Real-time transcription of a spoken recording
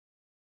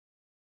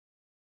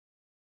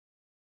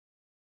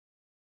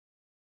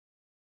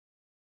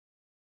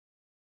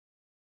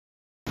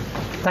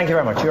Thank you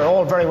very much. You're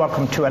all very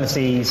welcome to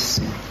LSE's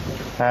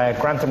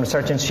Grantham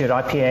Research Institute,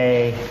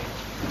 IPA,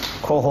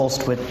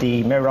 co-host with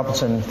the Mary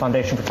Robinson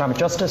Foundation for Climate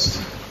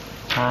Justice,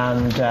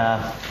 and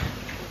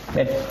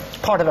it's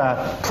part of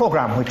a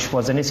programme which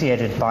was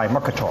initiated by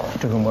Mercator,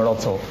 to whom we're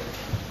also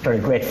very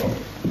grateful.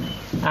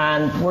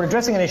 And we're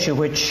addressing an issue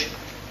which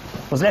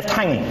was left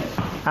hanging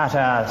at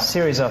a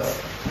series of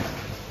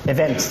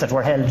events that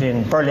were held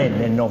in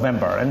Berlin in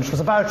November, and it was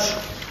about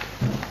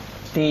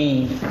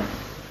the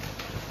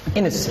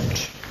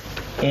innocent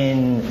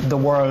in the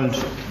world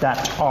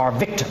that are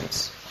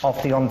victims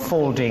of the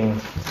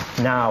unfolding,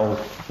 now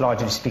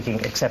largely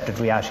speaking, accepted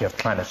reality of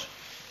climate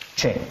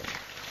change.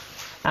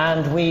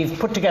 And we've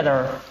put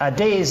together a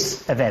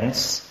day's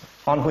events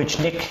on which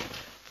Nick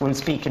will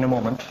speak in a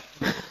moment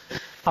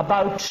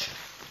about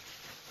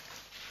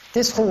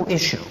this whole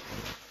issue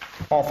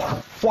of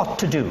what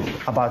to do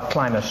about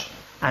climate,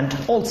 and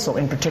also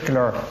in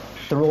particular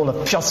the role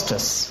of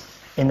justice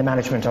in the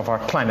management of our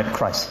climate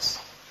crisis.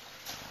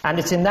 And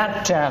it's in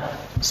that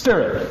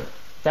spirit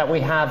that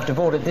we have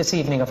devoted this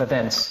evening of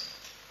events,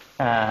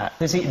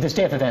 this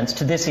day of events,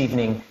 to this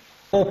evening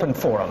open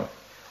forum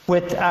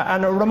with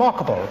a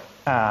remarkable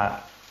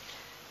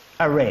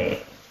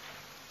array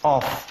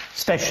of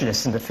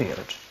specialists in the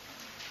field.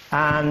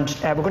 And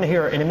we're going to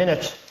hear in a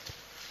minute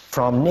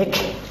from Nick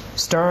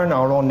Stern,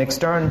 our own Nick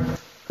Stern,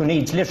 who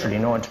needs literally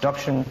no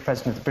introduction,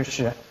 President of the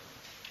British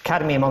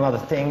Academy, among other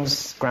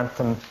things,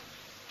 Grantham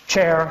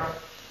Chair,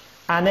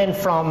 and then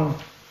from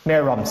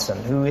Mary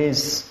Robinson, who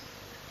is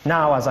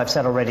now, as I've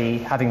said already,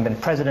 having been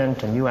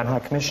President and UN High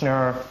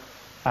Commissioner,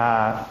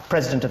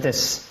 President of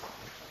this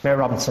Mary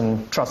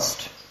Robinson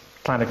Trust,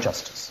 Climate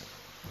Justice.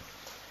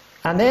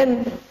 And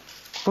then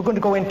we're going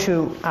to go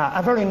into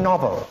a very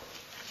novel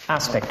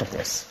aspect of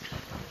this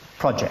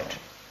project,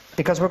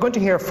 because we're going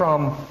to hear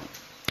from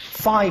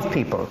 5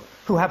 people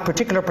who have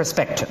particular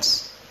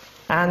perspectives.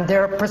 And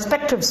their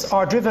perspectives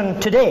are driven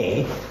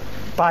today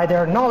by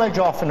their knowledge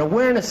of and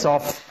awareness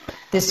of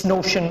this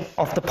notion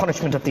of the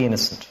punishment of the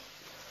innocent.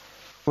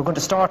 We're going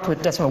to start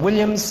with Dessima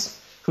Williams,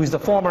 who's the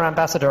former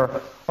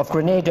ambassador of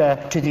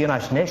Grenada to the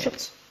United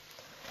Nations.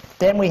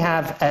 Then we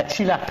have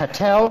Sheela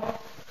Patel,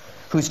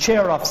 who's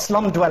chair of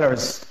Slum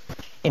Dwellers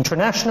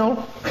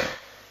International.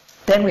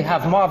 Then we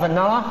have Marvin,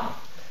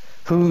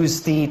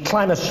 who's the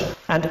climate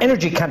and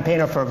energy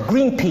campaigner for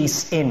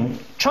Greenpeace in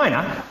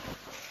China.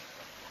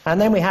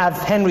 And then we have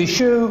Henry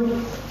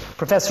Shue,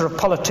 Professor of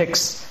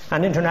Politics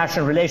and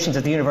International Relations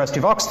at the University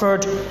of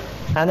Oxford.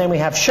 And then we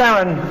have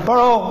Sharan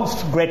Burrow.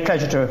 It's a great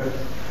pleasure to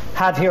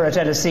have here at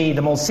LSE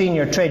the most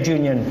senior trade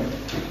union,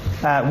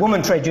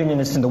 woman trade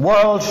unionist in the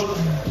world,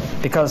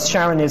 because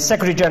Sharan is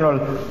Secretary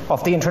General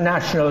of the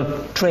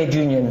International Trade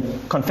Union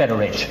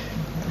Confederation.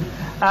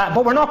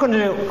 But we're not going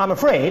to, I'm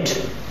afraid,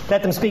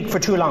 let them speak for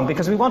too long,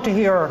 because we want to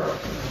hear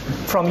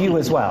from you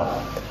as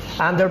well.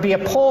 And there'll be a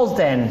pause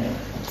then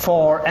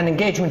for an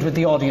engagement with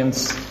the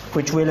audience,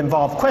 which will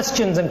involve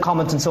questions and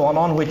comments and so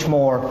on which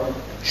more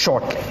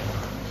shortly.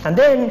 And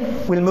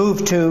then we'll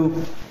move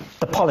to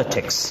the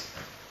politics.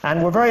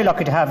 And we're very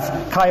lucky to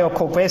have Caio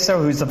Koch-Weser,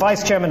 who's the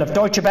Vice Chairman of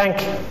Deutsche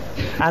Bank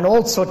and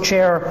also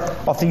Chair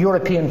of the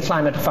European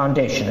Climate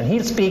Foundation. And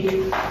he'll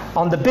speak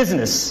on the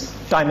business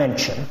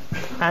dimension.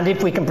 And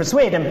if we can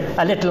persuade him,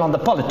 a little on the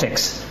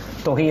politics,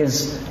 though he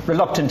is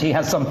reluctant, he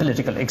has some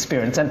political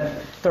experience. And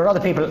there are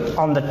other people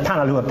on the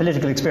panel who have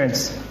political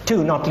experience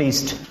too, not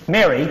least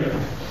Mary,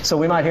 so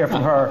we might hear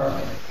from her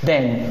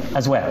then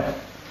as well.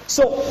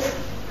 So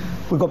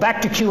we go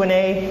back to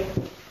Q&A,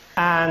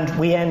 and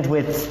we end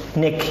with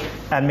Nick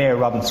and Mary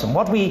Robinson.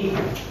 What we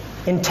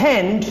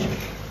intend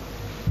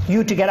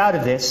you to get out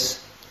of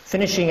this,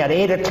 finishing at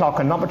 8 o'clock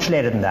and not much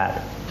later than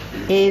that,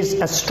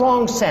 is a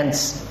strong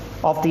sense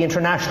of the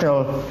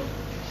international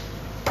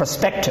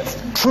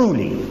perspective,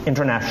 truly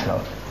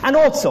international, and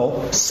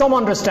also some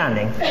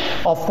understanding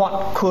of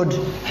what could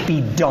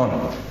be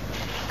done,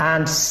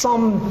 and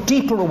some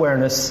deeper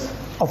awareness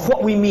of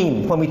what we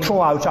mean when we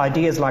throw out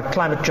ideas like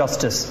climate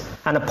justice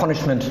and a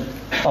punishment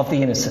of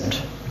the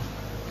innocent.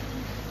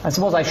 I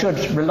suppose I should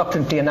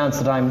reluctantly announce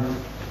that I'm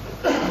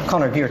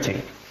Conor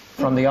Gearty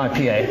from the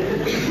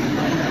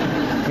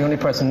IPA, the only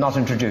person not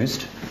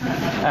introduced.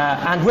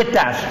 And with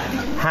that,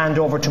 hand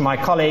over to my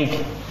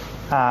colleague,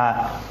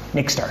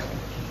 Nick Stern.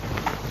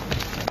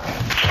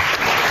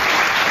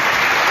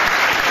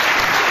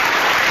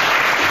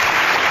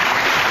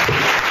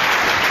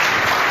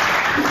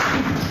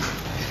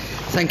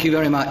 Thank you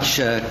very much,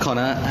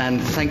 Conor,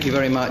 and thank you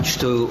very much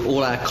to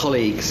all our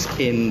colleagues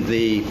in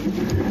the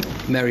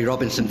Mary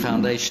Robinson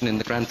Foundation in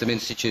the Grantham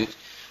Institute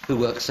who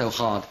worked so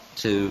hard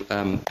to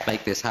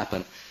make this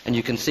happen. And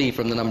you can see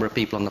from the number of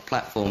people on the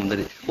platform that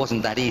it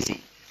wasn't that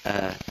easy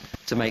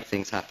to make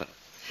things happen.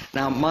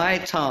 Now, my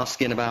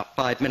task in about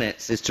 5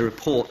 minutes is to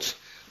report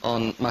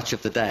on much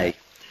of the day.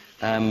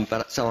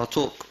 So I'll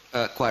talk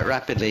quite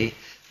rapidly,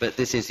 but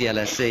this is the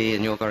LSE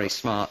and you're very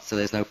smart, so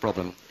there's no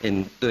problem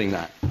in doing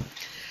that.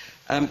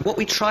 What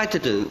we tried to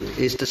do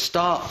is to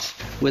start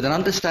with an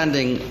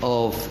understanding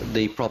of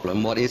the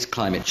problem, what is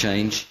climate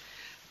change,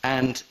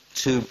 and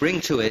to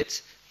bring to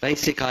it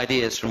basic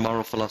ideas from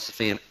moral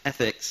philosophy and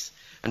ethics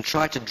and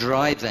try to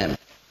drive them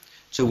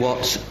to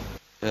what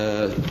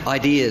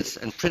ideas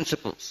and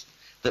principles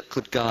that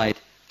could guide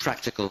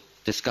practical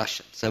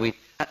discussion. So we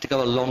had to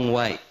go a long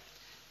way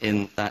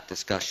in that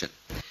discussion.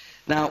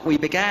 Now, we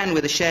began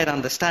with a shared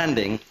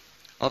understanding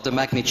of the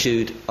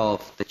magnitude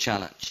of the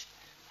challenge.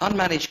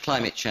 Unmanaged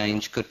climate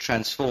change could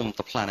transform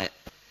the planet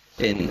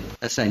in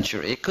a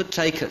century. It could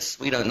take us,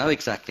 we don't know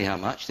exactly how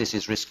much, this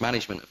is risk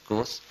management of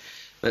course,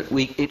 but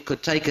it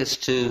could take us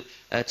to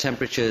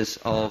temperatures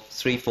of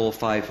 3, 4,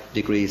 5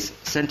 degrees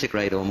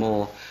centigrade or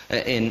more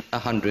in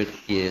 100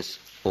 years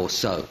or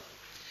so.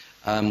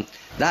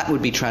 That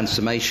would be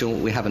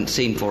transformational. We haven't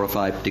seen 4 or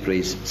 5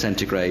 degrees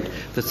centigrade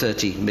for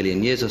 30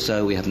 million years or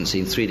so. We haven't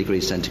seen 3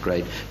 degrees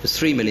centigrade for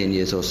 3 million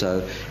years or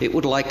so. It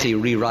would likely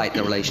rewrite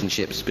the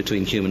relationships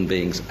between human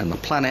beings and the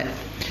planet.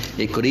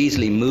 It could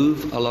easily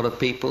move a lot of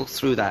people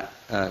through that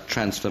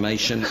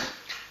transformation,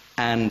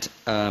 and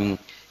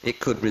that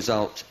could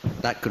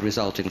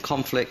result in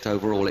conflict.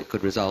 Overall, it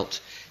could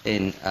result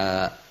in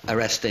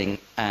arresting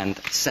and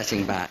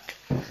setting back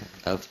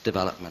of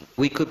development.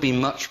 We could be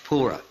much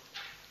poorer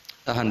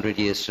 100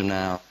 years from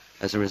now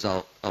as a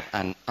result of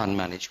an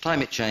unmanaged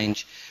climate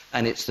change,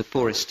 and it's the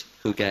poorest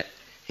who get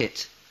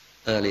hit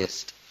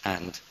earliest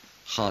and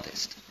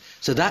hardest.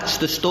 So that's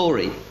the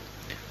story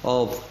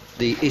of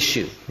the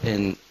issue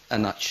in a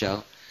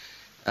nutshell.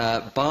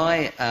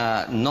 By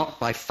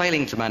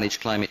failing to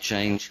manage climate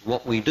change,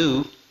 what we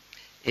do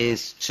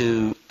is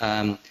to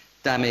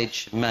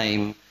damage,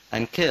 maim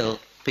and kill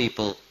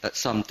people at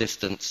some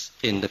distance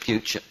in the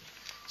future.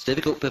 It's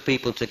difficult for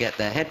people to get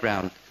their head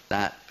round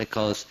that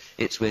because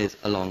it's with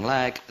a long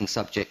lag and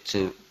subject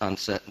to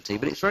uncertainty.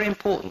 But it's very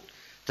important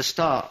to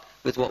start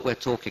with what we're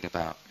talking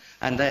about,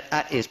 and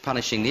that is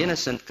punishing the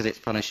innocent, because it's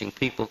punishing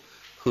people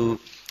who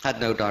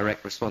had no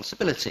direct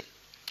responsibility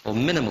or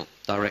minimal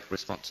direct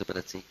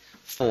responsibility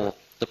for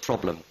the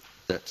problem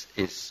that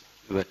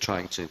we're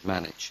trying to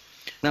manage.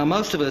 Now,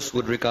 most of us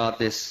would regard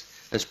this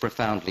as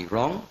profoundly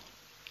wrong.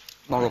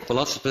 Moral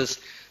philosophers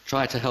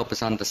try to help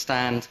us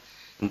understand,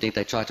 indeed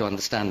they try to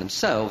understand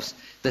themselves,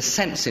 the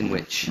sense in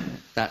which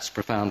that's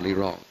profoundly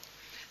wrong.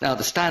 Now,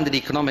 the standard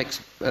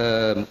economics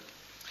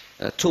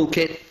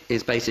toolkit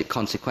is basic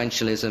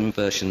consequentialism,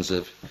 versions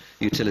of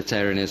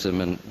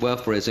utilitarianism and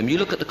welfarism. You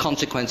look at the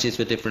consequences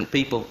for different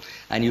people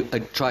and you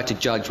try to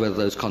judge whether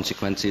those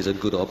consequences are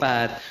good or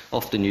bad.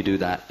 Often you do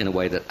that in a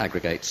way that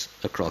aggregates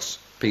across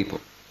people.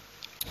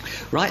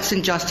 Rights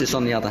and justice,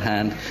 on the other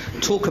hand,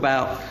 talk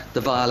about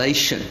the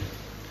violation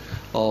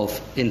of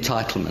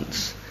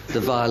entitlements, the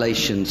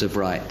violations of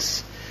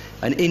rights.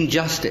 An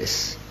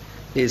injustice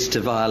is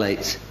to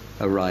violate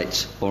a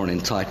right or an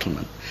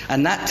entitlement.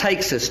 And that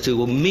takes us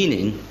to a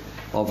meaning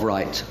of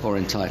right or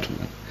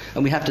entitlement.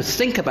 And we have to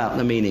think about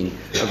the meaning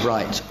of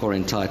right or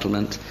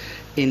entitlement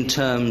in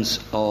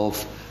terms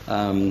of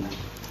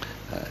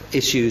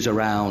issues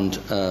around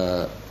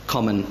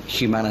common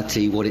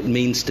humanity, what it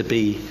means to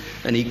be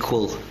an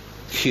equal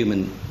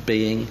human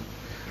being.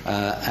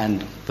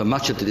 And for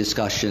much of the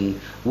discussion,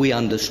 we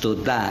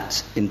understood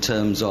that in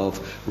terms of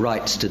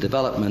rights to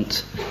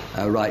development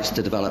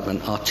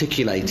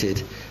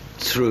articulated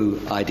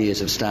through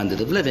ideas of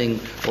standard of living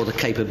or the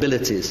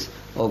capabilities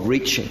of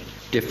reaching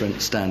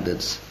different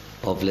standards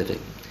of living.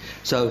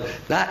 So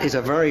that is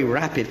a very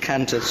rapid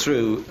canter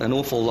through an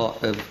awful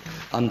lot of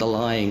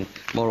underlying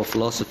moral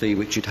philosophy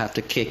which you'd have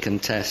to kick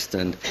and test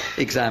and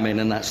examine,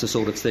 and that's the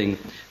sort of thing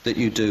that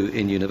you do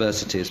in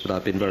universities, but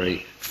I've been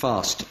very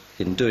fast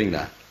in doing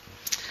that.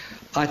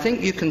 I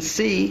think you can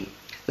see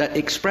that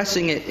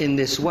expressing it in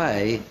this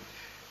way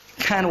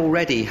can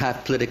already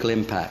have political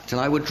impact.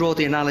 And I would draw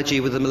the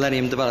analogy with the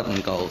Millennium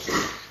Development Goals.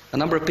 A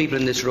number of people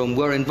in this room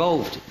were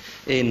involved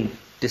in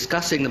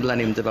discussing the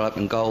Millennium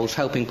Development Goals,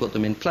 helping put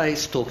them in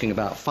place, talking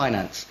about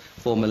finance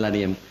for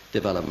Millennium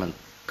Development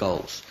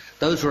Goals.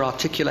 Those were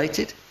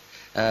articulated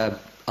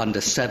under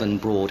 7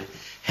 broad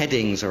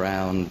headings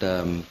around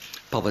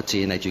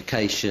poverty and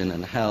education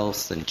and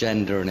health and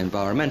gender and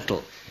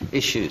environmental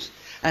issues.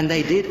 And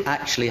they did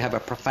actually have a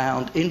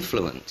profound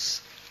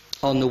influence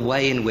on the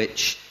way in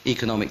which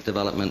economic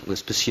development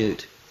was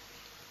pursued.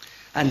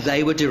 And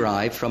they were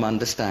derived from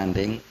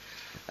understanding,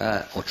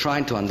 or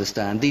trying to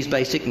understand, these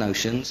basic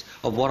notions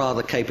of what are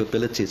the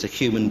capabilities a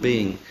human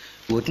being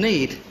would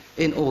need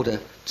in order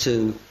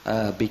to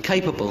be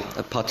capable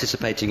of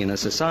participating in a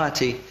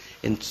society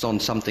on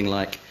something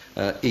like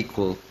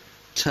equal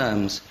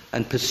terms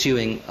and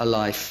pursuing a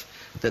life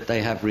that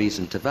they have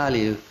reason to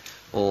value,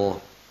 or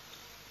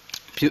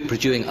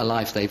pursuing a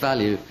life they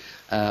value,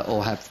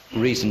 or have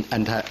reason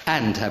and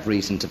have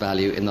reason to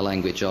value, in the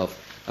language of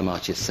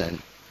Amartya Sen.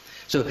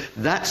 So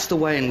that's the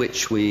way in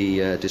which we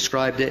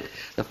described it.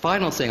 The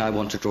final thing I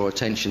want to draw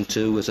attention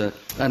to was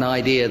an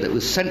idea that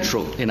was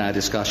central in our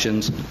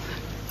discussions,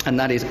 and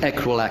that is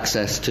equitable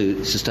access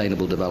to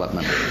sustainable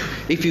development.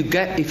 If you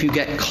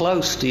get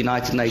close to the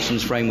United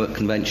Nations Framework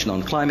Convention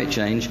on Climate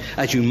Change,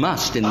 as you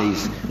must in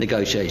these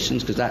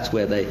negotiations, because that's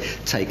where they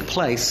take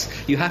place,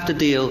 you have to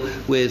deal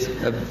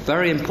with a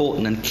very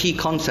important and key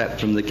concept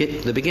from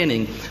the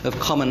beginning of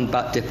common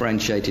but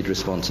differentiated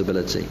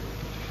responsibility.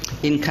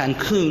 In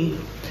Cancun,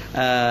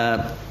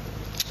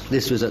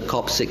 this was at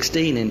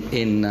COP16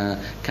 in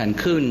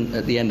Cancun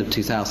at the end of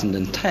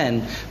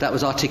 2010. That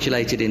was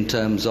articulated in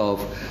terms of,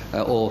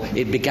 or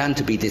it began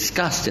to be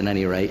discussed, at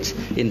any rate,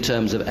 in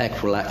terms of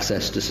equitable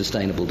access to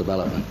sustainable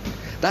development.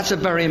 That's a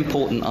very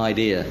important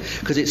idea,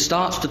 because it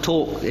starts to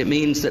talk, it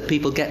means that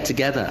people get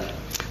together,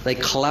 they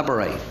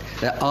collaborate,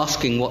 they're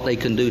asking what they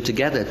can do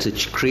together to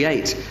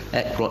create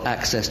equal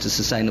access to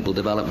sustainable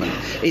development.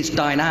 It's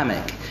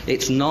dynamic.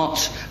 It's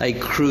not a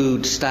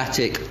crude,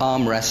 static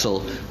arm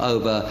wrestle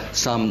over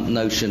some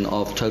notion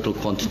of total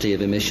quantity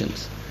of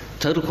emissions.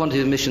 Total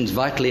quantity of emissions is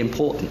vitally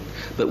important,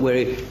 but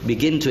we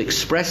begin to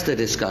express the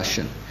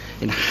discussion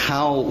in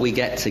how we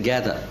get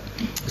together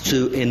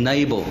to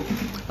enable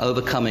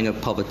overcoming of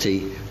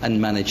poverty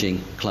and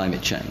managing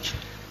climate change.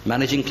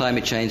 Managing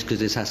climate change because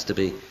this has to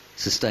be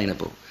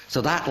sustainable.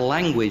 So that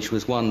language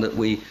was one that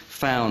we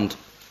found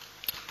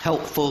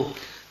helpful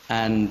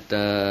and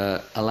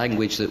a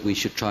language that we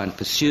should try and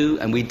pursue,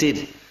 and we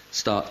did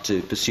start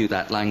to pursue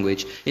that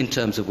language in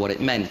terms of what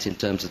it meant, in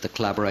terms of the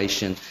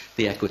collaboration,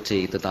 the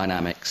equity, the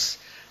dynamics,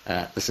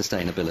 the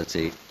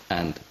sustainability,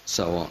 and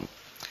so on.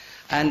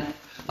 And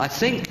I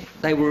think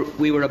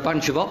we were a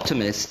bunch of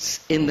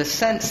optimists in the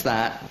sense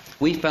that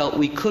we felt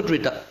we could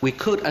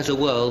as a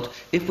world,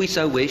 if we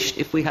so wished,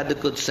 if we had the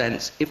good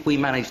sense, if we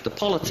managed the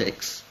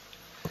politics,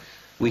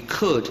 we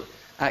could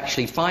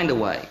actually find a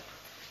way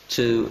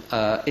to,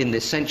 in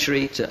this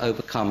century, to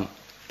overcome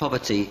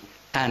poverty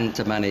and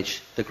to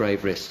manage the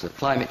grave risks of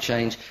climate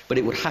change. But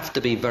it would have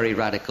to be very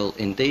radical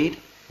indeed,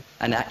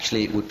 and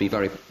actually it would be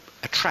very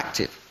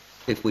attractive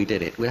if we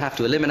did it. We'd have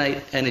to eliminate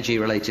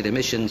energy-related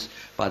emissions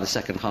by the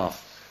second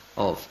half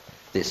of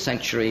this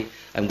century,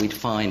 and we'd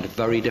find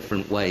very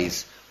different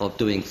ways of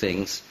doing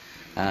things.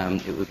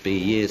 It would be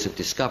years of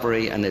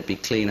discovery, and they'd be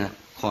cleaner,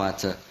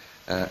 quieter,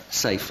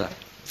 safer,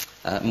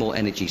 more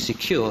energy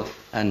secure,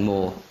 and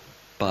more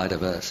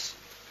biodiverse.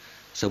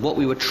 So what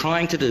we were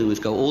trying to do was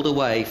go all the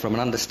way from an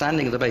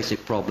understanding of the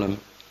basic problem,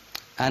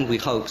 and we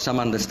hope some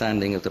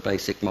understanding of the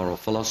basic moral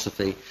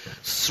philosophy,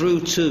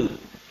 through to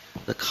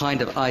the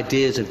kind of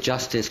ideas of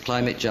justice,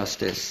 climate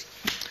justice,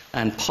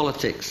 and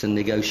politics and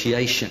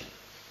negotiation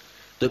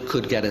that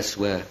could get us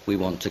where we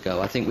want to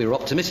go. I think we were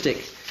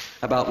optimistic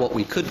about what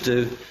we could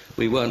do.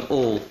 We weren't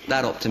all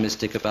that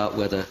optimistic about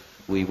whether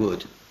we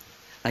would.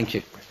 Thank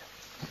you.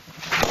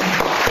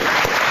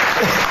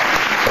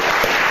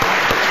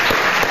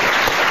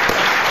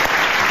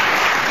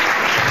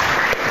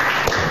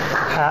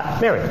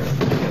 Mary.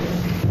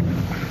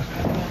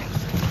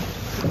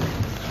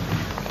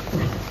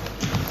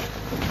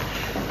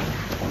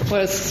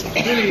 Well, it's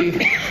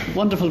really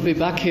wonderful to be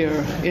back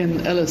here in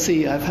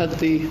LSE. I've had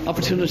the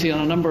opportunity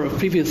on a number of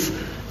previous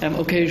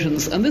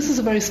occasions, and this is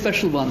a very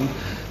special one,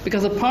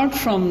 because apart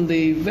from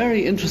the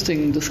very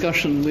interesting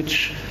discussion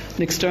which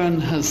Nick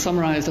Stern has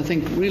summarised, I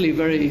think, really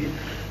very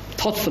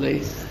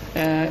thoughtfully,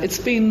 it's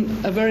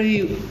been a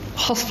very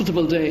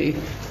hospitable day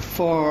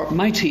for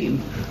my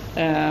team.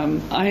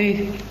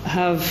 I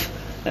have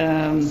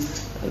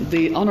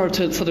the honour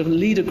to sort of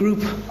lead a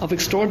group of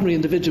extraordinary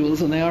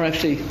individuals, and they are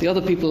actually the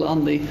other people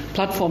on the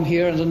platform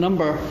here and a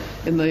number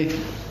in the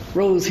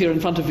rows here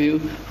in front of you,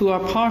 who are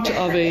part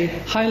of a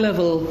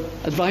high-level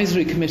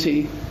advisory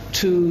committee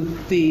to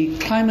the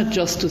Climate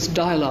Justice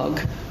Dialogue,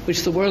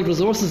 which the World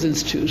Resources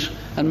Institute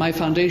and my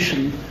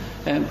foundation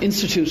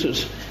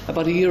instituted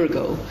about a year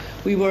ago.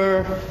 We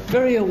were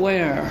very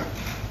aware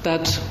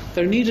that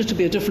there needed to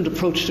be a different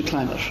approach to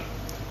climate,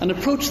 an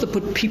approach that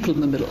put people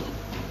in the middle.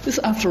 This,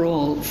 after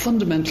all,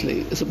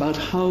 fundamentally is about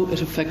how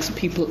it affects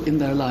people in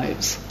their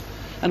lives.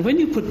 And when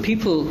you put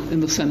people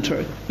in the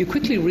centre, you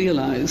quickly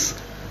realise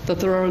that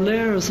there are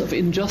layers of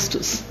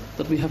injustice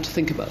that we have to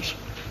think about.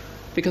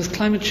 Because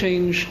climate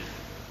change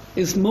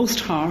is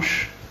most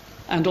harsh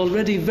and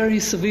already very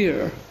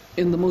severe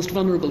in the most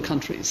vulnerable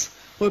countries.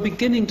 We're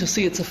beginning to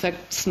see its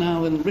effects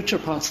now in richer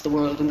parts of the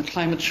world, in the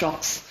climate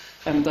shocks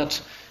that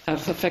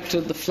have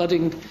affected the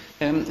flooding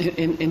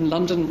in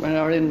London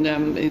or in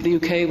the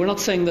UK. We're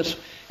not saying that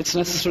it's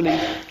necessarily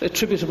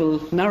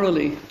attributable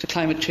narrowly to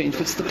climate change,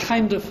 but it's the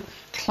kind of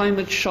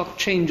climate shock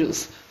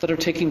changes that are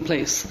taking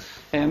place.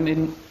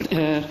 In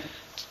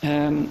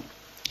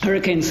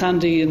Hurricane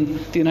Sandy in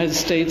the United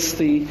States,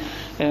 the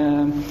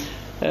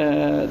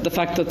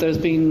fact that there's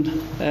been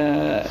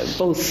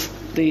both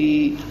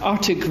the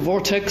Arctic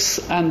vortex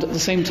and at the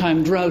same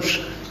time drought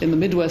in the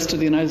Midwest of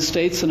the United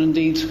States, and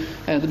indeed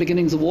the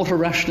beginnings of water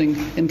rationing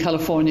in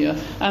California,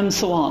 and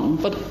so on.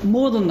 But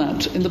more than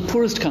that, in the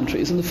poorest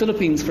countries, in the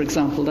Philippines, for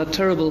example, that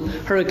terrible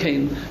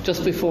hurricane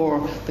just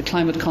before the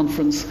climate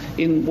conference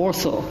in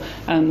Warsaw.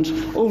 And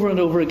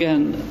over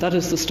again, that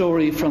is the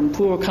story from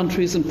poor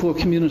countries and poor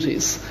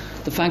communities.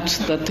 The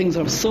fact that things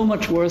are so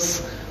much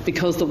worse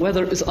because the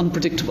weather is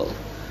unpredictable.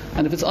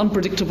 And if it's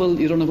unpredictable,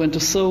 you don't know when to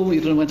sow, you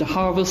don't know when to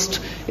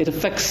harvest. It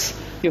affects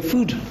your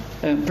food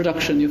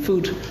production, your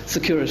food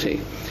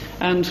security.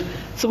 And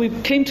so we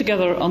came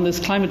together on this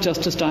climate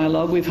justice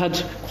dialogue. We've had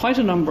quite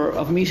a number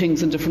of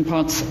meetings in different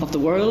parts of the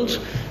world.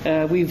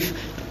 We've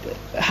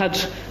had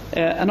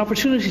an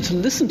opportunity to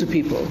listen to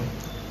people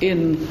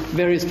in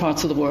various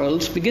parts of the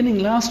world, beginning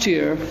last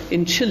year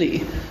in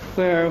Chile,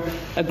 where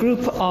a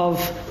group of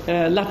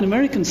Latin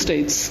American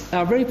states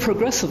are very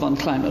progressive on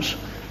climate.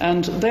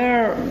 And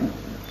their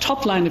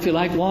top line, if you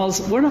like,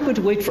 was, we're not going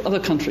to wait for other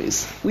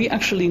countries. We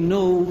actually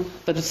know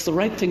that it's the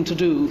right thing to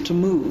do, to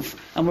move,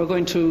 and we're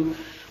going to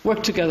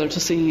work together to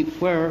see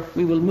where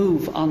we will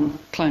move on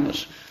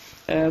climate.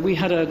 We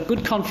had a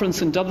good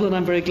conference in Dublin,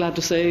 I'm very glad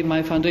to say.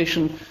 My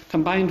foundation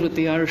combined with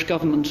the Irish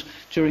government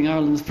during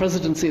Ireland's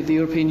presidency of the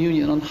European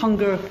Union on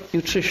hunger,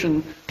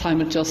 nutrition,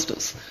 climate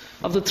justice.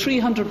 Of the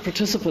 300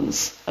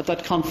 participants at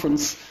that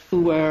conference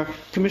who were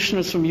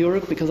commissioners from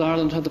Europe, because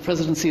Ireland had the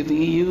presidency of the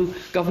EU,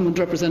 government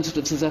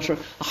representatives, etc.,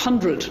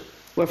 100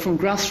 were from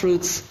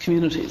grassroots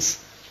communities,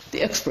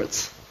 the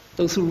experts,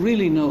 those who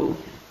really know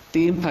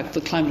the impact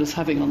that climate is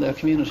having on their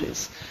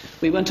communities.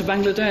 We went to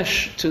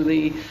Bangladesh to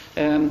the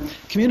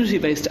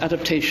community-based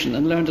adaptation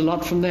and learned a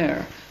lot from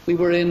there. We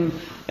were in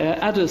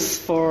Addis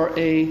for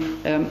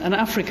an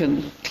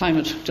African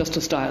climate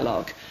justice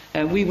dialogue.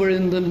 We were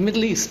in the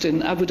Middle East,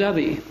 in Abu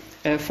Dhabi,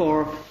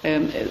 for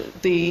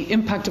the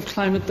impact of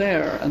climate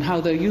there and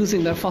how they're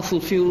using their fossil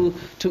fuel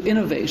to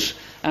innovate.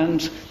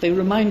 And they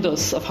remind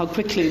us of how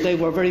quickly they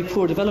were very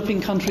poor developing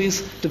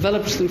countries,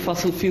 developed through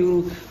fossil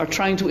fuel, are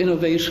trying to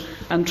innovate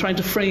and trying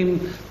to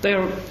frame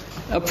their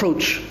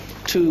approach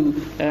to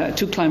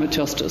climate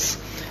justice.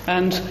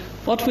 And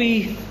what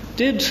we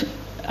did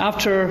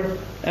after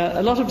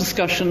a lot of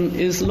discussion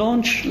is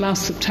launch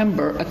last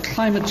September a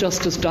climate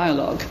justice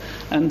dialogue.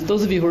 And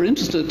those of you who are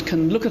interested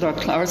can look at our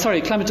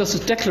climate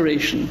justice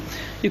declaration.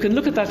 You can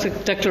look at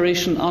that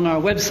declaration on our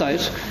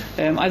website,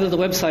 either the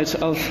website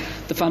of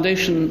the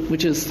foundation,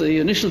 which is the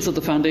initials of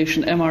the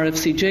foundation,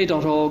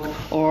 mrfcj.org,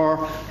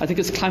 or I think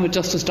it's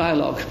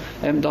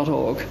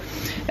climatejusticedialogue.org.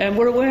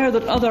 We're aware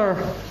that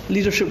other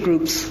leadership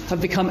groups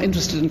have become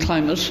interested in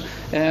climate.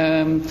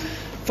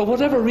 For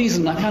whatever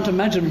reason, I can't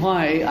imagine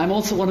why, I'm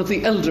also one of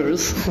the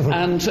elders,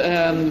 and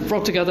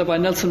brought together by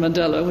Nelson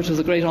Mandela, which is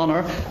a great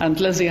honour, and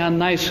Leslie Ann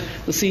Knight,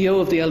 the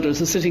CEO of the elders,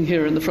 is sitting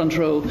here in the front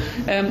row.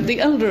 The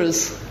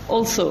elders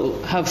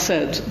also have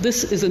said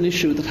this is an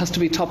issue that has to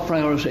be top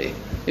priority.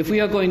 If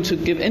we are going to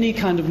give any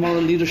kind of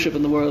moral leadership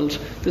in the world,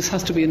 this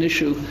has to be an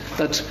issue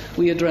that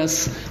we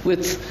address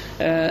with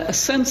a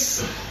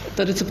sense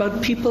that it's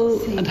about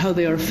people and how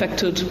they are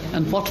affected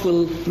and what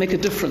will make a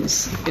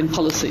difference in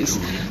policies.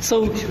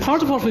 So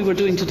part of what we were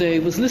doing today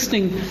was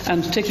listening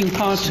and taking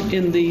part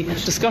in the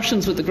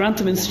discussions with the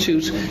Grantham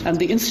Institute and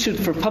the Institute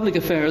for Public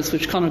Affairs,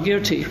 which Conor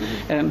Gearty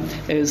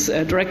is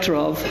director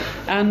of,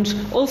 and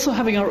also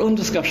having our own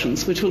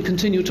discussions, which will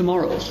continue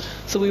tomorrow.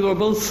 So we were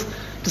both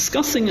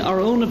discussing our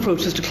own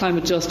approaches to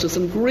climate justice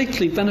and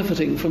greatly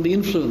benefiting from the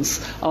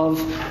influence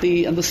of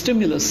and the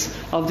stimulus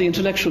of the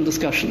intellectual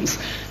discussions.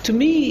 To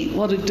me,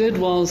 what it did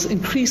was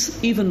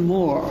increase even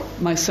more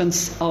my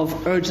sense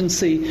of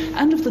urgency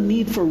and of the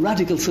need for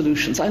radical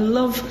solutions. I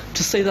love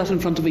to say that in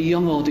front of a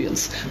young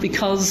audience,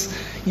 because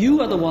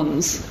you are the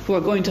ones who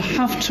are going to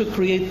have to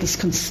create this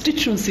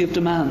constituency of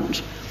demand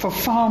for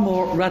far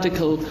more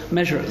radical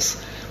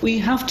measures. We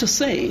have to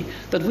say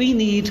that we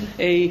need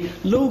a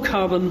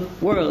low-carbon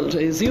world,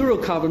 a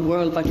zero-carbon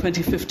world by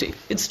 2050.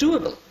 It's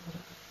doable.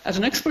 At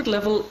an expert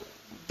level,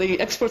 the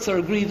experts are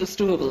agreed it's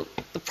doable.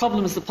 The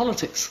problem is the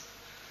politics.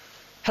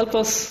 Help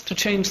us to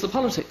change the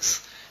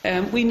politics.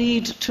 We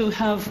need to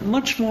have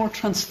much more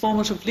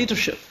transformative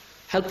leadership.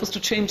 Help us to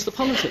change the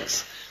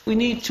politics. We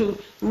need to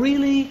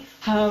really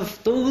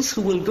have those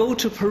who will go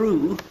to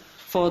Peru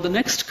for the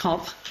next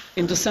COP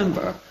in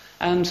December,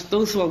 and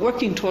those who are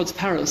working towards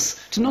Paris,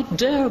 to not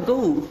dare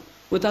go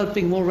without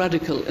being more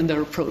radical in their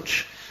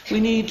approach. We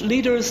need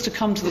leaders to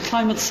come to the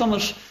climate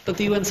summit that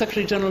the UN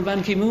Secretary General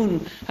Ban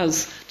Ki-moon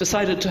has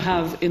decided to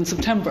have in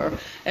September,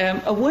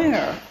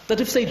 aware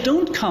that if they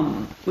don't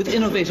come with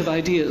innovative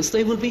ideas,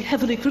 they will be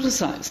heavily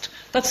criticised.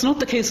 That's not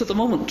the case at the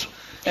moment.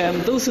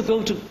 Those who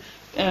go to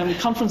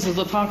conferences of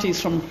the parties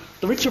from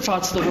the richer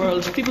parts of the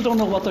world, people don't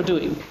know what they're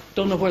doing,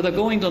 don't know where they're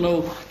going,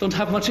 don't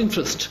have much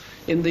interest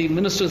in the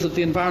ministers of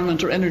the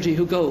environment or energy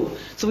who go.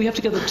 So we have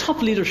to get the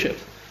top leadership,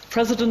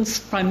 presidents,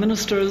 prime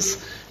ministers,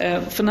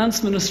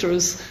 finance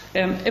ministers,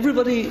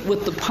 everybody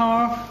with the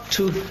power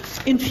to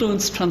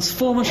influence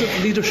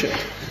transformative leadership,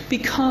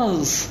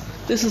 because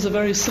this is a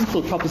very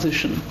simple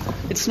proposition.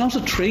 It's not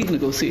a trade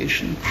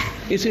negotiation.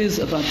 It is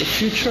about the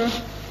future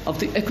of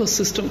the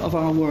ecosystem of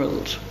our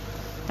world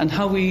and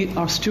how we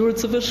are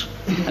stewards of it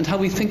and how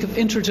we think of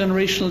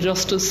intergenerational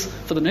justice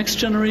for the next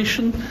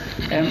generation.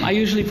 I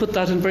usually put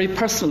that in very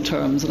personal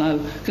terms, and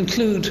I'll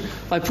conclude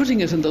by putting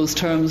it in those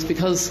terms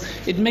because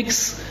it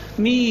makes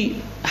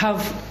me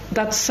have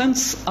that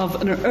sense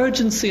of an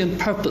urgency and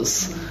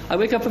purpose. I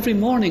wake up every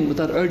morning with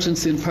that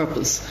urgency and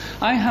purpose.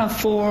 I have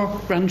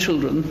 4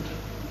 grandchildren,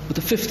 with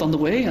the 5th on the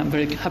way, I'm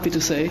very happy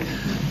to say.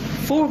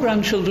 4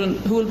 grandchildren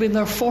who will be in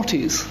their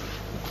 40s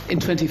in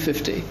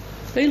 2050.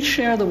 They'll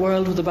share the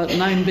world with about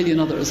 9 billion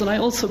others, and I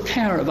also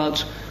care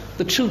about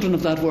the children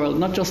of that world,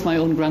 not just my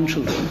own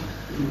grandchildren.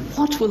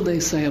 What will they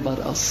say about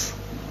us?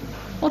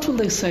 What will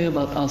they say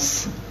about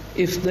us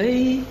if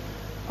they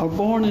are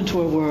born into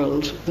a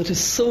world that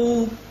is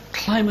so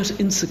climate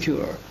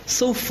insecure,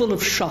 so full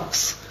of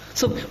shocks?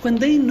 So when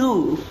they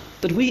know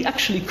that we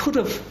actually could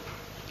have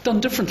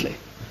done differently,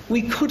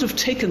 we could have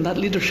taken that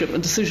leadership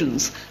and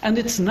decisions, and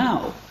it's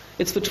now.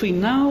 It's between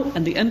now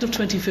and the end of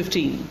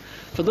 2015.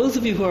 For those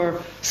of you who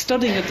are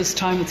studying at this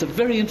time, it's a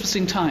very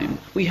interesting time.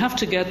 We have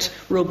to get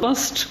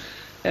robust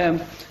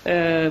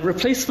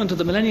replacement of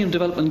the Millennium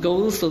Development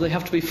Goals, so they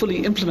have to be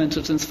fully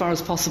implemented as far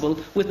as possible,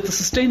 with the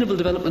Sustainable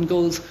Development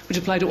Goals, which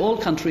apply to all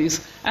countries,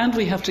 and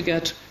we have to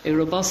get a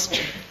robust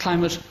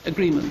climate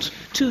agreement.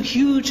 2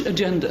 huge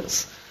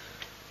agendas.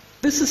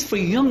 This is for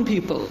young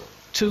people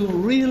to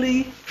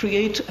really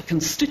create a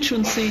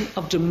constituency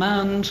of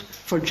demand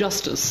for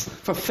justice,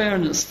 for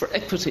fairness, for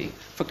equity,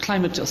 for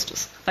climate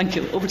justice. Thank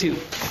you. Over to you.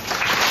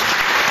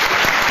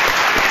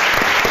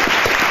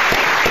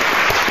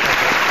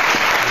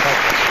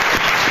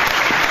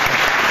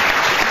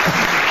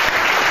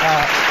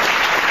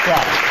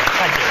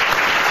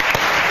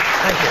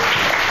 Thank you.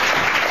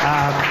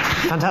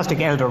 Fantastic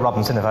elder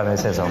Robinson, if I may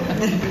say so.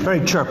 Very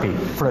chirpy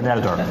for an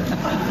elder.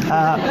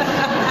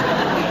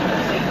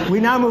 We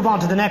now move on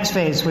to the next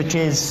phase, which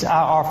is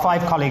our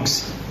 5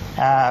 colleagues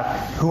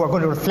who are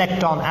going to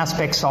reflect on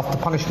aspects of the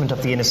punishment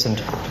of the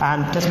innocent.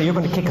 And Dessima, you're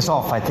going to kick us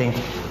off, I think,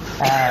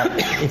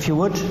 if you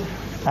would.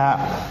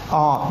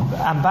 Former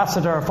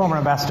ambassador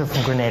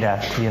from Grenada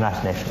to the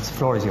United Nations. The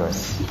floor is yours.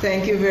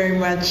 Thank you very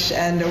much,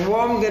 and a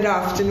warm good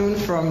afternoon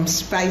from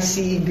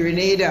spicy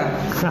Grenada.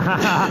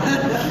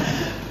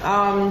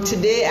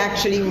 Today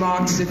actually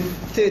marks the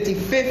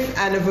 35th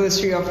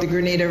anniversary of the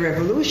Grenada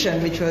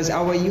Revolution, which was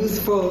our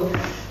youthful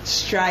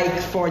strike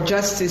for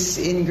justice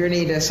in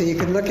Grenada. So you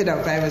can look it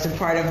up. I was a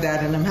part of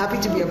that, and I'm happy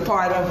to be a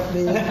part of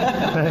the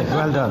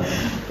well done.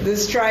 The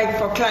strike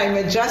for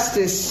climate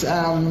justice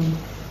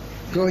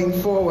going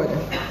forward.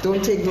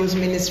 Don't take those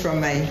minutes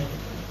from my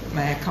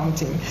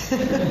accounting.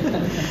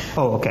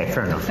 Oh, okay,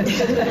 fair enough.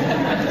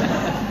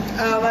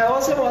 I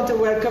also want to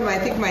welcome, I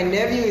think my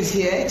nephew is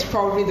here. It's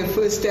probably the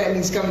first time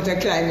he's come to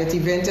a climate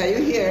event. Are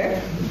you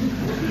here?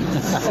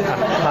 So.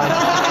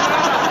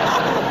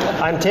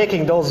 I'm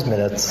taking those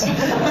minutes.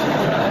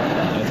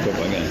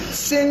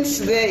 Since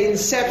their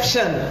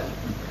inception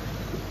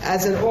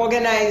as an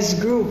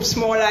organized group,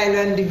 small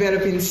island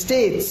developing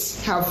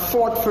states have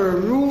fought for a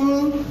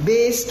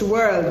rule-based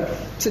world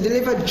to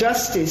deliver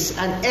justice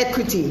and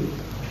equity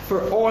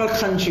for all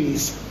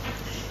countries.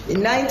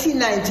 In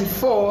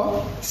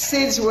 1994,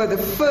 SIDS were the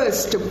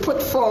first to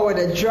put forward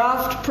a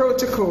draft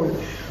protocol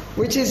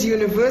which is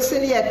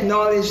universally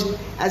acknowledged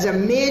as a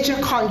major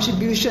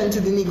contribution to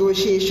the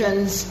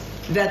negotiations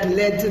that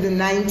led to the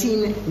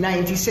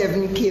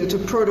 1997 Kyoto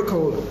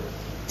Protocol.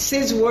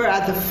 SIDS were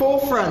at the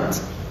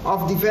forefront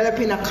of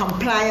developing a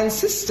compliance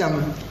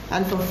system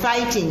and for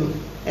fighting,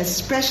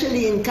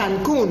 especially in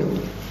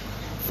Cancun,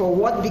 for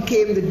what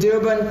became the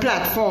Durban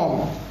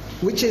Platform,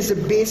 which is the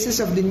basis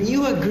of the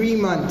new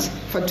agreement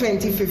for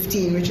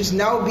 2015, which is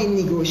now being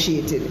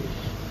negotiated.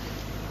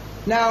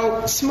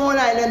 Now, small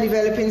island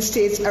developing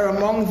states are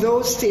among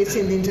those states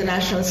in the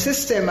international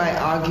system, I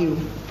argue,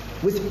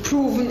 with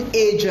proven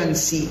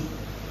agency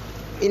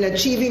in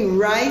achieving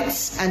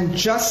rights and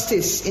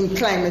justice in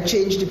climate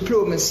change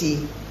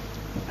diplomacy,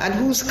 and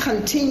whose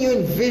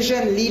continuing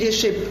vision,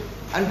 leadership,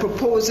 and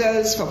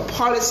proposals for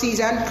policies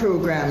and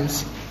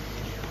programs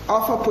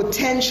offer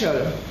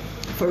potential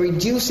for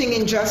reducing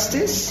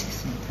injustice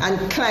and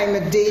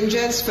climate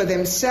dangers for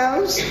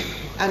themselves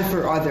and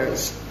for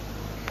others.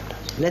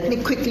 Let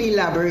me quickly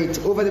elaborate.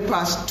 Over the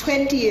past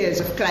 20 years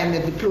of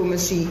climate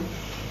diplomacy,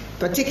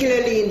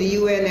 particularly in the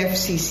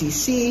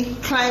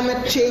UNFCCC,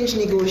 climate change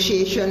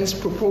negotiations,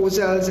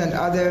 proposals, and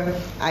other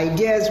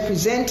ideas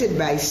presented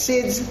by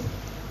SIDS,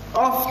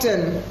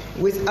 often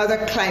with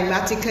other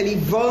climatically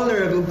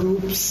vulnerable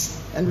groups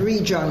and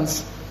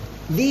regions.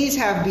 These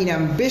have been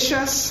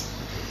ambitious,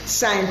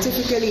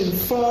 scientifically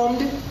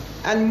informed,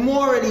 and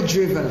morally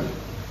driven.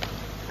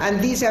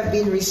 And these have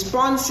been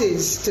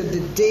responses to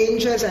the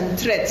dangers and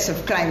threats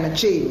of climate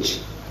change.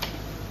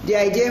 The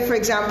idea, for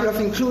example,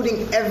 of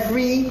including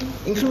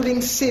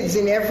SIDS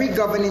in every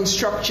governing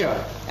structure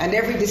and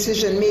every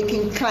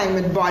decision-making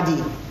climate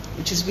body,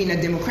 which has been a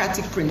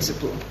democratic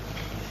principle.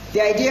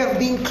 The idea of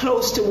being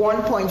close to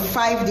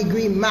 1.5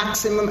 degree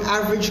maximum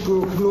average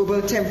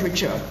global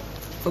temperature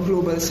for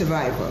global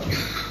survival.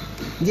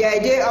 the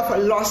idea of a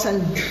loss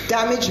and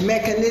damage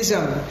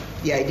mechanism,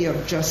 the idea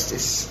of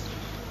justice,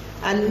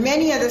 and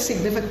many other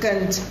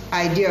significant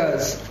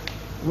ideas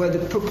were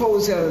the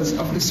proposals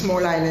of the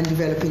small island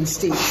developing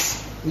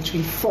states, which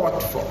we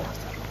fought for.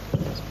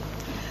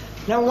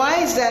 Now, why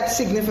is that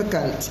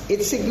significant?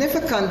 It's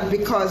significant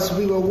because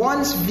we were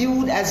once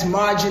viewed as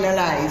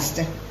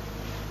marginalized.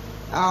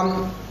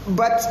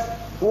 But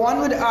one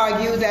would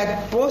argue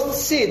that both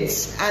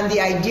SIDS and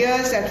the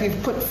ideas that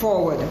we've put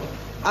forward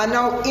are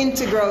now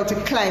integral to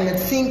climate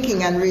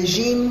thinking and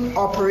regime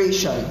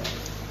operation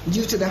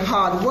due to the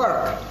hard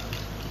work.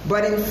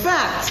 But in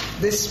fact,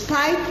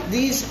 despite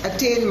these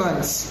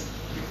attainments,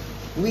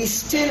 we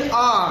still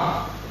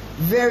are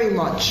very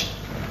much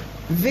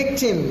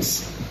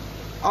victims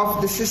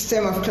of the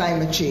system of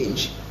climate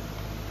change.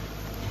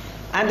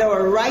 And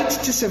our right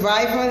to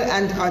survival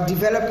and our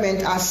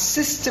development are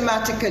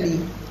systematically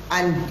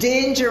and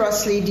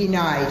dangerously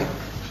denied.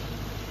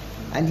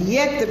 And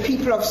yet the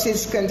people of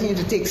SIDS continue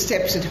to take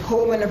steps at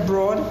home and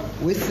abroad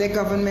with their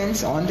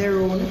governments on their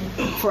own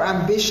for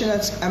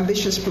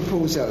ambitious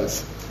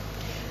proposals.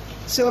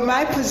 So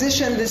my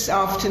position this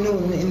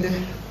afternoon, in the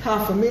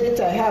half a minute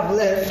I have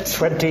left,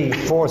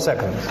 24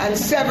 seconds, and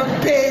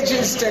 7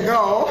 pages to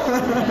go,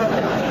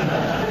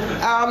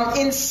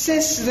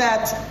 insists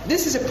that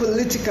this is a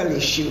political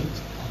issue,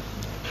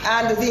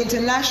 and the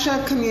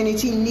international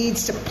community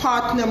needs to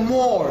partner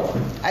more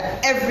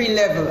at every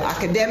level: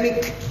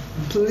 academic,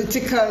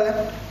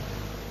 political,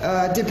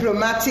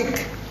 diplomatic,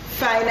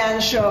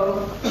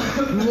 financial,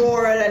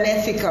 moral, and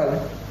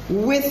ethical,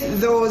 with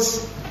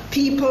those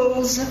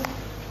peoples,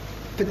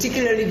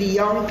 particularly the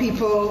young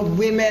people,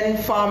 women,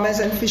 farmers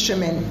and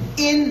fishermen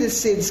in the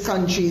SIDS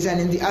countries and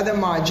in the other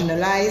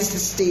marginalized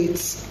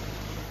states,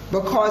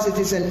 because it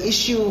is an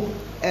issue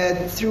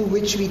through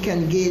which we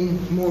can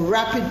gain more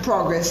rapid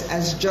progress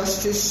as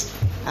justice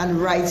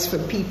and rights for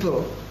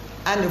people,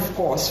 and of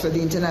course for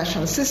the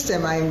international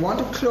system. I want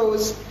to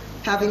close,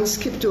 having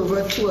skipped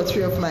over 2 or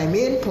 3 of my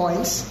main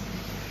points,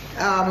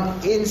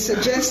 in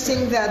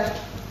suggesting that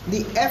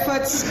the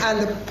efforts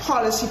and the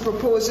policy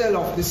proposal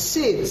of the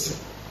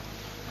SIDS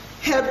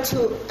help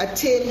to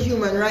attain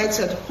human rights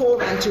at home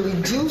and to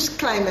reduce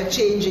climate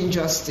change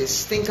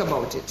injustice. Think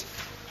about it.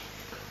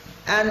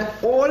 And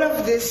all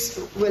of this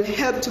will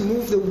help to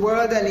move the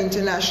world and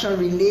international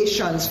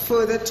relations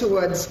further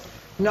towards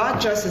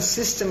not just a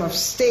system of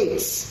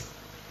states,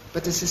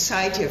 but a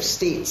society of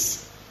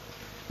states,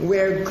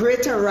 where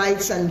greater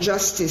rights and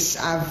justice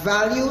are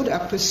valued,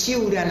 are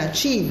pursued and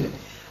achieved.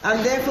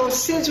 And therefore,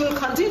 SIDS will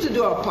continue to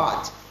do our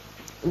part.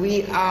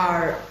 We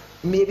are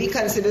maybe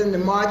considered in the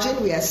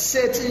margin, we are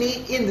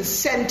certainly in the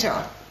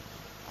center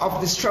of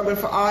the struggle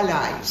for our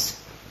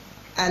lives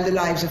and the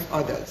lives of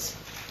others.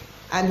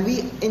 And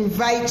we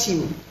invite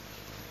you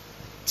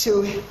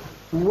to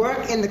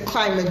work in the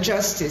climate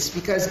justice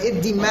because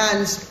it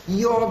demands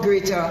your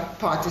greater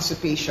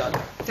participation.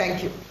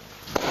 Thank you.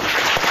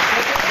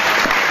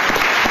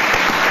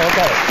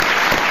 Okay.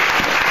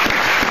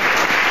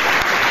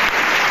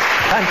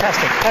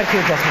 Fantastic. Thank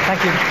you, Dessima.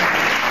 Thank you.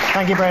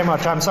 Thank you very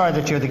much. I'm sorry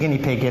that you're the guinea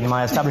pig in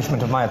my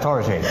establishment of my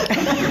authority.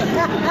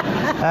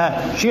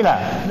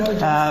 Sheela,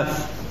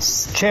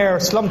 Chair,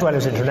 Slum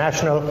Dwellers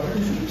International.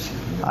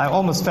 I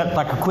almost felt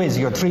like a quiz.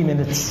 Your 3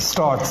 minutes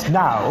starts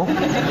now.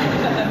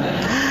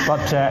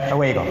 But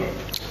away you go.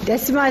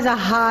 Dessima is a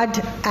hard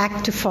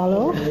act to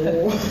follow,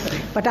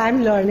 but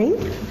I'm learning.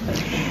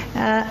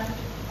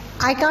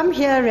 I come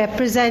here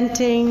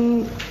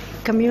representing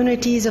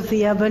communities of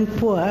the urban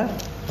poor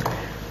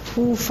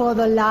who for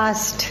the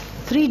last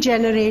 3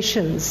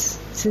 generations,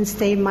 since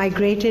they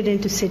migrated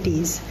into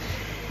cities,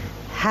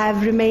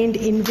 have remained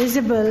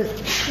invisible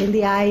in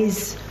the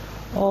eyes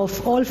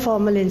of all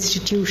formal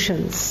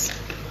institutions.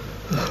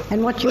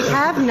 And what you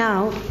have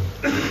now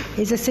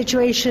is a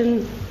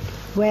situation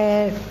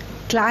where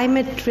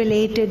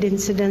climate-related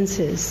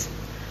incidences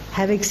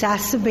have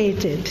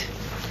exacerbated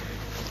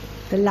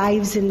the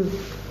lives and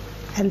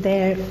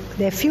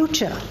their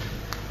future.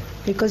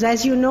 Because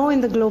as you know,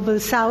 in the global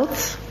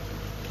south,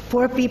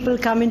 poor people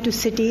come into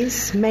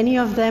cities, many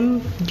of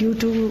them due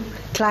to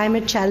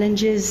climate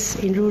challenges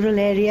in rural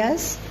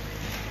areas,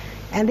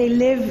 and they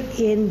live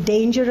in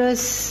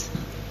dangerous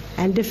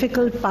and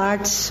difficult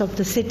parts of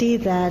the city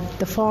that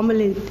the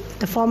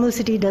formal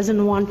city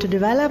doesn't want to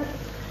develop,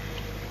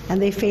 and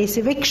they face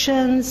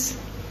evictions,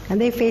 and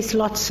they face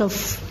lots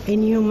of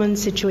inhuman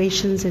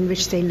situations in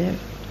which they live.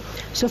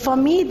 So for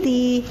me,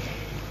 the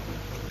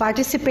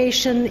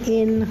participation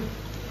in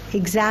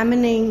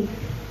examining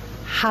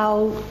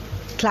how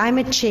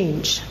climate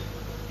change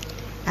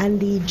and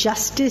the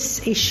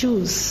justice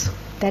issues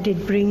that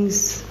it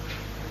brings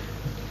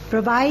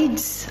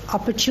provides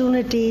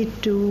opportunity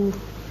to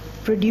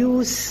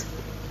produce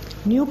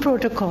new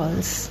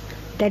protocols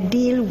that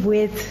deal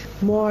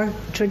with more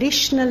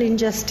traditional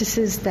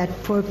injustices that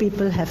poor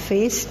people have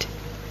faced,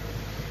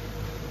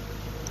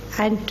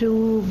 and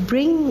to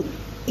bring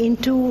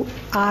into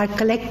our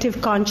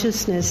collective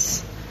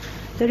consciousness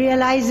the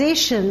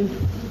realization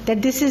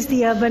that this is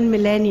the urban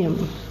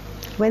millennium.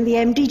 When the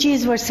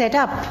MDGs were set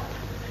up,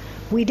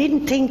 we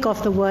didn't think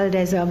of the world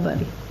as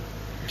urban.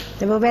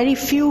 There were very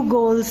few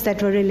goals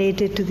that were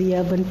related to the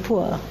urban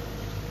poor.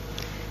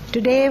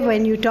 Today,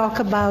 when you talk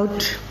about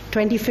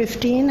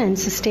 2015 and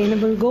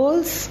sustainable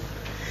goals,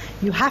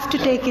 you have to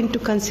take into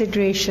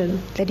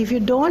consideration that if you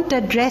don't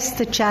address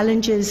the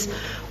challenges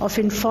of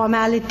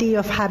informality,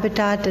 of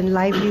habitat and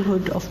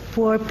livelihood of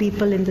poor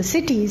people in the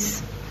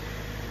cities,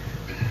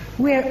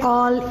 we're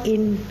all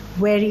in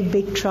very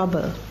big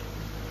trouble.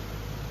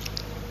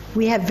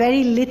 We have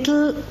very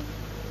little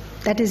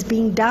that is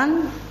being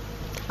done.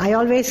 I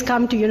always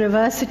come to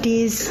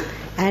universities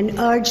and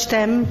urge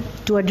them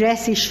to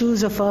address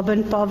issues of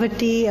urban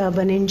poverty,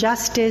 urban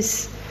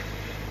injustice.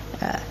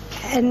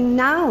 And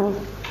now,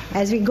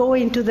 as we go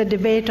into the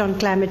debate on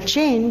climate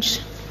change,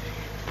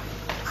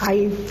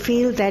 I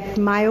feel that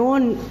my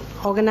own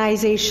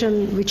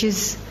organization, which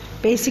is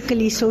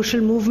basically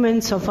social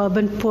movements of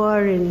urban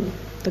poor in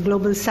the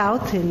global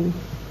south in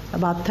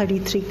about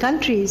 33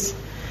 countries,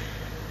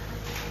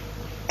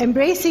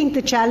 embracing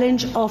the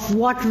challenge of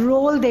what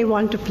role they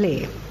want to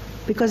play.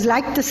 Because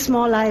like the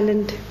small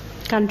island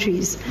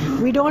countries,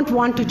 we don't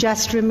want to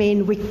just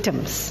remain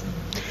victims.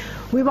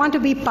 We want to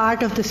be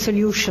part of the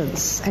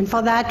solutions. And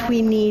for that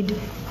we need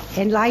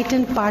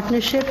enlightened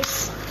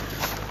partnerships.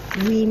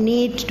 We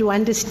need to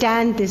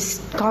understand this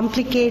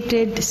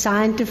complicated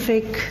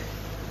scientific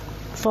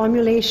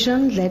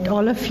formulation that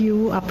all of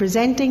you are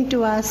presenting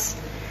to us.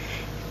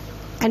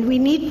 And we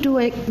need to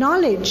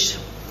acknowledge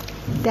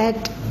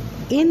that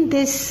in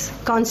this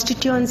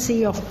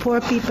constituency of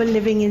poor people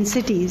living in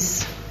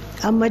cities,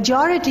 a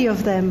majority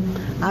of them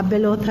are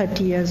below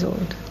 30 years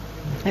old.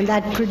 And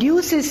that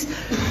produces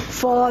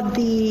for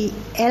the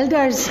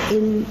elders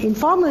in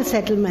informal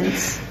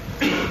settlements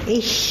a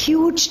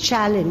huge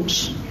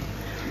challenge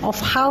of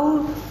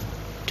how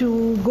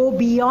to go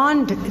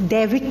beyond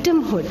their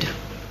victimhood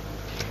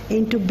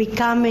into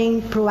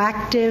becoming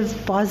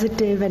proactive,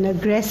 positive, and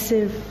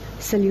aggressive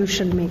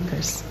solution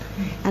makers.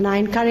 And I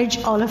encourage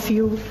all of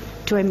you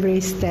to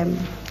embrace them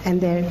and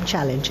their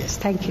challenges.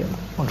 Thank you.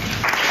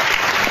 Wonderful.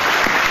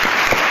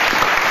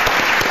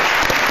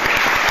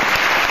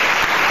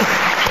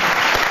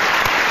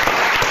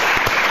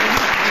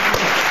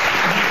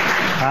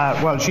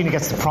 Well, Sheela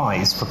gets the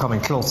prize for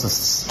coming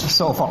closest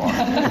so far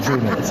for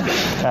 3 minutes.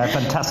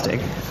 Fantastic.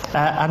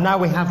 And now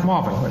we have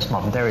Marvin. Where's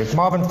Marvin? There he is.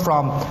 Marvin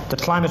from the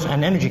Climate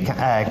and Energy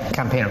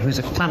Campaigner, who's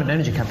a climate and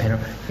energy campaigner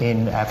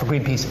for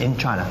Greenpeace in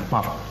China.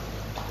 Marvin.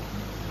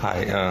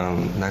 Hi,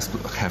 nice to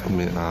have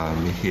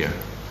me here.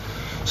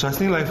 So I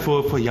think like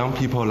for young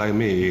people like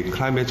me,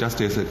 climate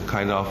justice is a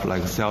kind of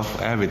like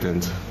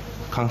self-evident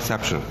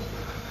conception.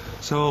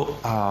 So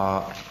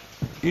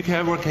you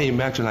can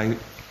imagine like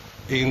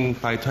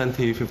by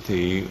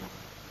 2050,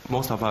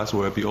 most of us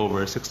will be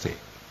over 60.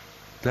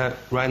 That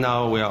right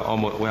now we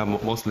are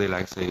mostly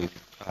like say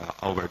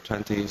over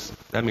 20s.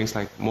 That means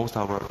like most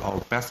of our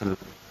best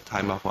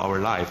time of our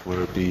life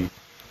will be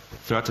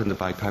threatened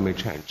by climate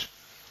change.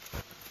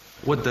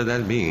 What does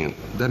that mean?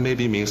 That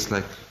maybe means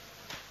like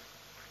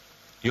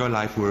your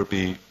life will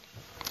be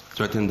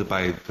threatened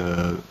by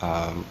the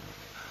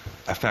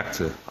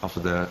effect of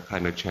the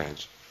climate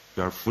change.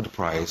 Your food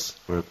price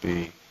will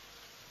be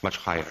much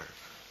higher.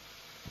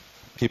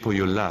 People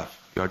you love,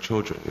 your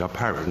children, your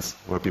parents,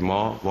 will be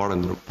more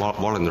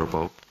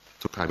vulnerable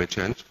to climate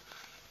change.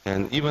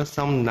 And even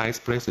some nice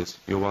places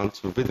you want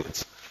to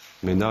visit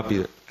may not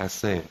be as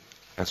same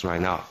as right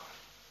now.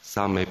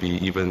 Some maybe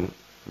even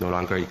no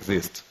longer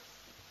exist.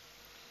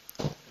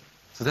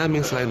 So that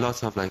means like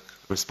lots of like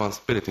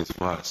responsibilities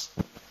for us.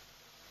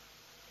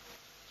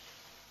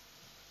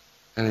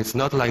 And it's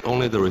not like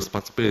only the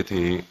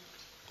responsibility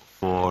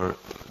for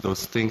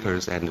those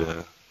thinkers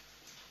and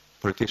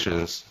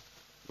politicians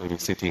maybe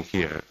sitting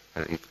here,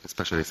 and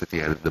especially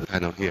sitting at the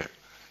panel here.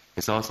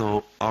 It's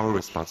also our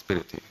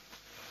responsibility.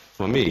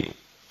 For me,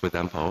 for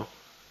example,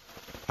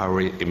 I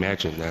will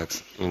imagine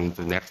that in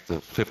the next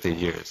 50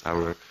 years,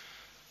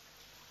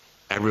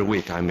 every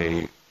week I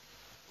may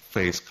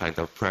face kind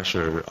of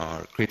pressure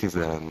or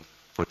criticism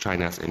for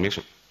China's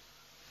emission.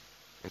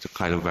 It's a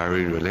kind of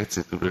very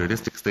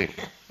realistic thing.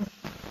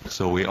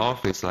 So we all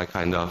face like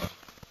kind of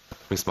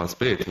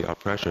responsibility or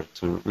pressure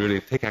to really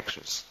take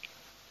actions.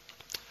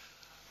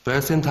 But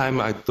at the same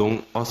time, I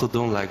also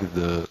don't like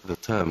the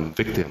term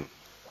victim.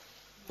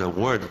 The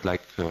word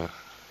like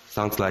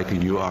sounds like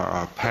you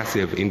are a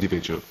passive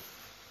individual.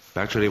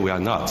 But actually, we are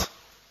not.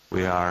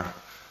 We are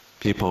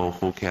people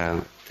who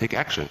can take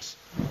actions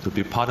to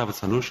be part of a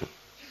solution.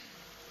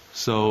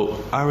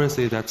 So I will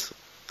say that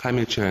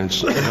climate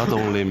change not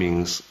only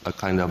means a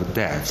kind of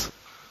death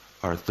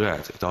or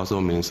threat, it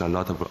also means a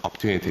lot of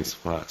opportunities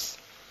for us.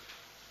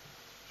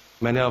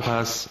 Many of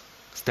us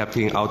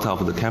stepping out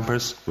of the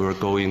campus will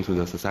go into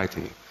the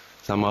society.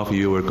 Some of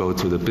you will go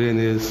to the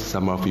business,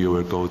 some of you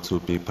will go to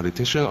be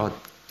politician or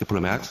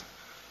diplomat.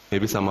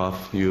 Maybe some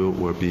of you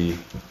will be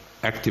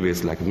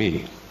activists like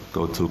me,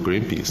 go to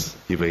Greenpeace,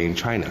 even in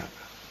China.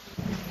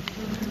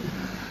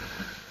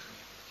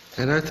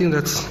 And I think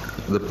that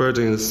the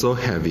burden is so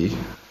heavy,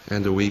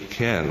 and we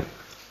can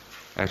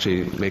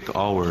actually make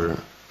our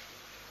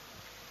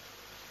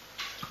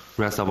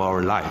rest of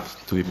our lives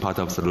to be part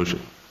of the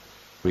solution.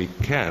 We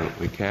can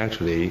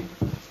actually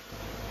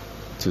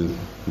to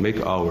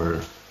make our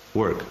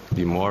work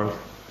be more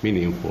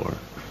meaningful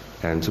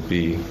and to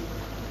be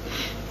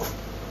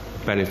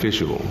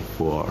beneficial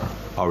for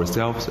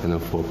ourselves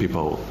and for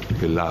people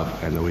we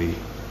love and we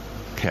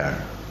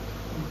care.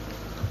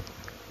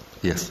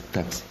 Yes,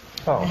 thanks.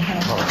 Oh,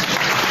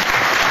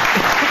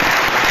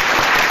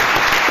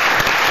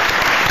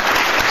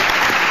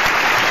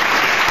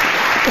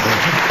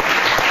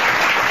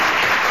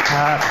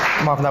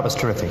 Marvin, that was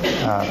terrific.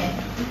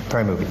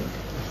 Very moving.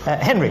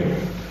 Henry,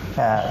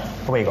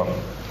 away you go.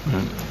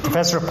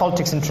 Professor of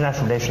Politics and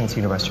International Relations,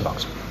 University of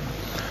Oxford.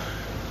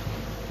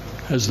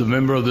 As the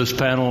member of this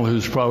panel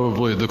who's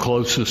probably the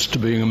closest to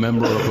being a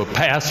member of a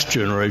past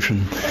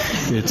generation,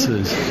 it's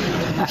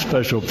a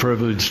special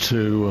privilege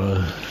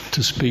to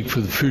speak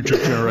for the future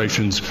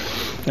generations.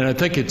 And I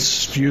think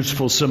it's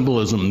useful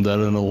symbolism that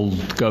an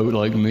old goat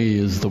like me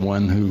is the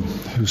one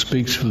who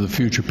speaks for the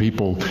future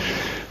people.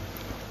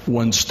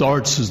 One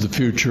starts as the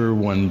future,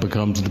 one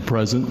becomes the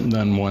present, and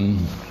then one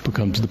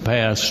becomes the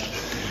past.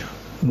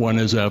 One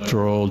is,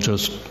 after all,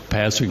 just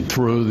passing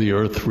through. The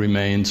earth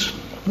remains.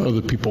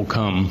 Other people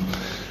come.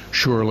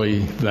 Surely,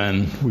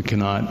 then, we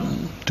cannot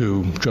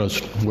do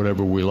just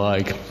whatever we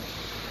like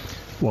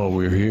while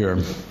we're here.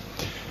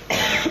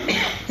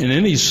 In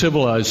any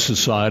civilized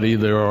society,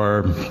 there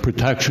are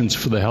protections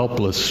for the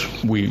helpless.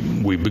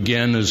 We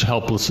begin as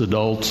helpless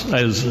adults,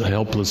 as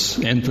helpless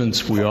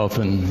infants. We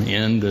often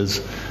end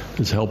as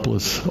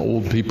helpless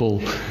old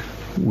people.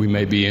 We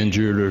may be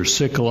injured or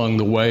sick along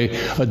the way.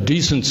 A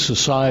decent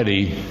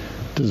society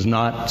does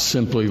not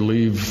simply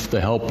leave the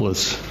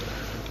helpless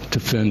to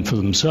fend for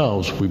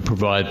themselves. We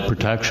provide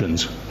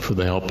protections for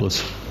the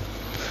helpless.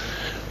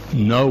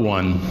 No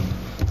one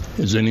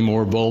is any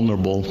more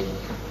vulnerable,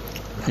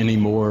 any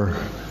more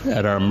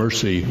at our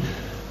mercy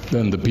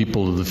than the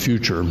people of the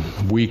future.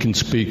 We can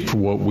speak for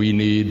what we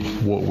need,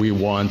 what we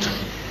want.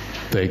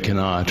 They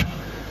cannot.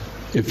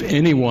 If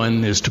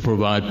anyone is to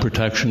provide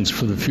protections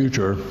for the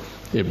future,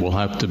 it will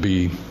have to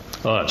be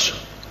us.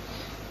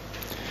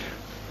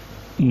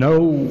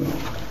 No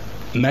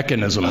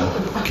mechanism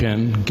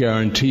can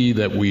guarantee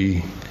that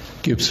we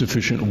give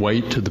sufficient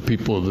weight to the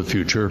people of the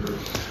future.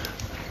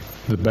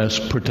 The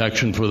best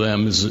protection for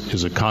them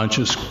is a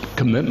conscious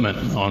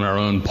commitment on our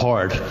own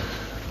part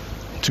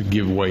to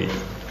give weight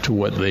to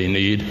what they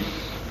need.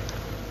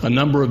 A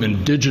number of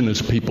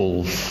indigenous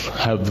peoples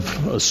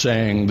have a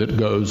saying that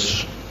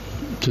goes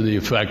to the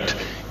effect,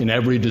 in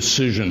every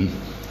decision,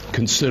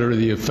 consider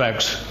the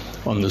effects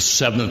on the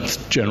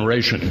seventh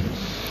generation.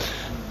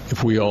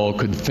 If we all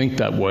could think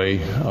that way,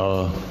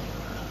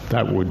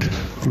 that would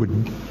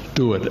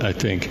do it, I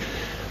think.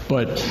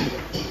 But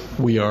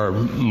we are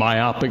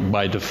myopic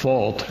by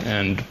default,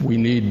 and we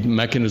need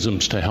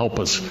mechanisms to help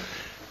us.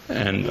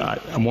 And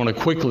I want to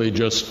quickly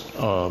just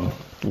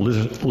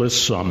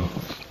list some.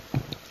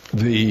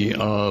 The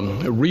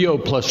Rio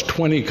Plus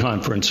 20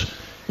 conference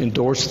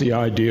endorsed the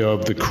idea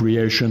of the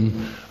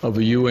creation of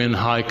a UN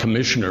High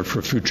Commissioner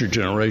for Future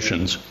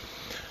Generations.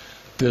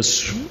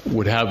 This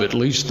would have at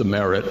least the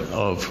merit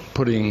of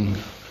putting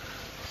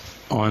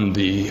on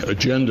the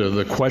agenda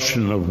the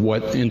question of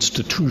what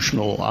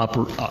institutional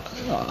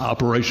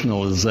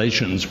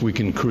operationalizations we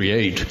can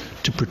create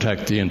to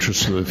protect the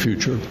interests of the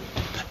future.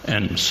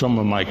 And some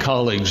of my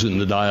colleagues in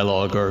the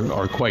dialogue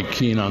are quite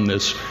keen on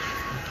this.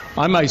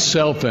 I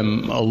myself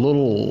am a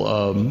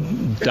little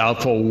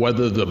doubtful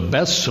whether the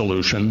best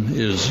solution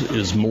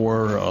is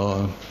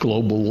more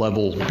global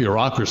level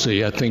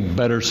bureaucracy. I think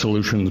better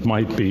solutions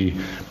might be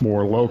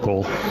more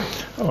local.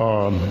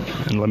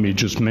 And let me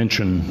just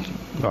mention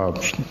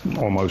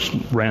almost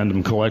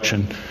random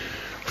collection.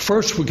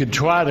 First, we could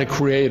try to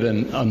create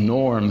a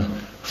norm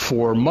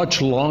for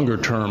much longer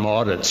term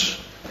audits,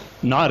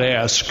 not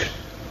ask,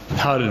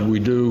 how did we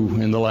do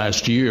in the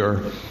last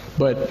year,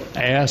 but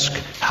ask,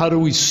 how do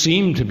we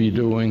seem to be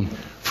doing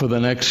for the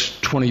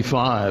next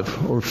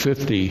 25 or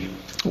 50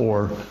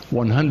 or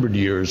 100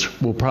 years?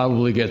 We'll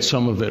probably get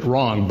some of it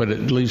wrong, but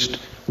at least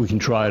we can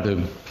try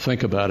to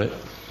think about it.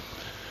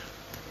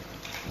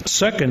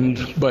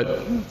 Second,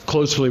 but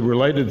closely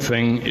related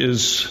thing,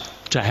 is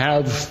to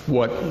have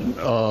what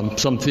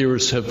some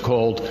theorists have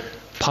called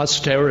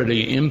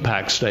posterity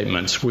impact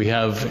statements. We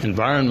have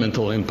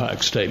environmental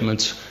impact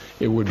statements.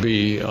 It would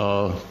be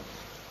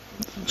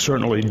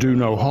certainly do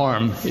no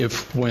harm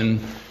if, when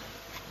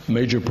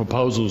major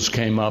proposals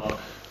came up,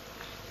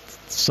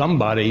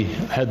 somebody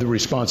had the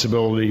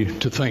responsibility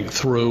to think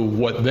through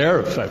what their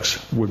effects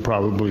would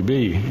probably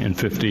be in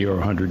 50 or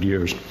 100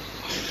 years.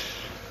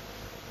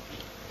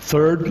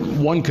 Third,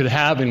 one could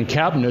have in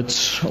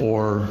cabinets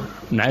or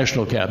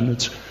national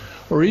cabinets,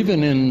 or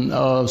even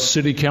in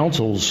city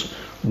councils,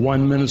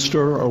 one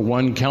minister or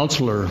one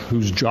councillor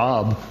whose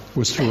job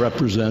was to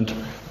represent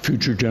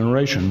future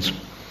generations.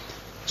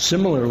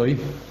 Similarly,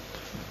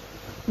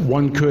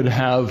 one could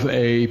have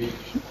a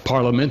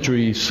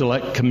parliamentary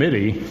select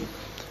committee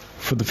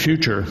for the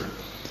future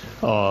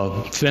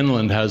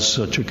Finland has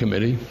such a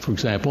committee, for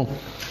example.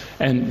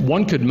 And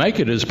one could make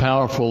it as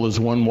powerful as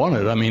one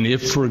wanted. I mean,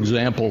 if, for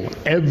example,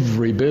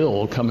 every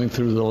bill coming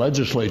through the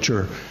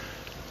legislature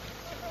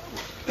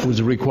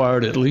was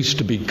required at least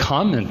to be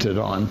commented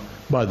on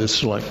by the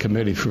Select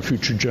Committee for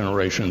Future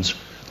Generations,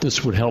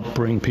 this would help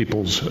bring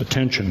people's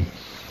attention.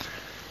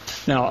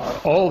 Now,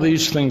 all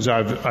these things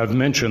I've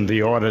mentioned,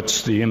 the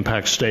audits, the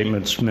impact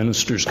statements,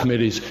 ministers'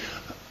 committees,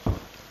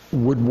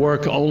 would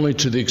work only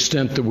to the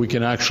extent that we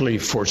can actually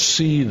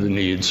foresee the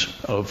needs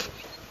of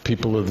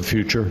people of the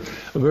future.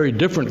 A very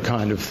different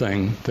kind of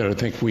thing that I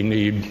think we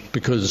need,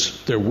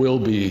 because there will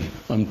be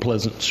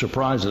unpleasant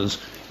surprises,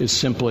 is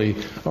simply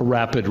a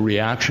rapid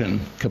reaction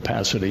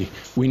capacity.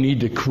 We need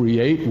to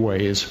create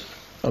ways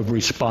of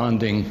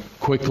responding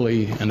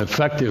quickly and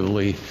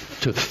effectively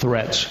to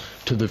threats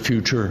to the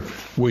future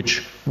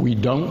which we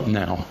don't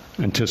now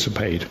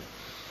anticipate.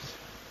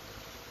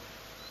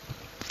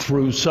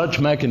 Through such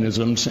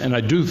mechanisms, and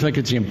I do think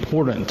it's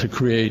important to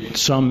create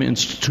some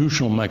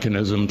institutional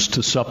mechanisms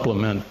to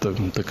supplement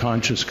the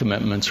conscious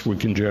commitments we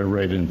can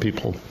generate in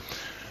people,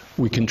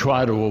 we can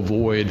try to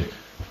avoid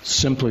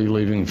simply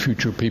leaving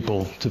future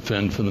people to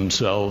fend for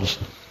themselves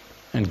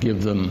and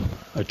give them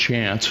a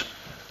chance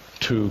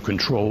to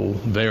control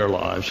their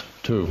lives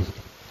too.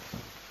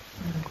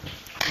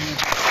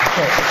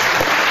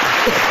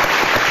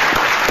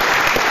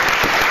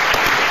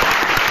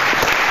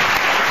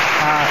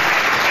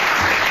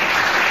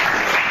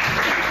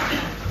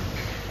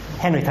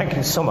 Henry, thank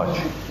you so much.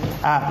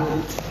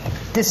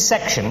 This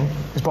section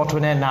is brought to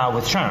an end now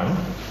with Sharan,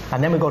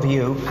 and then we go to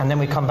you, and then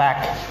we come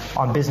back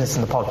on business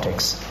and the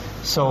politics.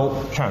 So,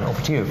 Sharan,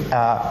 over to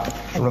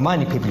you.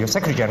 Reminding people you're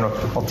Secretary General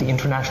of the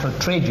International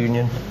Trade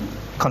Union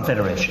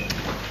Confederation.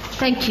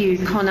 Thank you,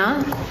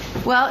 Conor.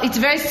 Well, it's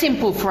very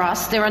simple for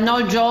us. There are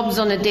no jobs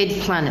on a dead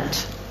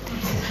planet.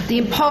 The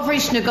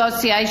impoverished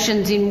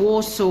negotiations in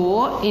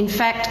Warsaw, in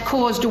fact,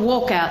 caused a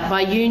walkout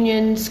by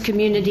unions,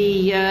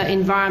 community,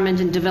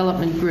 environment and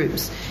development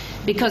groups.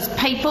 Because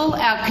people,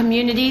 our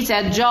communities,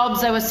 our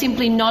jobs, they were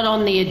simply not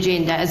on the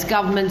agenda as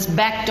governments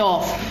backed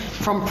off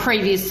from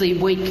previously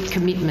weak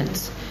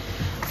commitments.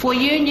 For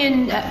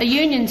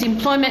unions,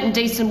 employment and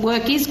decent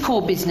work is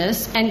core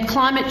business, and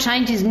climate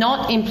change is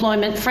not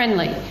employment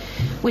friendly.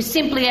 We're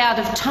simply out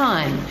of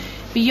time.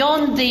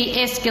 Beyond the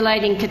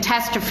escalating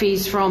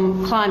catastrophes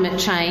from climate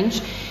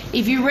change,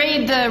 if you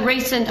read the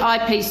recent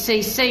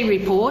IPCC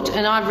report,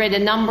 and I've read a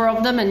number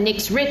of them, and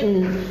Nick's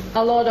written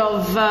a lot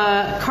of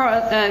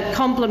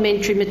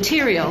complementary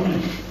material,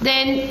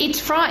 then it's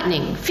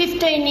frightening.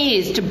 15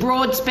 years to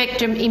broad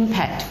spectrum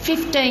impact,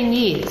 15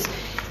 years.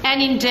 And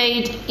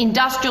indeed,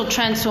 industrial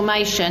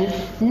transformation,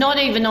 not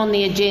even on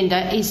the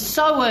agenda, is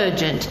so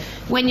urgent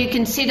when you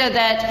consider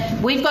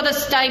that we've got to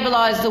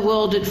stabilise the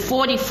world at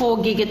 44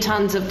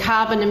 gigatons of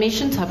carbon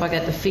emissions. Hope I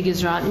got the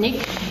figures right,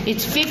 Nick.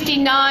 It's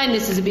 59,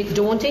 this is a bit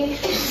daunting,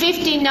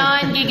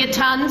 59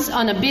 gigatons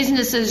on a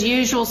business as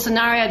usual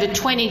scenario to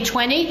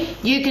 2020.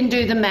 You can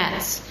do the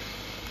maths.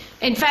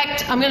 In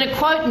fact, I'm going to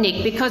quote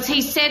Nick, because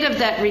he said of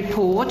that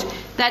report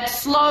that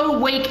slow,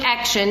 weak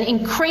action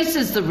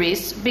increases the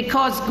risk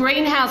because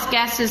greenhouse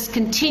gases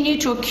continue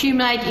to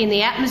accumulate in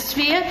the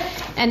atmosphere,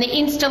 and the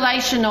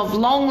installation of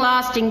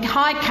long-lasting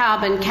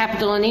high-carbon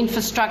capital and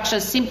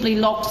infrastructure simply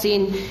locks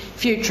in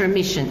future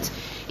emissions.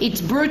 It's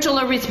brutal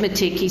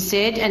arithmetic, he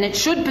said, and it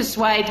should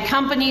persuade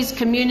companies,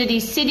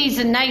 communities, cities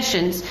and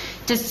nations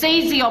to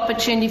seize the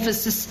opportunity for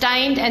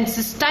sustained and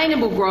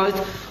sustainable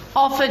growth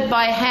offered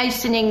by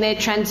hastening their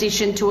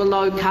transition to a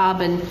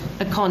low-carbon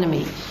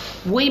economy.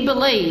 We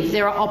believe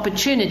there are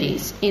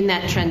opportunities in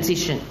that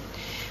transition.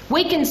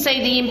 We can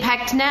see the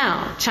impact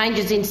now.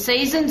 Changes in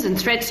seasons and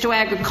threats to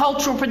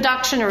agricultural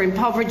production are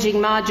impoverishing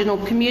marginal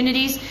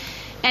communities,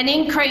 and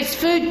increased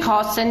food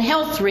costs and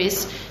health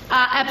risks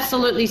are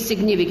absolutely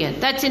significant.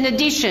 That's in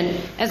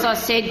addition, as I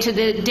said, to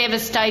the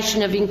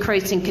devastation of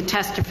increasing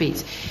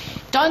catastrophes.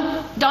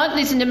 Don't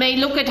listen to me.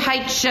 Look at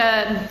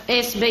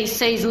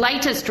HSBC's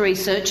latest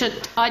research.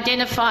 It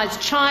identifies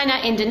China,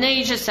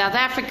 Indonesia, South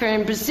Africa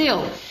and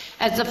Brazil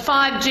as the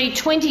 5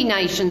 G20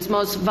 nations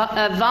most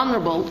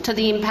vulnerable to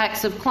the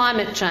impacts of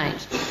climate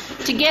change.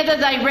 Together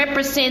they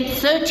represent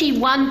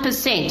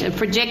 31% of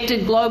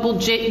projected global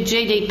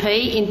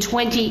GDP in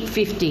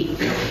 2050.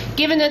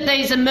 Given that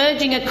these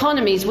emerging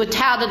economies were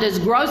touted as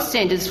growth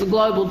centres for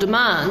global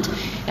demand,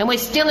 and we're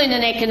still in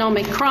an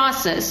economic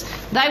crisis,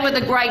 they were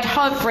the great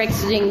hope for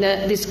exiting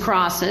this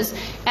crisis,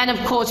 and of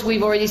course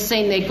we've already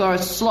seen their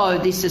growth slow.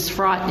 This is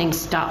frightening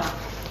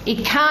stuff.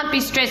 It can't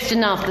be stressed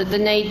enough that the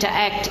need to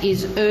act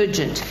is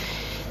urgent.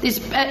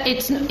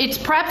 It's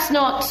perhaps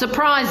not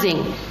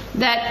surprising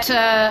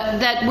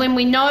that when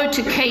we know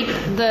to keep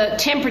the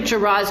temperature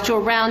rise to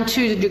around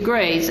 2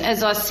 degrees,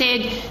 as I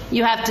said,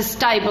 you have to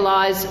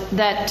stabilise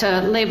that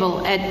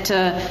level at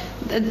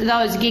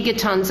those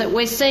gigatons, that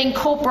we're seeing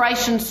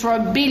corporations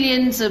throw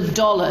billions of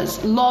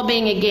dollars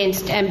lobbying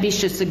against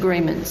ambitious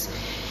agreements.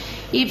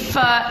 If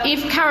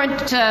current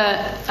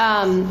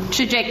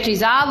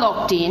trajectories are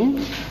locked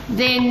in,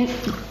 then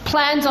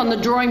plans on the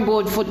drawing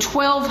board for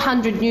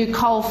 1,200 new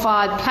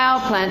coal-fired power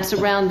plants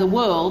around the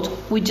world,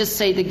 we just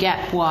see the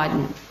gap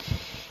widen.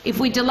 If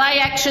we delay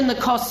action, the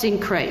costs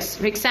increase.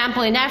 For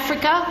example, in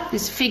Africa,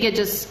 this figure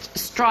just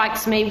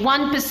strikes me,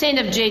 1%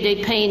 of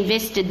GDP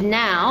invested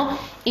now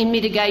in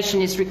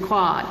mitigation is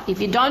required. If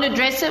you don't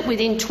address it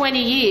within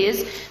 20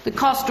 years, the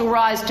cost will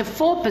rise to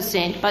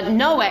 4%, but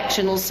no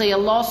action will see a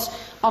loss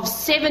of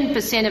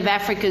 7% of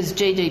Africa's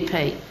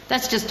GDP.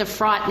 That's just a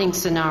frightening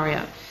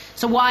scenario.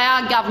 So why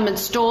are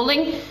governments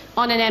stalling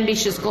on an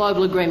ambitious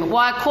global agreement?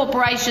 Why are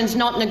corporations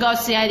not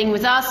negotiating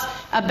with us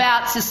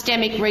about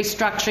systemic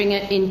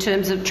restructuring in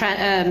terms of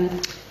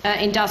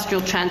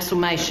industrial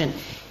transformation?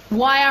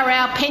 Why are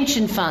our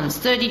pension funds,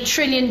 $30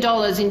 trillion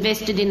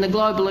invested in the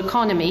global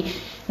economy,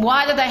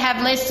 why do they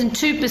have less than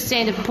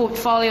 2% of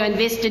portfolio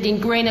invested in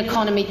green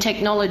economy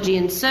technology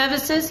and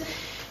services?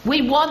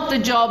 We want the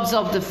jobs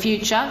of the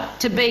future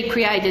to be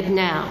created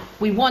now.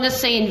 We want to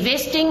see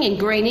investing in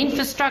green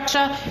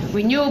infrastructure,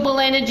 renewable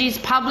energies,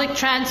 public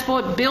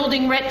transport,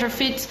 building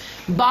retrofits,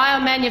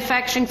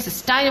 biomanufacturing,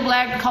 sustainable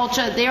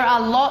agriculture. There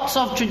are lots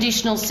of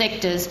traditional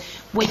sectors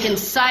we can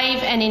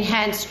save and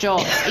enhance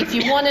jobs. If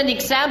you want an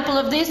example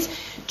of this,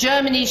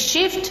 Germany's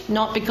shift,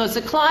 not because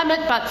of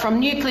climate, but from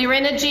nuclear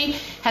energy,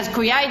 has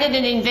created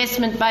an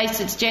investment base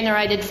that's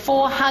generated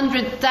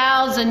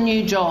 400,000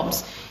 new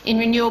jobs in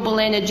renewable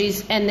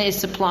energies and their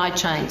supply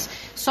chains.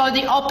 So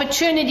the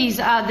opportunities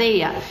are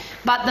there,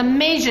 but the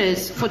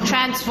measures for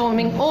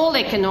transforming all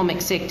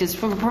economic sectors,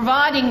 for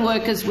providing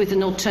workers with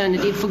an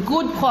alternative, for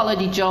good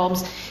quality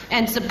jobs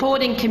and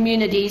supporting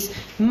communities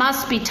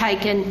must be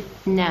taken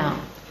now.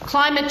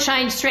 Climate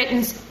change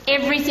threatens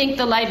everything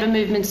the labour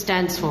movement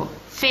stands for: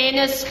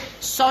 fairness,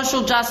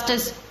 social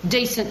justice,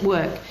 decent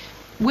work.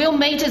 We'll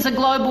meet as a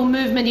global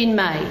movement in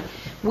May.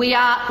 We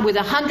are, with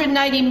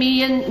 180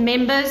 million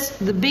members,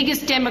 the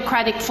biggest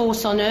democratic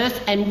force on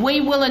earth, and we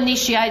will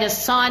initiate a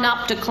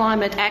sign-up to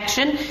climate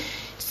action,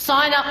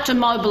 sign up to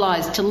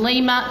mobilise to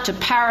Lima, to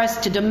Paris,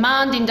 to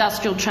demand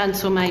industrial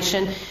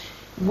transformation.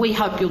 We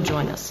hope you'll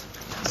join us.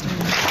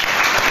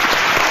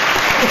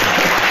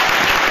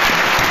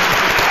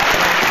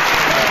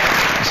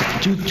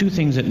 Two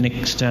things that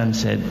Nick Stern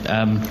said.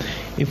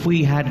 If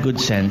we had good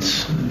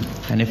sense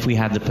and if we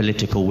had the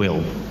political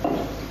will,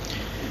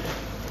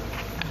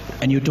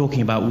 and you're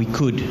talking about we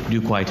could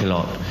do quite a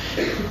lot,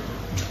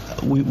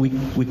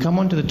 we come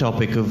on to the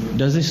topic of,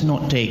 does this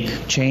not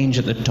take change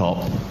at the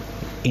top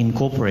in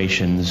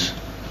corporations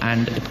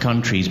and at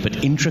countries,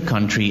 but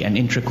intra-country and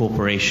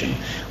intra-corporation?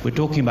 We're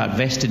talking about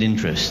vested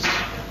interests,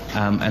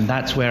 and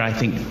that's where I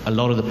think a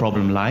lot of the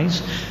problem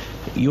lies.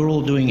 You're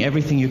all doing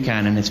everything you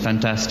can, and it's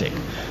fantastic.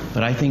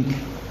 But I think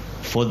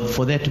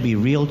for there to be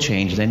real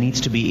change, there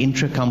needs to be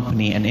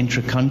intra-company and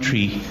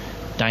intra-country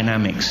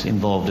dynamics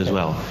involved as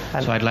well.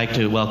 And so I'd like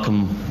to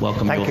welcome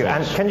Thank you.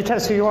 thoughts. And can you tell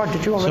us who you are?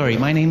 Did you already? Sorry,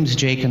 my name's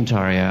Jay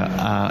Kantaria.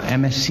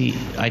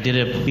 MSc. I did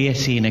a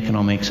BSc in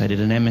economics. I did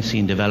an MSc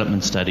in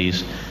development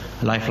studies.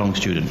 A lifelong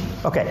student.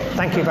 Okay,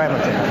 thank you very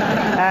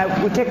much.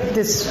 We'll take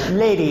this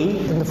lady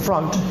in the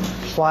front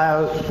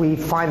while we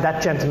find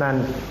that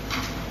gentleman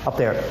up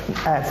there,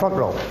 front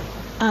row.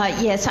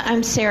 Yes,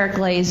 I'm Sarah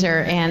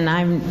Glazer, and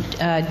I'm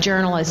a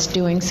journalist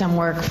doing some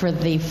work for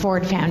the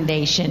Ford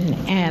Foundation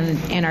and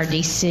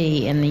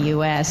NRDC in the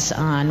U.S.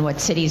 on what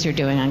cities are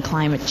doing on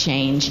climate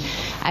change.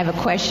 I have a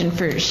question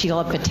for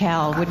Sheela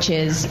Patel, which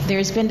is,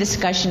 there's been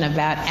discussion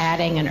about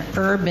adding an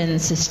urban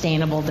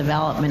sustainable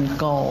development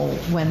goal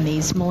when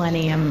these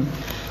Millennium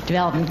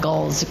Development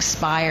Goals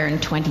expire in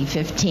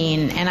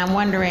 2015, and I'm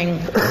wondering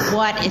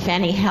what, if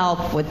any,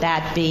 help would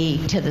that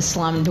be to the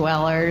slum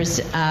dwellers,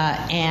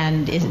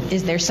 and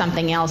is there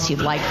something else you'd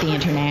like the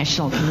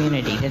international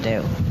community to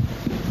do?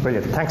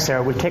 Brilliant. Thanks,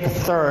 Sarah. We'll take a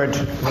third.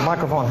 The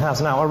microphone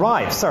has now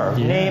arrived. Sir,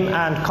 name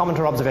and comment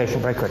or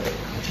observation very quickly.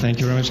 Thank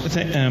you very much.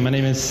 My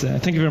name is,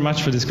 thank you very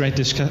much for this great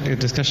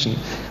discussion.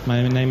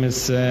 My name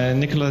is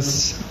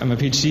Nicholas. I'm a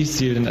PhD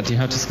student at the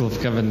Hertie School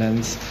of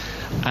Governance.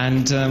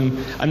 And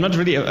I'm not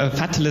really a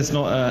fatalist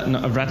nor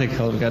a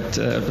radical,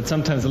 but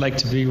sometimes I like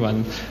to be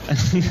one.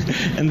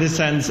 In this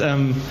sense,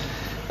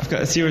 I've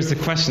got a series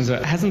of questions.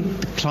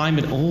 Hasn't the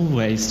climate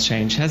always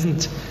changed?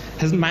 Hasn't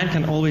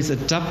mankind always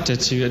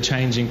adapted to a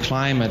changing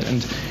climate?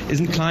 And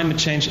isn't climate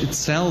change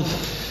itself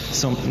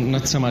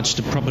not so much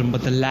the problem,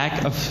 but the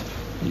lack of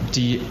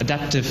the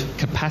adaptive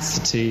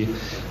capacity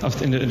of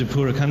in the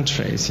poorer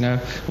countries? You know,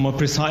 or more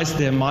precise,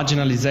 their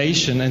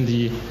marginalization and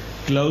the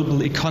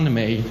global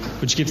economy,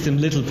 which gives them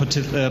little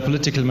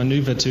political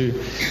maneuver due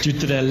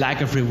to their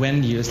lack of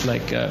revenues,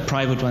 like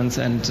private ones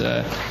and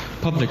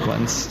public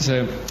ones.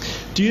 So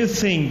Do you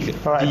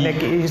think... All right,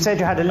 Nick, you said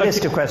you had a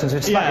list of questions,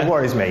 which slightly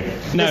worries me.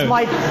 No,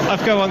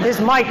 this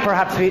might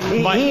perhaps be...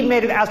 He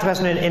made it asked a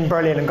question in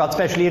Berlin and got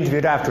specially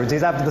interviewed afterwards.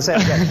 He's after the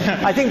same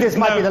again. I think this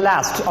might be the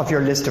last of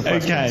your list of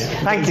questions.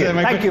 Okay. Thank you.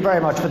 Thank you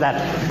very much for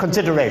that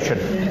consideration.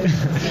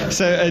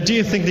 So do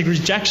you think the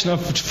rejection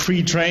of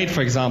free trade,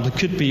 for example,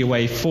 could be a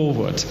way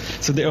forward?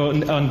 So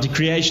on the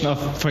creation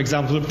of, for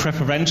example,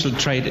 preferential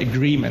trade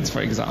agreements,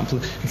 for example,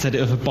 instead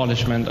of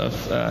abolishment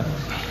of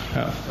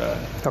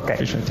okay.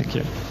 Thank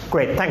you.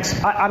 Great, thanks.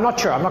 I'm not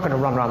sure. I'm not going to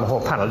run around the whole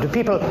panel. Do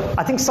people...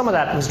 I think some of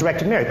that was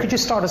directed Mary. Could you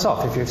start us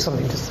off if you have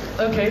something to say?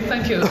 Okay,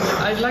 thank you.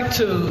 I'd like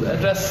to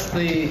address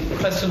the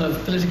question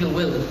of political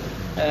will,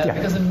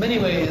 because in many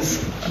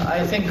ways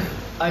I think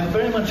I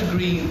very much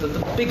agree that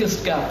the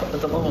biggest gap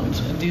at the moment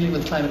in dealing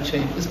with climate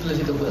change is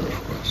political will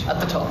at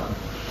the top.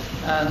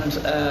 And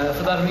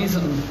for that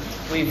reason,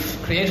 we've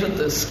created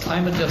this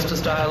climate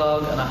justice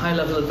dialogue and a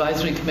high-level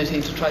advisory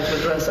committee to try to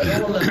address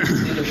at all levels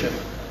of leadership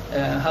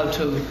how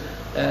to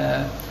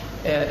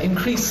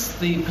increase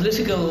the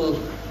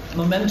political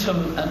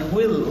momentum and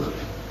will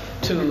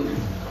to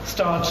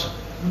start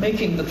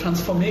making the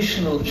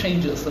transformational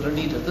changes that are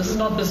needed. This is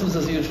not business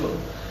as usual.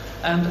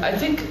 And I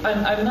think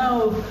I'm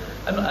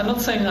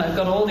not saying I've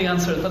got all the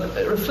answers, but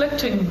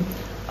reflecting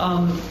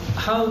on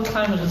how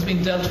climate has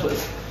been dealt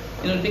with.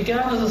 It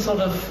began as a sort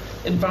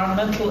of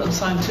environmental and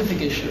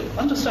scientific issue,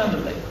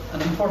 understandably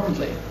and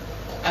importantly.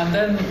 And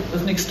then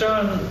with Nick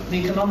Stern, the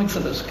economics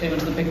of it came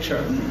into the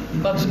picture.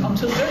 But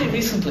until very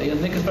recently,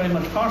 and Nick is very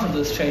much part of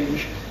this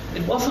change,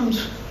 it wasn't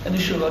an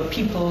issue about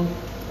people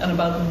and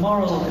about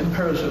moral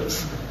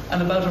imperatives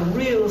and about a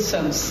real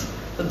sense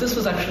that this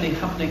was actually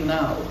happening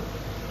now.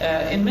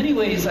 In many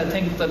ways, I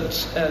think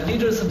that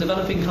leaders in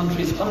developing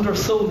countries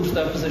undersold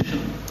their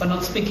position by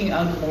not speaking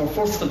out more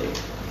forcefully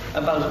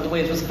about the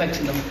way it was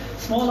affecting them.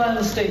 Small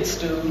island states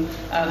do,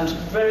 and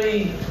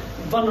very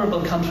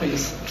vulnerable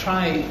countries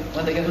try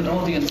when they get an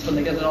audience, when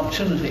they get an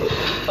opportunity.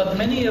 But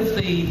many of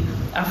the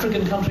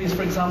African countries,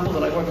 for example,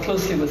 that I work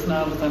closely with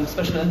now, with I'm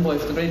special envoy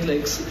for the Great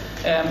Lakes,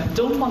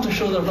 don't want to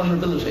show their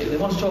vulnerability. They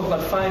want to talk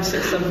about 5,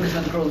 6,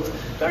 7% growth,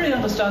 very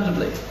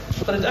understandably.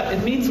 But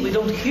it means that we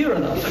don't hear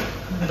enough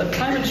that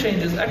climate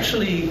change is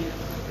actually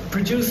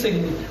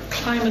producing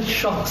climate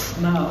shocks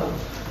now.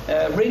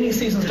 Rainy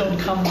seasons don't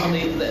come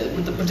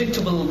with the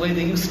predictable way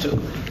they used to.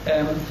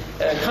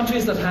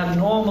 Countries that had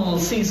normal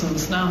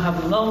seasons now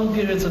have long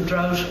periods of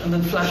drought and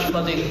then flash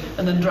flooding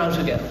and then drought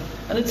again.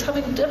 And it's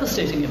having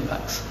devastating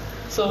impacts.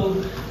 So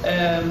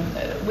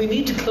we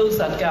need to close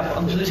that gap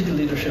on political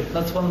leadership.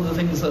 That's one of the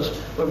things that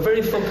we're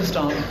very focused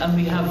on, and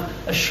we have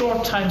a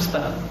short time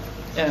span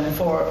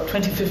for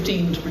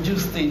 2015 to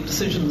produce the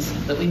decisions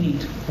that we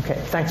need.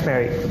 Okay, thanks,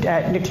 Mary.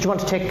 Nick, did you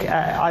want to take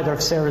either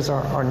of Sarah's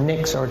or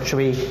Nick's, or should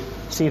we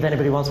see if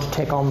anybody wants to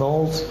take on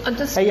those? I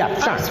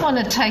just want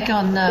to take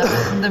on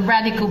the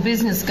radical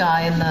business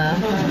guy in the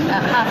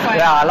halfway.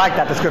 Yeah, I like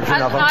that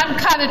description of him. I'm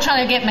kind of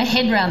trying to get my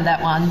head around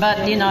that one, but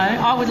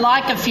I would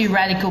like a few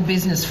radical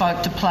business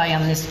folk to play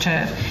on this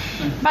turf.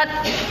 But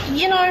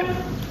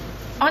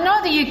I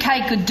know the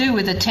UK could do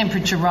with a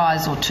temperature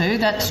rise or two,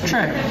 that's true.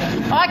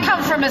 I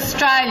come from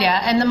Australia,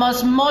 and the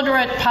most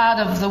moderate part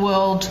of the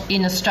world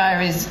in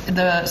Australia is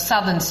the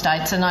southern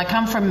states, and I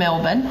come from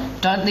Melbourne.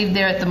 Don't live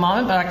there at the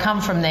moment, but I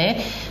come from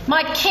there.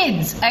 My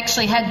kids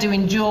actually had to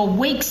endure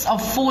weeks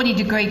of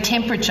 40-degree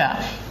temperature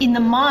in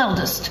the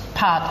mildest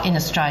part in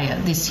Australia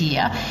this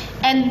year.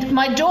 And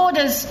my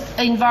daughter's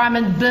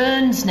environment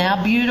burns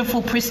now,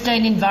 beautiful,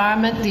 pristine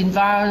environment, the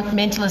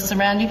environmentalists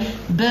around you,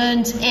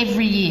 burns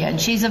every year, and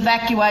she's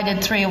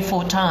evacuated 3 or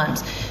 4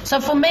 times. So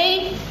for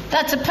me,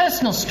 that's a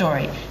personal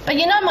story. But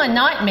my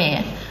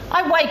nightmare,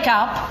 I wake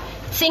up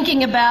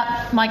thinking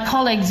about my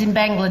colleagues in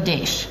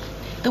Bangladesh.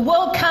 The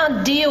world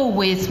can't deal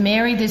with,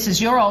 Mary, this is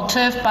your old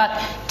turf,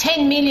 but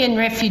 10 million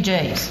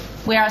refugees.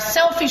 We are a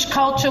selfish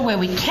culture where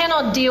we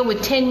cannot deal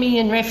with 10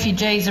 million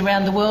refugees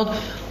around the world,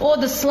 or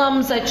the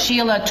slums that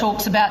Sheela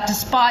talks about,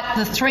 despite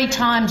the 3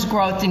 times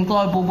growth in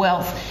global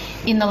wealth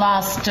in the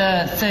last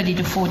 30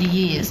 to 40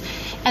 years.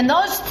 And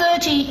those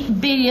 30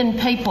 billion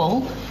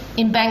people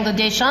in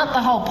Bangladesh aren't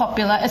the whole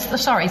population,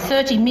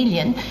 30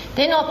 million,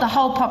 they're not the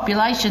whole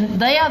population.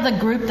 They are the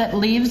group that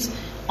lives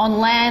on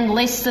land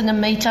less than a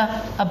metre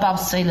above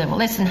sea level,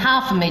 less than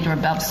half a metre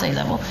above sea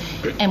level.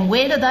 And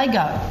where do they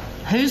go?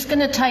 Who's going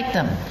to take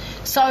them?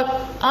 So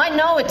I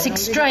know it's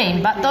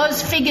extreme, but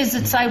those figures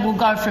that say we'll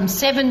go from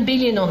 7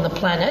 billion on the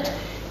planet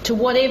to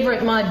whatever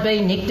it might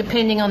be, Nick,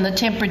 depending on the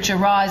temperature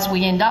rise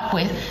we end up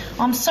with,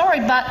 I'm sorry,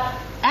 but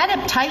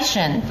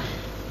adaptation,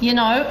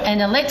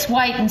 and a let's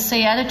wait and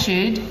see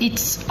attitude,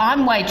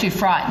 I'm way too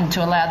frightened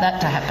to allow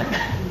that to happen.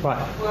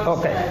 Right,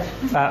 okay.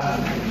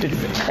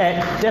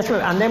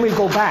 Dessima, and then we'll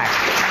go back.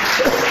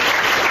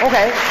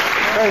 Okay,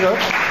 very good.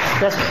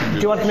 Do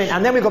you want to mean?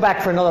 And then we go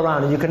back for another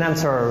round, and you can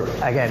answer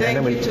again. Thank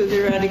and then you to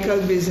the radical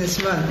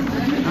businessman.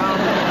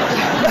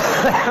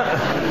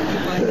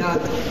 Why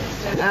not?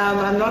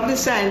 I'm not the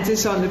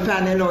scientist on the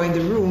panel or in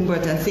the room,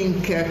 but I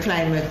think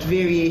climate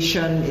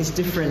variation is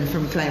different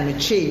from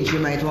climate change. You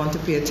might want to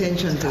pay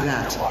attention to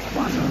that.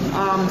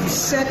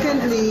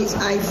 Secondly,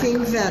 I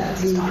think that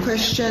the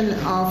question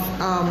of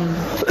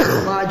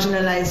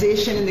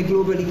marginalization in the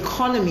global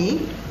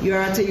economy, you're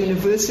at a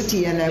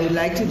university, and I would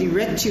like to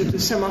direct you to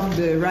some of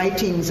the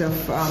writings of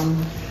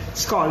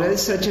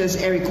scholars such as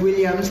Eric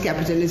Williams,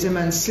 Capitalism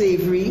and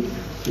Slavery,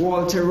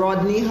 Walter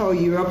Rodney, How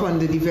Europe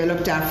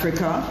Underdeveloped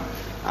Africa.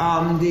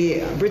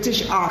 The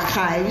British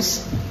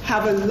Archives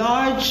have a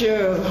large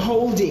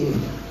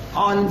holding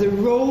on the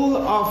role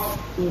of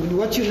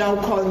what you now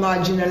call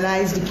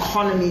marginalized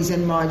economies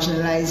and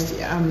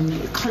marginalized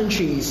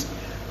countries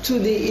to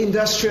the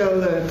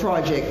industrial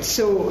project.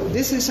 So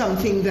this is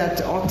something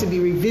that ought to be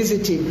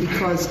revisited,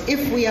 because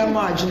if we are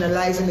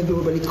marginalized in the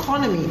global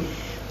economy,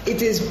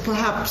 it is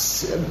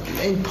perhaps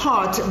in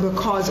part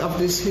because of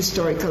this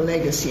historical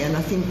legacy. And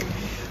I think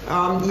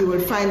you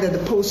will find that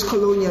the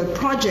post-colonial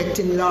project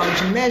in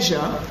large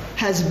measure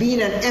has been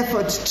an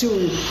effort to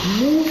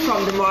move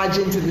from the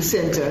margin to the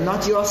center,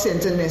 not your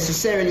center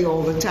necessarily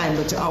all the time,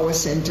 but our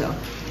center.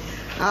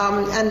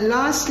 And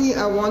lastly,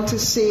 I want to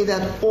say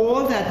that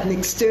all that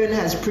Nick Stern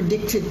has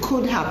predicted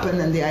could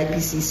happen, and the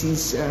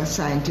IPCC's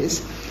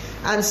scientists,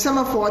 and some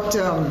of what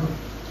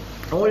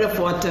all of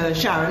what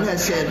Sharan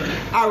has said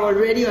are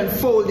already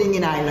unfolding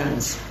in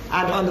islands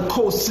and on the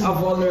coasts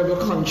of vulnerable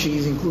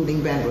countries,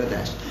 including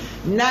Bangladesh.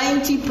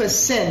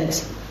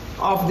 90%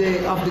 of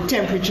the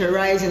temperature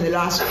rise in the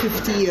last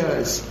 50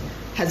 years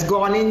has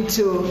gone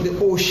into the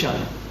ocean.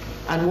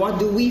 And what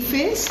do we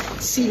face?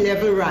 Sea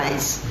level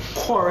rise,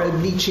 coral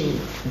bleaching,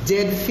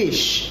 dead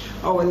fish,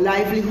 our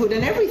livelihood,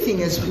 and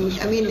everything is,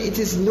 it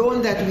is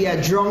known that we are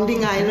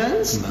drowning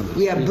islands,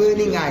 we are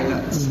burning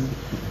islands.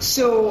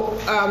 So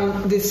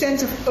the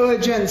sense of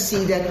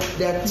urgency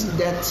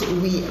that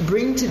we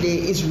bring today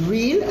is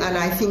real, and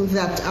I think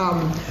that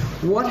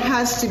what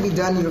has to be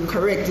done, you're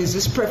correct, is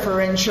this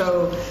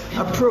preferential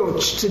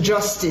approach to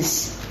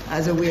justice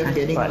as a way of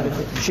getting out of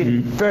it.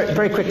 Very,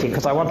 very quickly,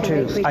 because I want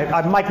to,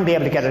 I mightn't be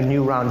able to get a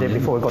new round in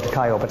before we go to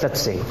Caio, but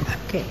let's see.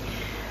 Okay.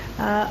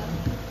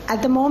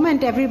 At the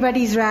moment,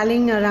 everybody's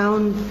rallying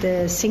around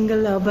the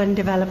single urban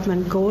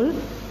development goal,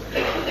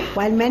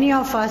 while many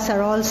of us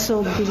are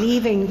also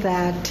believing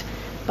that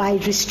by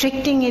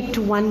restricting it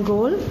to one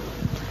goal,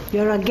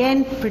 you're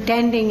again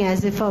pretending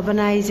as if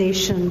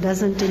urbanization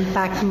doesn't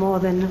impact more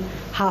than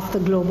half the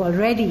globe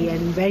already, and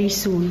very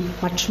soon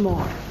much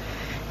more.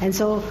 And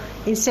so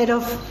instead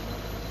of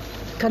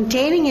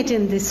containing it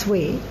in this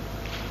way,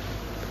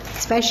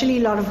 especially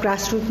a lot of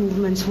grassroots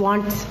movements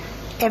want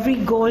every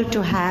goal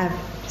to have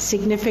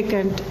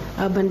significant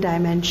urban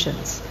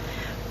dimensions.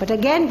 But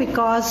again,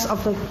 because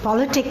of the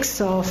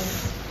politics of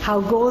how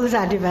goals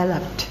are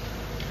developed,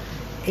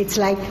 it's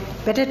like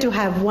better to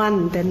have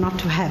one than not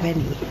to have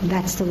any.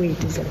 That's the way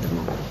it is at the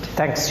moment.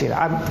 Thanks,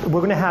 Sheila.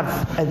 We're going to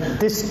have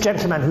this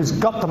gentleman who's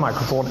got the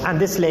microphone and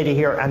this lady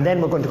here, and then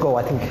we're going to go,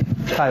 I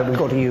think, Caio, we'll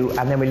go to you,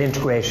 and then we'll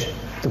integrate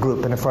the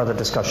group in a further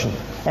discussion.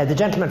 The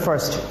gentleman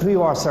first, who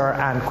you are, sir,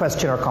 and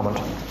question or comment.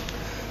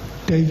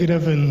 David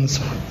Evans,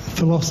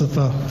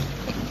 philosopher.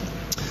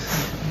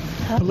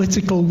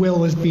 Political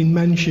will has been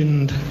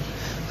mentioned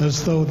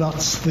as though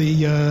that's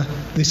the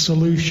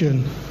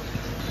solution.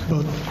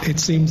 But it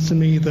seems to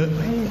me that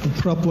the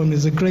problem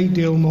is a great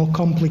deal more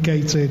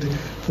complicated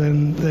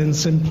than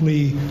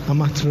simply a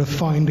matter of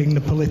finding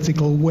the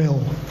political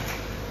will.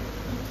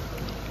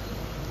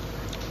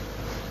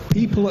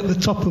 People at the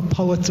top of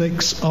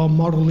politics are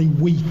morally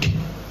weak.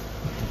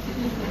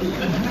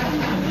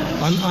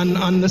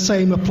 And the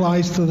same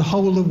applies to the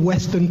whole of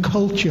Western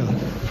culture.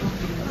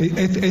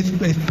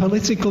 If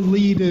political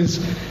leaders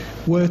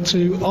were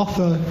to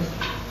offer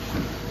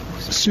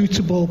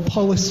suitable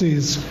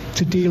policies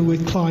to deal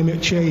with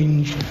climate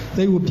change,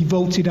 they would be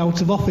voted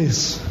out of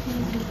office.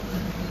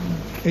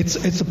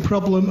 It's a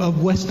problem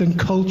of Western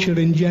culture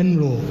in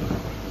general.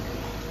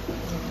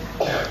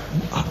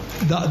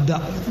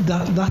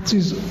 That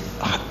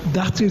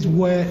is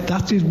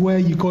where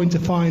you're going to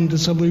find a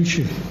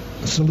solution.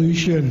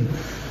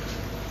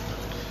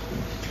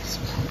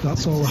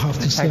 That's all I have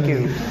to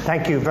say.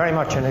 Thank you very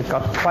much, and it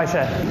got quite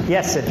a,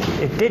 yes,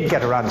 it did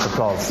get a round of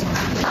applause.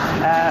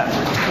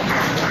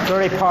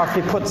 Very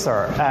powerfully put,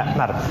 sir.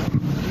 Madam.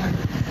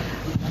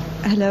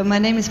 Hello, my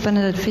name is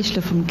Bernadette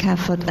Fischler from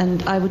CAFOD,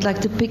 and I would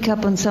like to pick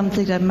up on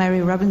something that Mary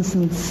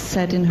Robinson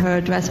said in her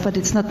address, but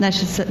it's not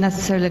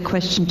necessarily a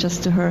question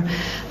just to her.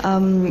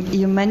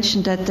 You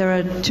mentioned that there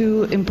are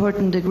two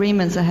important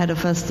agreements ahead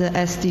of us, the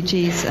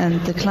SDGs and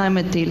the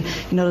climate deal,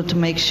 in order to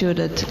make sure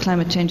that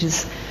climate change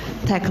is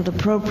tackled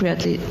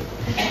appropriately.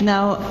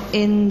 Now,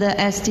 in the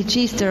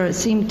SDGs, there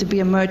seem to be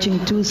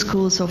emerging two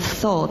schools of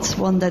thoughts.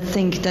 One that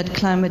think that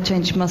climate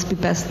change must be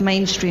best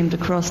mainstreamed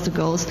across the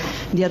goals,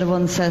 and the other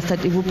one says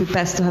that it would be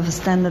best to have a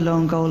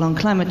standalone goal on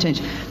climate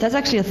change. There's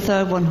actually a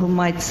third one who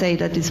might say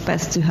that it's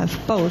best to have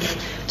both,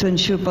 to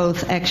ensure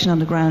both action on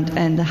the ground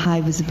and a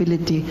high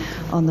visibility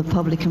on the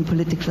public and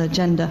political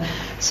agenda.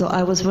 So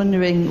I was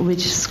wondering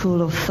which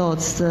school of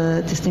thoughts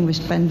the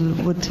distinguished panel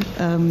would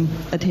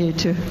adhere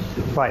to.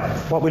 Right.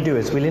 What we'll do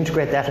is we'll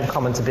integrate that in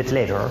comments a bit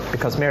later,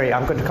 because Mary,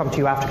 I'm going to come to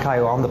you after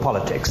Caio on the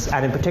politics,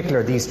 and in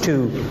particular these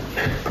two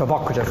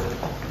provocative,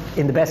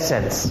 in the best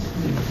sense,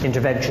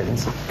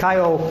 interventions.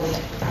 Caio,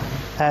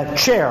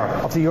 chair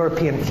of the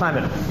European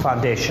Climate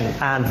Foundation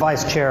and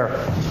vice chair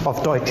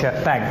of Deutsche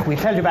Bank. We've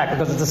held you back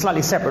because it's a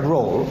slightly separate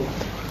role.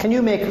 Can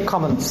you make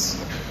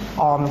comments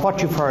on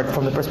what you've heard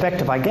from the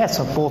perspective, I guess,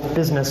 of both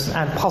business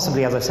and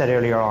possibly, as I said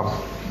earlier, on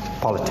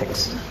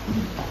politics?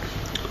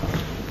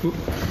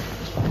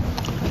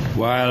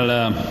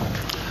 While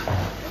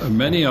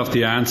many of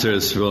the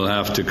answers will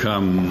have to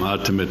come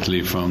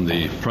ultimately from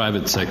the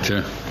private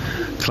sector,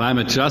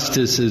 climate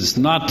justice is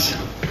not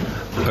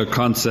a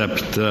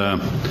concept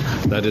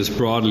that is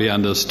broadly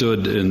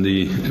understood in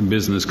the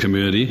business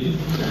community,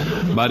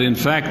 but in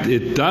fact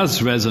it does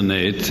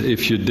resonate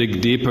if you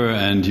dig deeper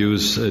and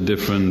use a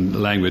different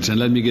language. And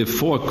let me give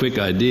 4 quick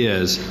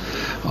ideas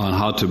on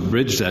how to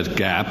bridge that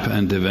gap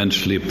and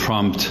eventually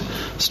prompt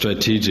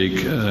strategic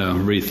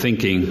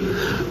rethinking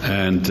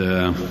and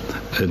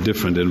a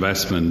different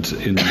investment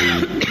in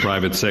the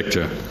private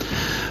sector.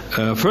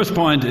 First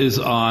point is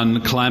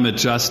on climate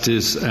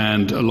justice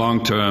and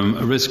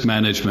long-term risk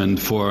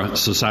management for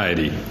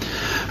society.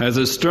 As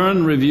a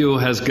Stern review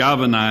has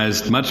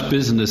galvanized much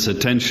business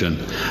attention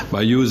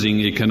by using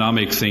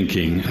economic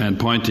thinking and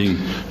pointing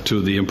to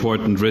the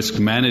important risk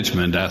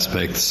management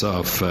aspects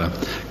of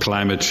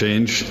climate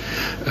change,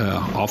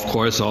 of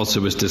course also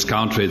with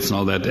discount rates and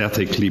all that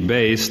ethically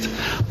based,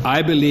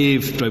 I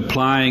believe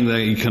applying the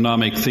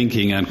economic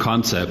thinking and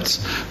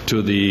concepts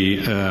to the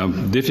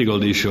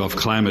difficult issue of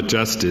climate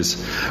justice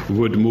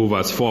would move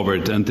us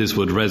forward, and this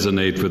would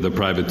resonate with the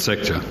private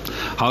sector.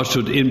 How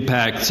should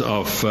impacts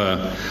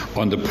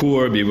on the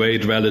poor be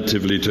weighed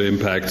relatively to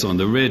impacts on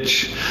the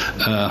rich?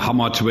 How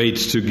much weight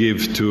to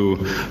give to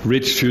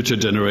rich future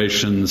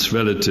generations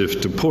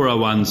relative to poorer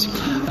ones?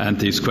 And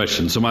these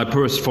questions. So my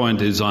first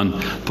point is on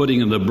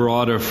putting in the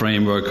broader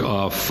framework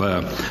of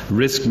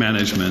risk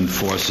management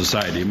for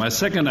society. My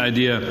second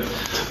idea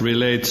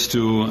relates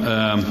to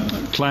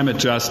climate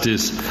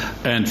justice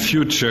and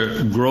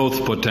future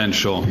growth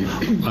potential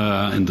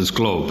in this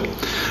globe.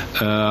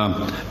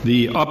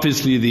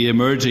 Obviously the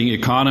emerging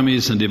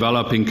economies and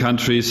developing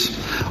countries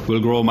will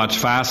grow much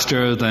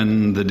faster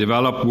than the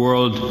developed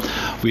world.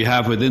 We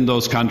have within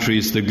those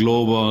countries the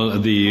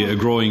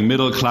growing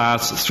middle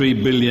class, 3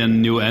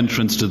 billion new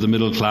entrants to the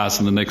middle class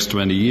in the next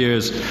 20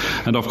 years.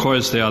 And of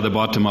course they are the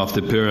bottom of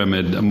the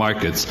pyramid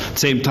markets.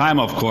 Same time,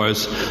 of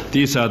course,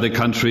 these are the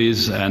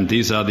countries and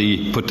these are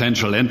the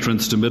potential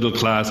entrants to middle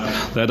class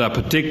that are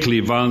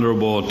particularly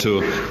vulnerable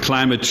to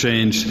climate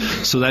change,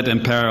 so that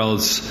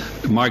imperils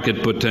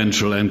market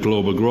potential and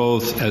global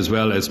growth as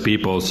well as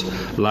people's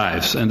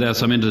lives. And there's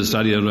some interesting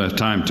study, I don't have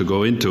time to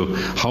go into,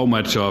 how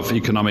much of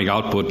economic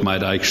output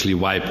might actually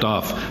wiped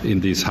off in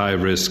these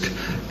high-risk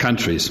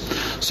countries.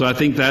 So I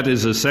think that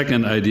is a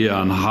second idea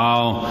on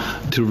how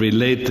to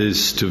relate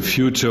this to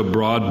future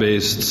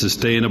broad-based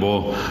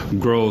sustainable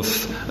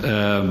growth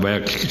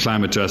where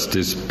climate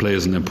justice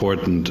plays an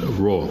important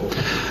role.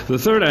 The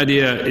third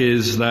idea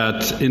is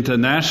that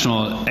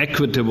international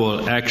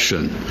equitable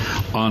action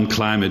on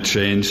climate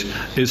change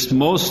is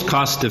most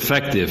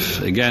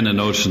cost-effective, again a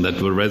notion that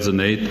will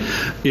resonate,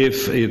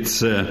 if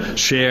it's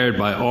shared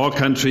by all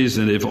countries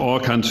and if all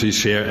countries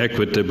share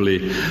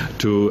equitably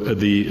to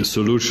the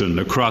solution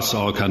across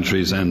all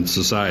countries and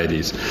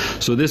societies.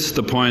 So this is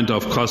the point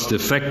of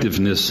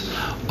cost-effectiveness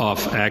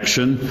of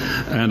action,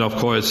 and of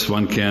course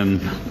one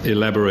can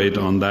elaborate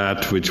on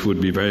that, which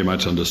would be very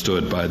much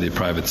understood by the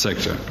private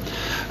sector.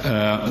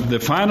 The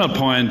final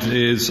point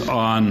is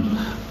on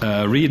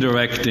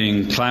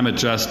redirecting climate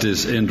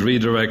justice and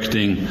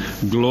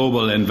redirecting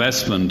global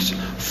investment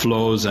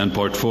flows and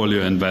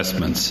portfolio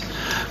investments.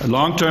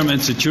 Long-term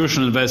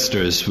institutional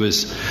investors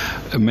with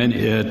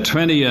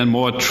 20 and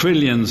more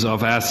trillions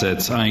of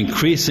assets are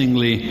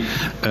increasingly,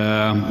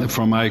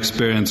 from my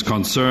experience,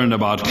 concerned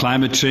about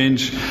climate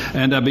change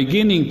and are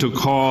beginning to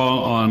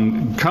call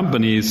on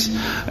companies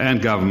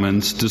and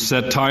governments to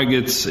set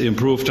targets,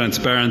 improve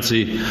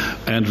transparency,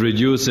 and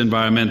reduce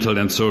environmental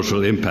and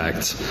social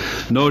impacts.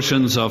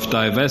 Notions of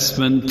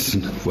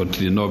divestment, what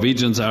the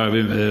Norwegians are,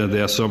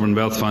 their sovereign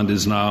wealth fund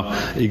is now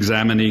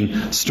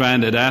examining,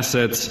 stranded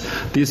assets,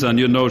 these are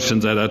new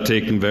notions that are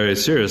taken very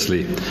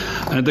seriously.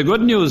 And the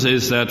good news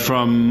is that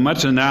from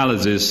much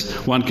analysis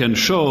one can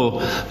show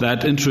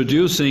that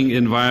introducing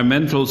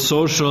environmental,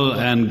 social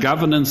and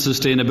governance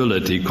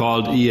sustainability,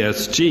 called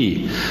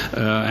ESG,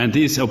 and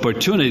these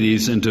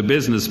opportunities into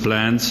business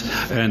plans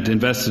and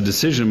investor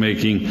decision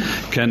making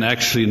can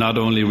actually not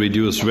only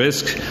reduce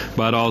risk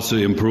but also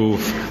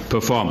improve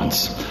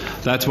performance.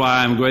 That's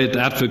why I'm a great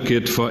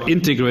advocate for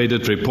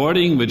integrated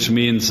reporting, which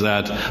means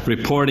that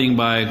reporting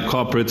by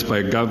corporates,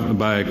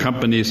 by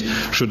companies,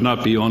 should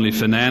not be only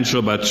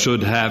financial, but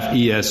should have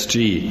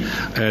ESG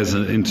as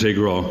an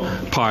integral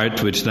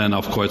part, which then,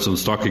 of course, on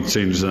stock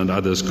exchanges and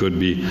others could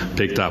be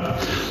picked up.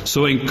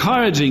 So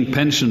encouraging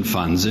pension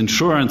funds,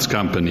 insurance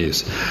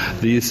companies,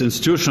 these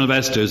institutional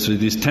investors with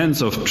these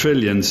tens of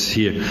trillions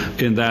here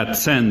in that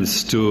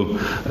sense to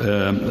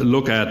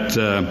look at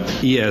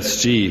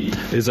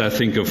ESG is, I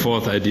think, a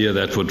fourth idea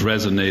that would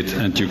resonate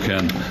and you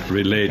can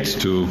relate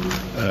to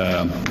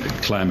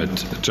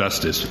climate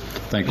justice.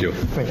 Thank you.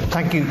 Great.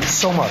 Thank you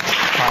so much,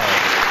 Caio.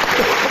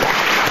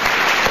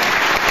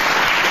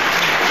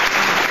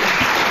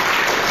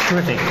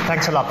 Terrific.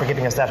 Thanks a lot for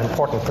giving us that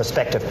important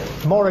perspective.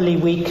 Morally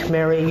weak,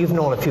 Mary, you've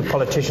known a few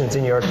politicians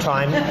in your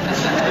time.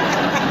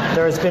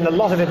 There has been a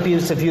lot of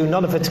abuse of you.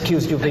 None of it's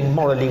accused you of being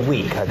morally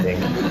weak, I think.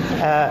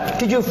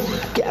 Did you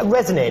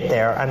resonate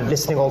there, and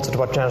listening also to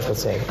what Janet was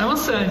saying? I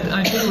must say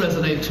I do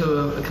resonate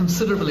to a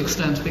considerable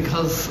extent,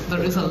 because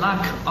there is a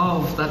lack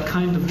of that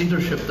kind of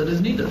leadership that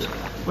is needed.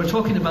 We're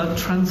talking about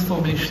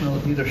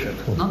transformational leadership,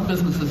 not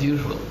business as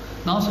usual,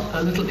 not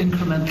a little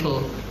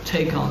incremental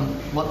take on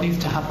what needs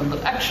to happen,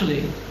 but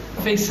actually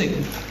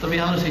facing the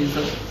realities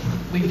that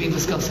we've been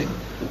discussing.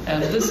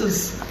 And this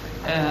is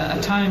a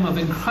time of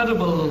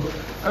incredible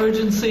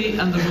urgency,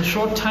 and there's a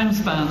short time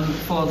span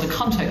for the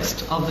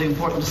context of the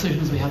important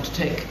decisions we have to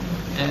take.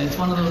 It's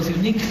one of those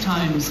unique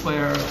times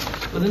where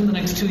within the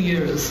next 2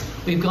 years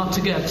we've got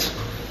to get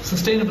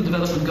Sustainable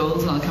Development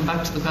Goals, and I'll come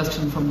back to the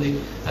question from the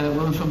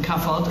woman from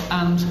CAFOD,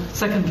 and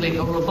secondly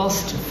a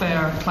robust,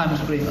 fair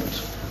climate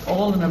agreement,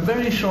 all in a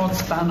very short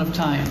span of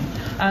time.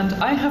 And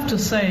I have to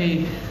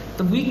say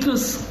the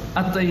weakness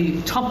at the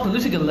top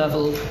political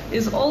level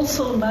is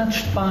also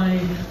matched by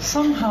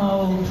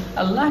somehow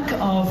a lack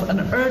of an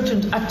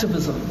urgent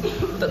activism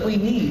that we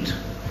need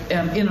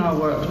in our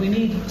world. We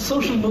need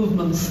social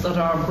movements that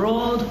are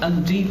broad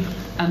and deep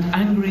and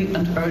angry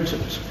and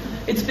urgent.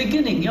 It's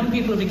beginning. Young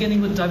people are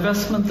beginning with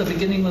divestment. They're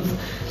beginning with,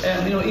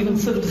 even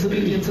civil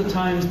disobedience at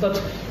times. But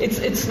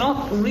it's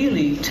not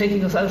really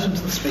taking us out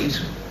into the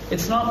street.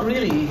 It's not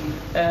really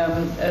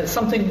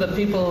something that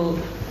people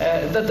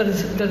that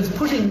is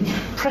putting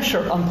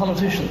pressure on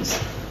politicians.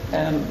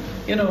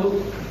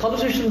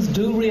 Politicians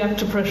do react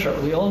to pressure.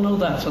 We all know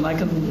that, and I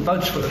can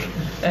vouch for it.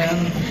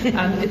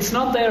 And it's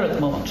not there at the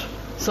moment.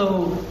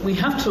 So we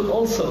have to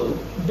also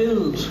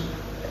build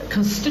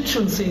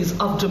constituencies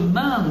of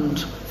demand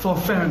for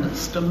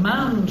fairness,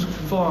 demand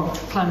for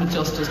climate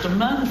justice,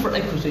 demand for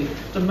equity,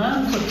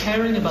 demand for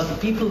caring about the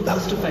people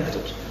most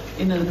affected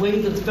in a way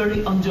that's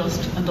very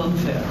unjust and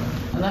unfair.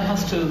 And that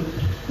has to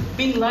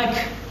be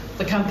like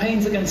the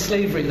campaigns against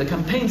slavery, the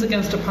campaigns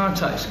against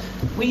apartheid.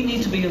 We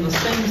need to be in the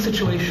same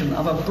situation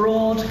of a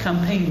broad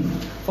campaign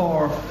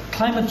for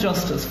climate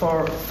justice,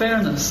 for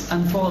fairness,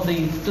 and for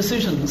the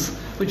decisions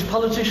which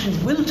politicians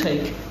will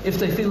take if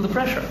they feel the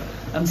pressure.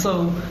 And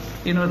so,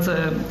 it's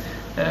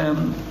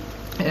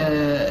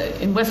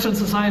in Western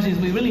societies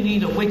we really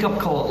need a wake-up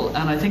call,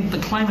 and I think the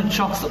climate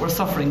shocks that we're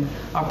suffering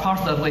are part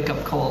of that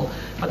wake-up call.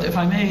 But if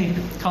I may,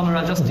 Conor,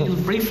 I'll just deal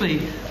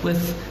briefly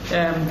with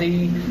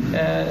the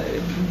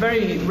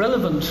very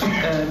relevant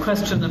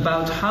question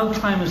about how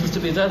climate is to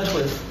be dealt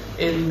with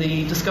in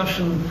the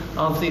discussion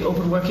of the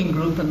Open Working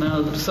Group, and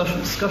now the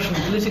discussion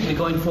politically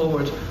going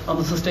forward on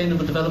the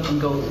Sustainable Development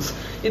Goals.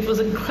 It was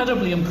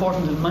incredibly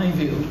important, in my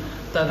view,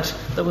 that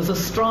there was a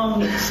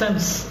strong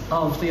sense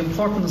of the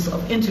importance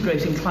of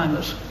integrating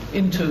climate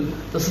into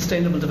the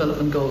Sustainable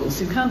Development Goals.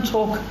 You can't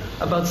talk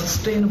about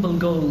sustainable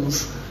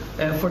goals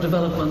for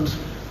development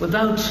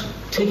without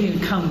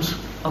taking account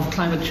of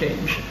climate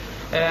change.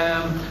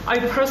 I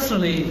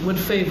personally would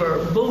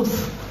favour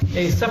both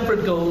a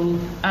separate goal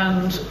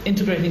and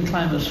integrating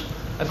climate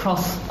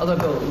across other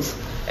goals.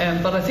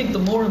 But I think the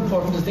more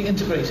important is the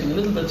integrating, a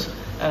little bit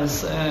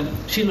as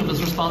Sheela was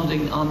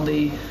responding on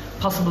the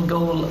possible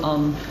goal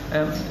on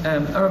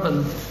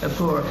urban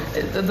poor.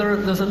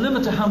 There's a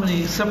limit to how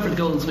many separate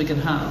goals we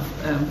can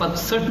have, but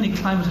certainly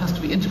climate has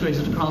to be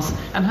integrated across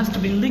and has to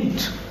be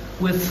linked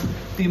with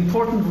the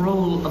important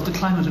role of the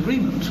climate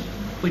agreement,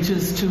 which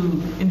is to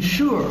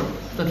ensure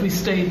that we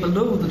stay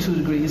below the 2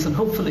 degrees and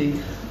hopefully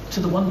to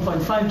the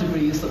 1.5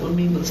 degrees that will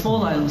mean that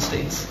small island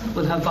states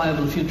will have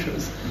viable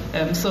futures.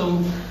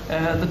 So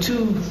the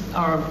two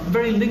are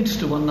very linked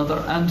to one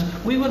another, and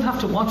we will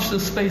have to watch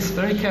this space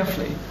very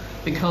carefully,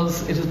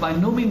 because it is by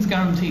no means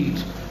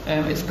guaranteed.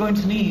 It's going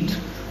to need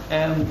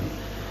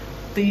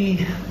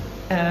the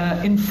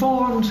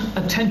informed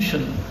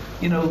attention.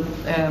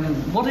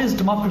 What is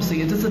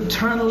democracy? It is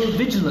eternal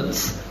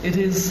vigilance. It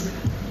is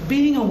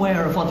being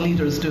aware of what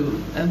leaders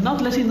do and not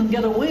letting them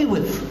get away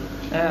with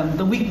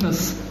the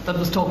weakness that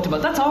was talked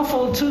about. That's our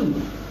fault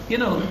too.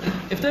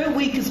 If they're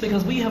weak, it's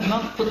because we have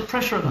not put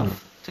pressure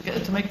enough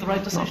to make the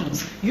right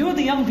decisions. You're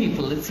the young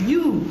people. It's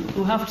you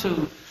who have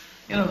to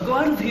go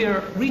out of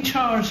here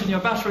recharged in your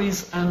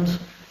batteries and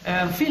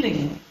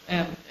feeling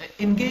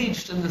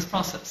engaged in this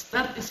process.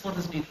 That is what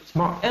is needed.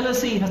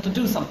 LSE has to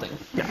do something.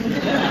 Yeah.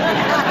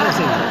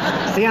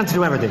 LSE. That's the answer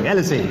to everything.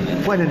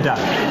 LSE, when in doubt.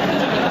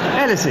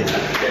 LSE.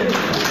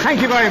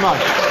 Thank you very much.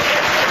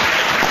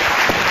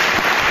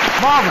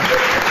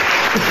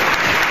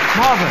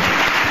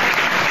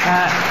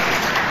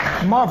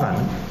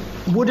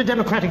 Marvin, would a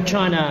democratic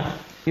China,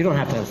 you don't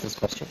have to answer this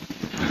question,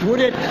 would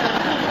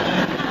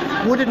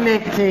it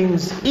make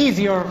things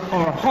easier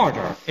or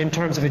harder in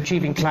terms of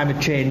achieving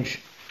climate change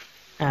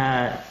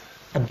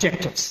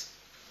objectives?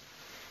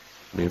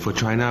 I mean, for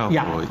China?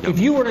 Yeah. If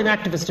you were an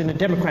activist in a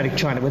democratic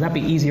China, would that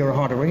be easier or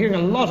harder? We're hearing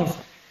a lot of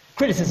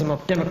criticism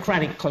of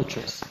democratic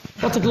cultures.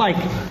 What's it like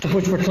to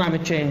push for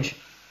climate change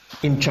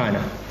in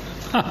China?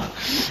 A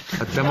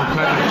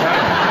democratic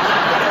China?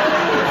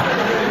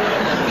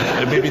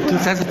 It may be too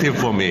sensitive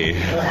for me.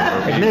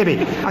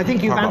 Maybe. I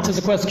think you've answered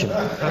the question.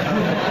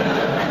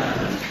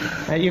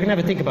 You can have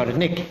a think about it.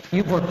 Nick,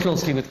 you've worked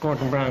closely with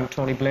Gordon Brown,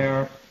 Tony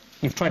Blair.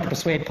 You've tried to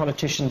persuade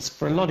politicians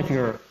for a lot of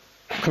your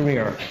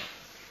career.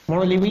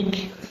 Morally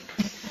weak?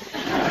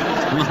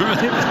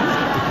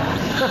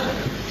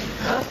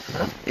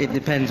 It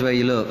depends where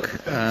you look.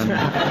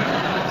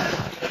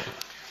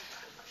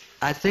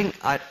 I think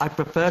I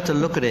prefer to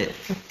look at it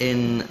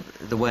in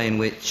the way in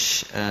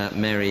which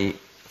Mary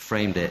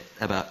framed it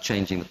about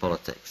changing the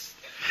politics.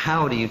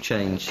 How do you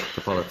change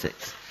the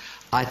politics?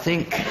 I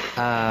think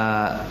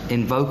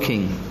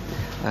invoking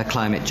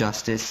climate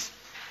justice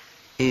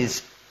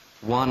is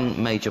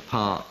one major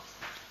part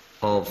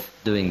of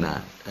doing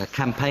that.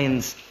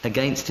 Campaigns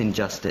against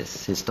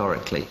injustice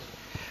historically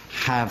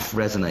have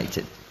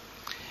resonated.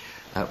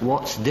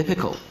 What's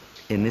difficult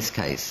in this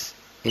case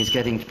is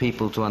getting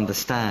people to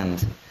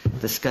understand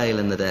the scale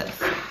and the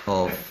depth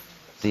of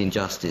the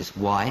injustice.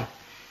 Why?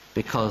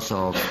 Because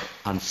of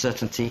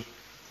uncertainty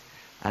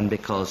and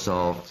because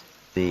of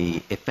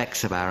the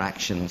effects of our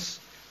actions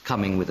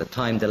coming with a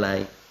time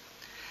delay,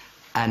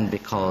 and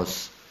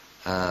because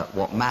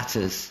what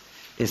matters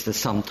is the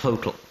sum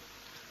total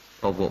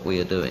of what we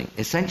are doing.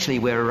 Essentially,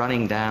 we're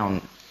running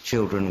down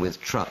children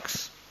with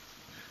trucks.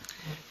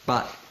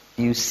 But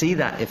you see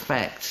that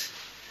effect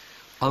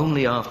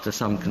only after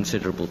some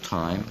considerable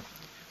time,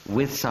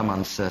 with some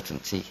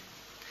uncertainty,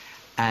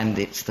 and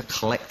it's the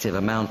collective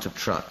amount of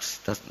trucks.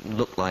 Doesn't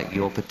look like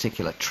your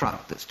particular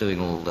truck that's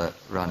doing all the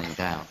running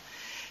down.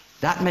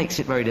 That makes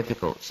it very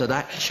difficult. So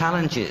that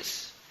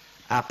challenges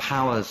our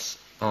powers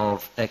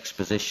of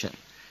exposition,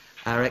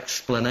 our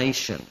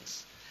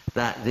explanations,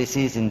 that this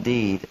is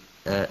indeed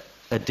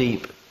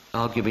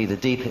arguably the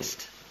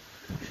deepest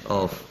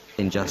of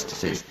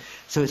injustices.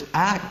 So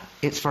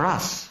it's for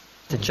us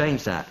to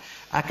change that.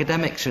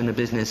 Academics are in the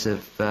business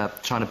of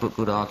trying to put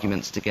good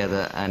arguments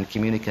together and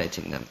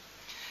communicating them.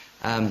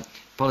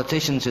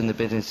 Politicians are in the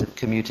business of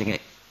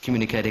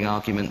communicating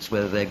arguments,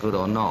 whether they're good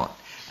or not.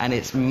 And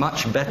it's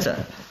much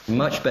better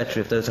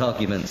if those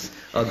arguments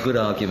are good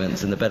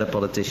arguments, and the better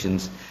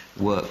politicians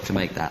work to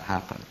make that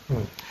happen.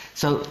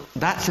 So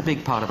that's a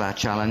big part of our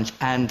challenge,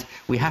 and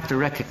we have to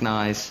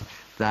recognise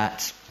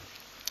that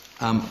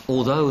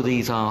although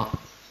these are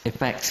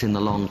effects in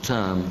the long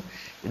term,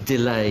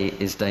 delay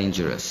is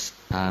dangerous.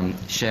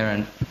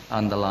 Sharan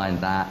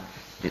underlined that.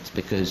 It's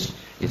because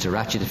it's a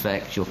ratchet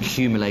effect. You're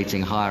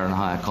accumulating higher and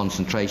higher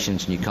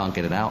concentrations and you can't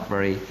get it out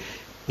very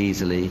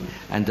easily.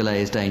 And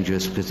delay is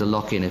dangerous because the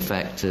lock-in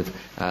effect of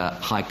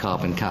high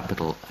carbon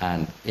capital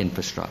and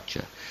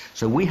infrastructure.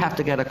 So we have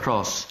to get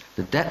across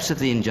the depths of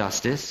the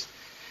injustice.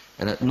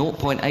 And at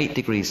 0.8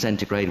 degrees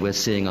centigrade we're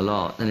seeing a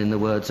lot, and in the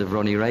words of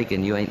Ronnie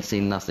Reagan, you ain't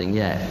seen nothing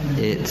yet.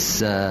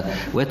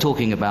 We're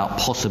talking about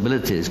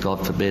possibilities,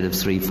 God forbid, of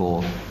 3,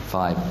 4,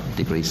 5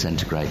 degrees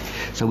centigrade.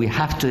 So we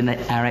have to, in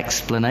our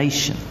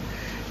explanation,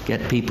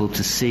 get people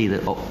to see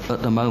that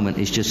at the moment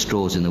it's just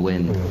straws in the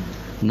wind.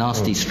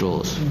 Nasty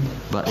straws,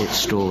 but it's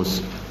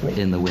straws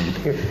in the wind.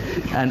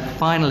 And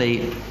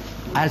finally,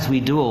 as we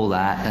do all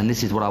that, and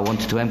this is what I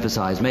wanted to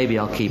emphasize, maybe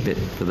I'll keep it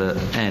for the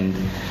end,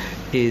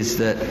 is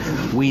that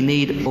we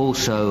need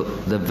also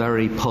the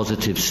very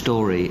positive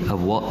story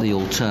of what the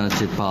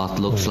alternative path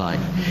looks like.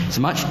 It's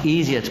much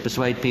easier to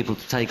persuade people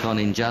to take on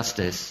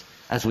injustice,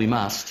 as we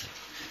must,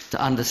 to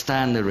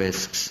understand the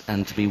risks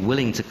and to be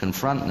willing to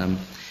confront them,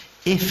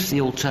 if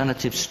the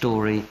alternative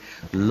story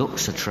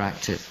looks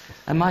attractive.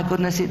 And my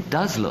goodness, it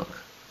does look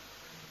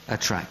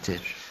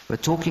attractive. We're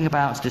talking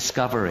about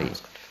discovery,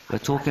 we're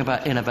talking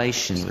about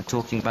innovation, we're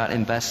talking about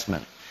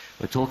investment,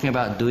 we're talking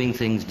about doing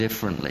things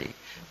differently.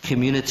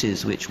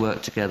 Communities which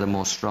work together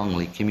more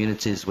strongly,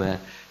 communities which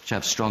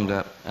have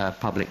stronger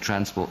public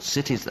transport,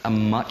 cities that are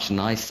much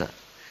nicer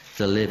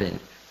to live in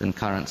than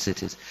current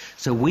cities.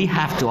 So we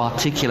have to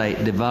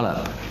articulate,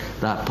 develop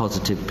that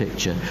positive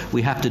picture.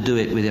 We have to do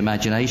it with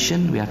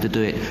imagination, we have to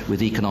do it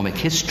with economic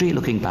history,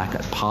 looking back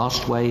at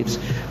past waves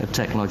of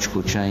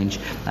technological change,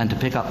 and to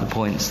pick up the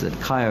points that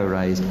Caio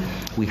raised,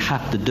 we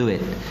have to do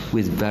it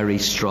with very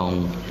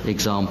strong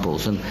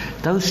examples. And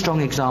those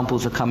strong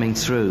examples are coming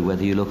through,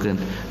 whether you look at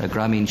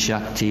Grameen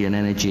Shakti and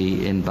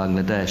energy in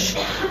Bangladesh,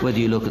 whether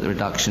you look at the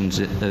reductions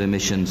of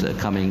emissions that are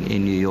coming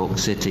in New York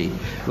City,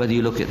 whether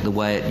you look at the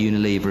way at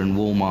Unilever and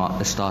Walmart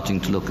Walmart are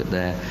starting to look at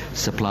their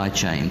supply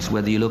chains.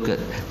 Whether you look at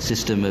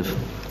system of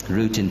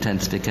route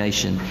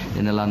intensification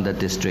in the London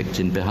district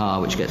in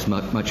Bihar, which gets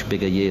much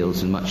bigger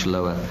yields and much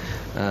lower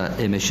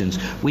emissions,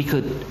 we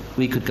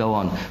could go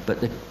on.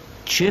 But the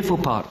cheerful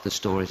part of the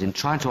story is in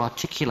trying to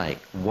articulate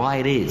why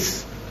it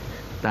is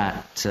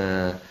that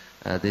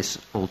this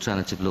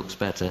alternative looks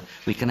better.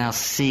 We can now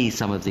see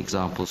some of the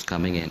examples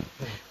coming in.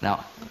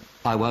 Now,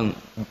 I won't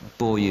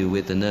bore you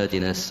with the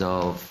nerdiness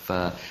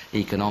of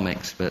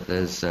economics, but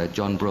as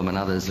John Broome and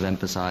others have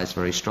emphasised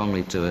very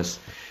strongly to us,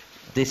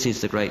 this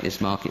is the greatest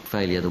market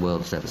failure the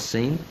world has ever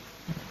seen.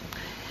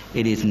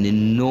 It is an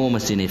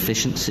enormous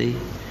inefficiency,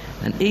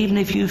 and even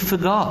if you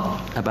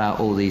forgot about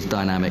all these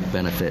dynamic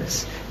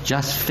benefits,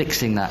 just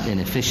fixing that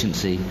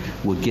inefficiency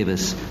would give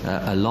us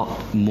a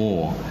lot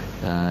more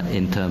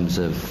in terms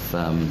of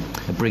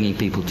bringing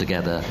people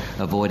together,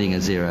 avoiding a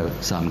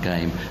zero-sum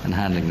game, and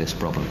handling this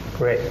problem.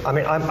 Great. I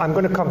mean, I'm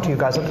going to come to you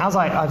guys, and as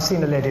I've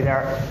seen a lady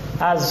there,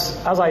 as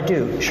I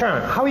do,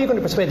 Sharan, how are you going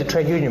to persuade the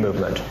trade union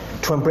movement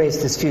to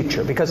embrace this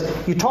future? Because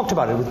you talked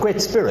about it with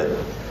great spirit,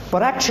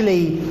 but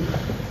actually,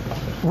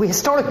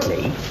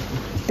 historically,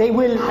 they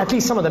will, at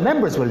least some of the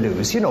members will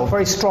lose,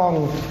 very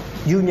strong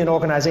union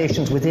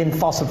organisations within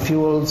fossil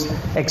fuels,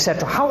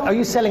 etc. How are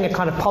you selling a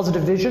kind of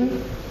positive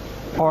vision?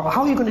 Or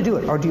how are you going to do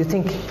it? Or do you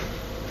think you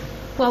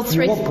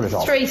won't put it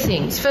off? Three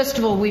things. First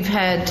of all, we've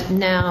had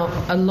now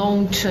a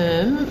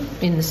long-term,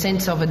 in the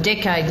sense of a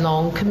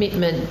decade-long,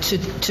 commitment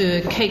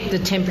to keep the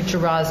temperature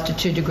rise to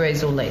 2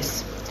 degrees or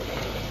less.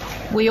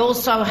 We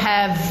also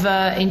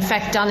have, in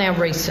fact, done our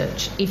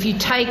research. If you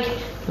take,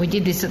 we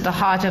did this at the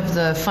height of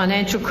the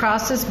financial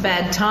crisis,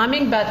 bad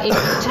timing, but if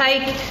you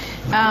take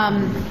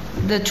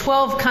the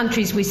 12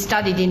 countries we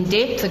studied in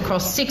depth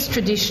across 6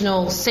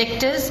 traditional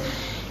sectors,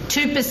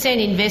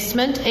 2%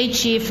 investment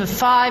each year for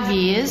 5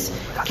 years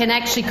can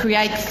actually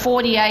create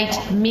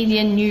 48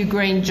 million new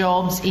green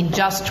jobs in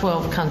just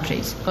 12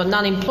 countries. We've got an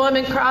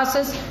unemployment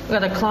crisis, we've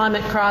got a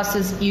climate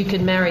crisis, you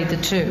can marry the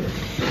two.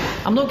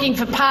 I'm looking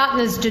for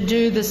partners to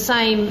do the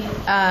same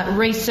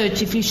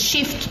research if you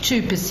shift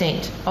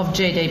 2% of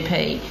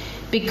GDP,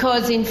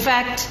 because in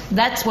fact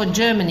that's what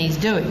Germany's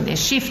doing. They're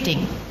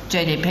shifting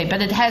GDP,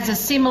 but it has a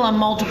similar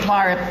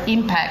multiplier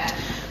impact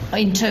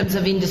in terms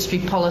of industry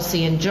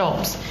policy and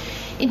jobs.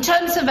 In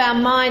terms of our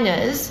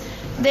miners,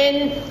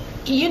 then,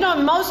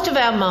 most of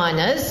our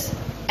miners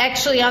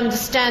actually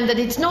understand that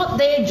it's not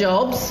their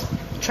jobs,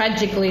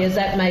 tragically as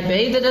that may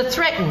be, that are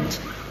threatened.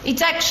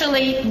 It's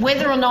actually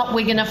whether or not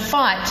we're going to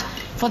fight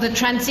for the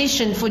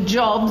transition for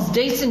jobs,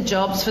 decent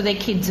jobs for their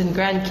kids and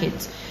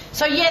grandkids.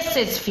 So yes,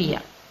 there's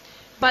fear.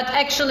 But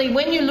actually,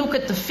 when you look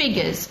at the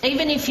figures,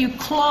 even if you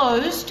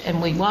closed,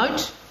 and we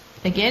won't,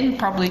 again,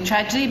 probably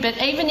tragedy, but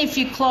even if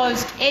you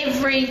closed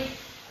every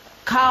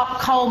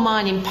coal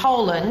mine in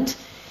Poland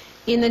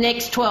in the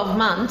next 12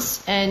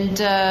 months, and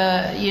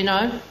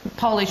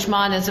Polish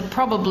miners are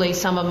probably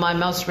some of my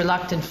most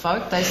reluctant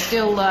folk. They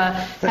still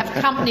have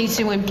companies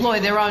who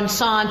employ their own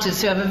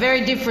scientists who have a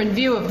very different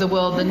view of the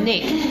world than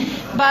Nick.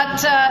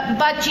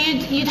 But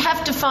you'd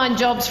have to find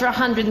jobs for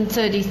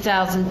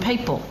 130,000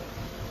 people.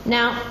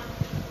 Now,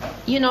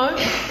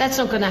 that's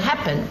not going to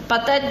happen,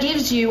 but that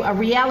gives you a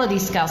reality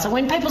scale. So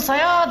when people say,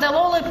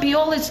 there'll be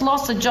all this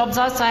loss of jobs,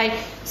 I say,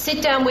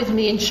 sit down with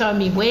me and show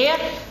me where.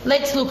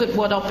 Let's look at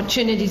what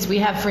opportunities we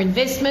have for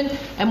investment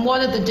and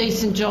what are the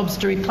decent jobs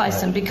to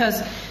replace them,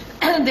 because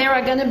there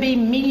are going to be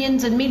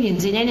millions and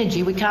millions in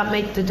energy. We can't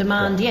meet the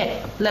demand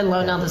yet, let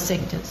alone other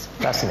sectors.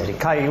 Fascinating.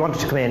 Caio, you wanted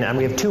to come in, and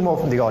we have 2 more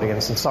from the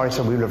audience, and sorry,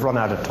 so we will have run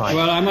out of time.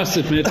 Well, I must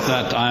admit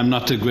that I'm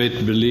not a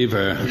great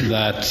believer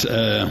that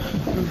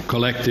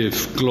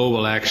collective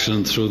global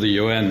action through the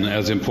UN,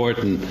 as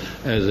important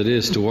as it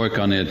is to work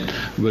on it,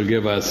 will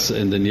give us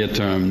in the near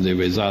term the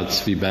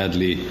results we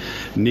badly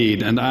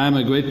need. And I'm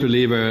a great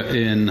believer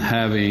in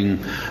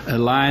having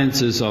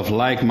alliances of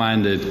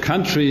like-minded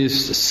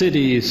countries,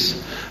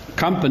 cities,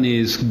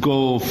 companies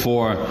go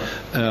for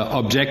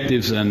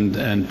objectives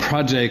and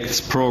projects,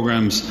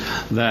 programs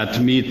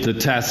that meet the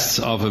tests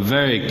of a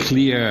very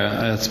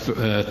clear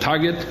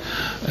target,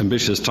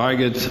 ambitious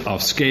target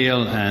of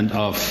scale and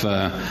of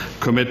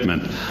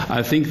commitment.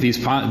 I think these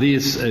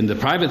in the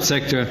private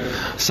sector,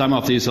 some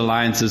of these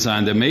alliances are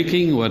in the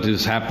making. What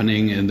is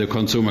happening in the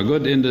consumer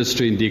good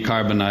industry in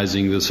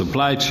decarbonizing the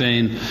supply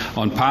chain.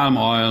 On palm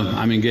oil,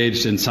 I'm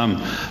engaged in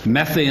some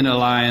methane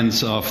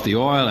alliance of the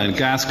oil and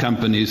gas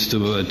companies to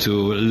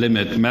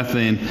limit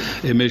methane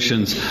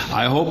emissions.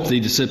 I hope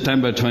the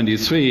September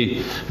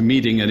 23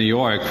 meeting in New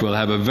York will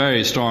have a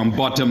very strong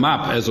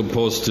bottom-up as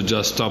opposed to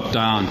just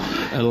top-down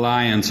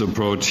alliance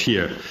approach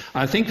here.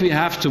 I think we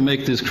have to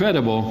make this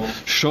credible,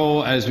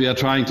 show, as we are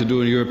trying to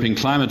do in European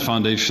Climate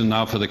Foundation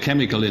now for the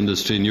chemical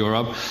industry in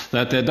Europe,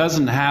 that there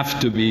doesn't have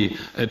to be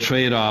a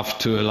trade-off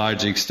to a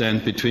large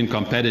extent between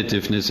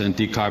competitiveness and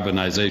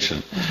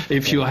decarbonization.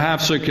 If you have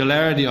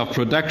circularity of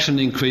production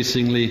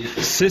increasingly,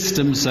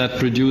 systems that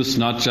produce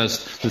not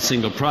just the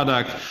single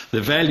product,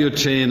 the value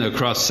chain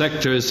across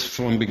sectors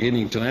from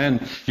beginning to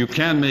end, you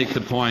can make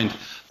the point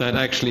that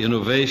actually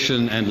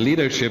innovation and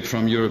leadership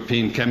from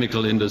European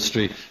chemical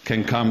industry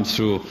can come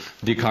through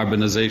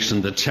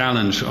decarbonization, the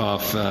challenge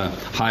of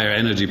higher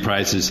energy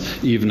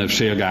prices, even if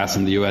shale gas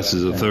in the US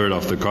is a third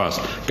of the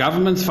cost.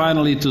 Governments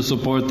finally to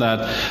support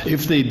that,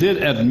 if they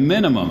did at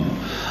minimum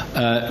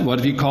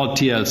what we call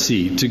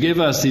TLC, to give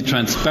us the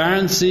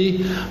transparency,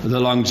 the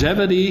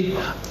longevity,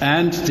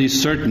 and the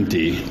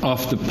certainty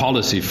of the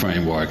policy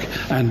framework,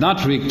 and not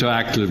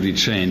retroactively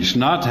change,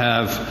 not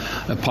have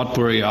a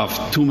potpourri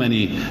of too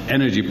many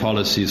energy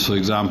policies, for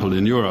example,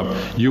 in Europe,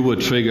 you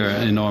would trigger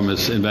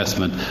enormous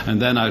investment.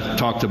 And then I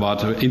talked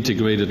about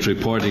integrated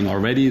reporting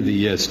already,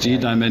 the ESG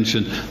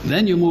dimension.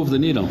 Then you move the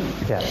needle.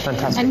 Yeah,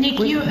 fantastic. And Nick,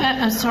 you,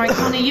 sorry,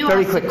 Conor, you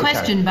asked the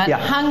question, but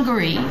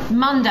Hungary,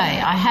 Monday,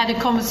 I had a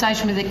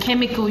conversation with a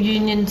chemical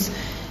unions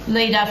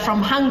leader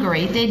from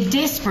Hungary. They're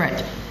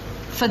desperate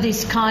for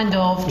this kind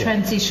of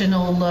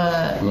transitional,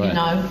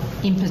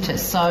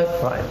 impetus.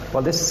 So right.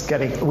 Well, this is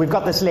getting. We've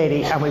got this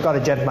lady and we've got a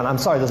gentleman. I'm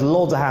sorry, there's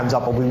loads of hands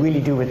up, but we really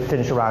do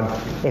finish around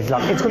 8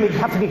 o'clock. It's going to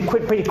have to be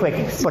pretty quick.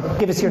 But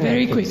give us your name.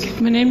 Very quick.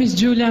 My name is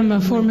Julia. I'm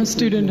a former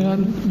student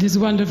of this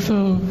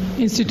wonderful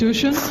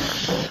institution.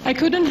 I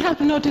couldn't help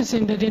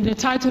noticing that in the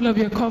title of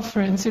your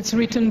conference, it's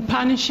written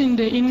 "Punishing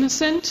the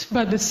Innocent,"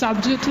 but the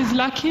subject is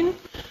lacking.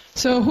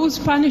 So who's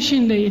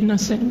punishing the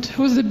innocent?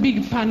 Who's the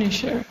big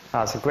punisher?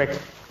 That's a great.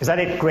 Is that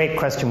a great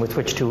question with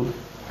which to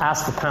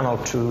ask the panel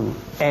to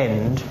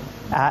end?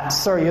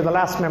 Sir, you're the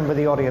last member of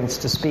the audience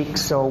to speak,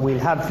 so we'll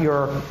have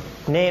your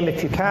name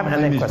if you can. My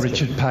name is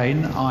Richard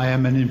Payne. I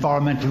am an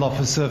environmental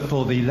officer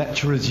for the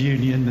Lecturers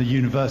Union, the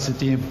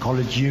University and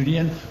College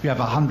Union. We have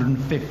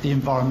 150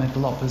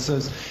 environmental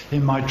officers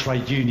in my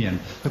trade union.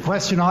 The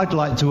question I'd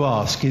like to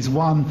ask is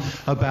one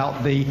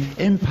about the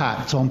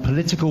impact on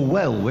political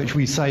will, which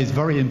we say is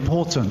very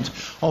important,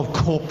 of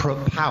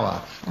corporate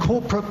power.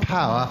 Corporate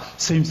power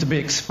seems to be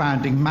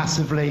expanding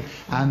massively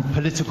and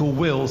political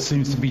will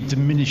seems to be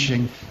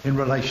diminishing in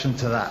relation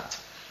to that.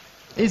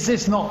 Is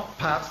this not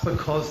perhaps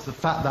because the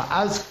fact that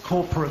as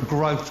corporate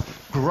growth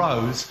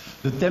grows,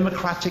 the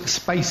democratic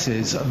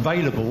spaces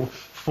available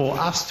for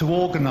us to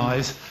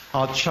organise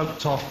are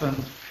choked off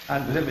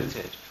and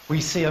limited?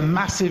 We see a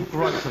massive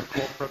growth of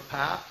corporate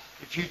power.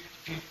 If you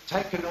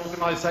take an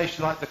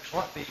organisation like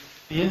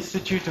the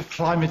Institute of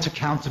Climate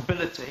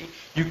Accountability,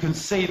 you can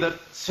see that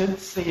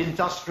since the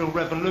Industrial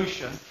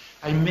Revolution,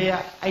 a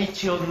mere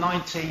 80 or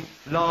 90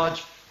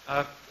 large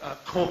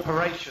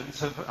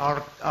corporations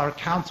are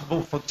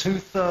accountable for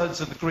 2/3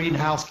 of the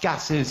greenhouse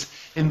gases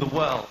in the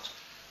world.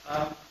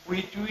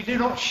 We do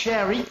not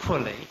share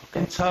equally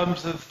in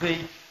terms of the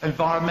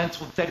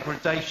environmental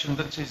degradation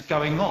that is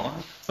going on,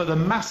 but the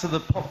mass of the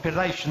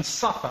population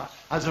suffer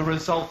as a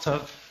result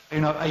of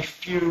a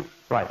few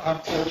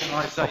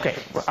organisations. Okay,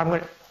 I'm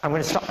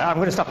going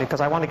to stop because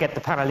I want to get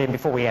the panel in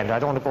before we end. I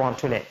don't want to go on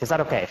too late. Is that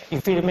okay?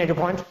 You feel you made your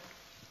point?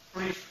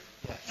 Briefly.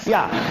 Yes.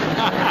 Yeah,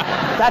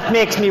 that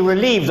makes me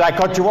relieved I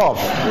cut you off.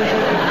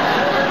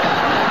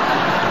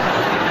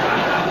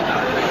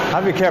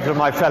 I'll be careful of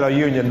my fellow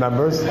union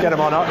members. Get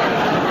them on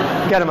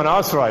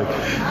our strike.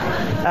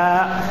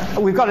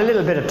 We've got a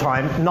little bit of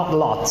time, not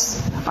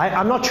lots.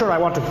 I'm not sure I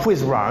want a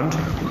quiz round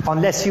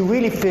unless you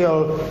really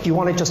feel you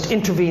want to just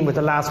intervene with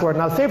the last word.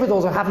 And I'll favour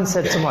those who haven't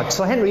said so much.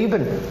 So, Henry, you've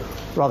been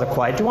rather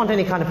quiet. Do you want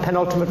any kind of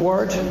penultimate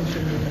word?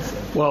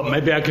 Well,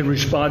 maybe I can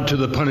respond to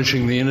the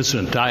punishing the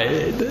innocent.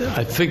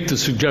 I think the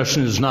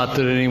suggestion is not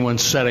that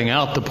anyone's setting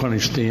out to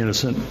punish the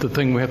innocent. The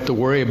thing we have to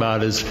worry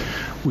about is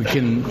we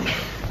can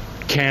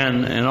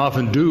and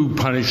often do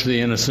punish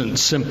the innocent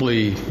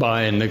simply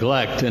by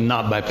neglect and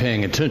not by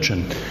paying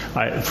attention.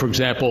 For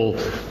example,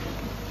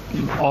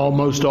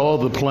 almost all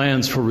the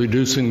plans for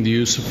reducing the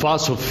use of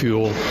fossil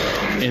fuel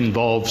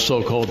involve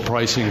so-called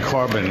pricing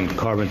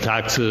carbon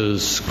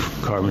taxes,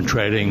 carbon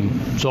trading,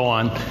 so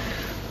on.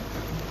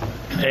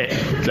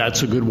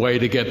 That's a good way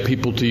to get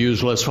people to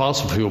use less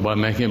fossil fuel by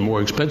making it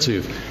more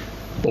expensive.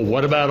 But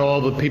what about all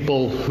the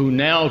people who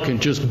now can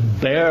just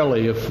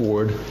barely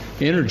afford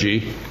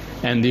energy,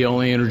 and the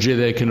only energy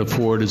they can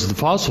afford is the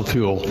fossil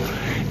fuel?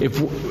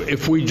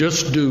 If we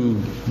just do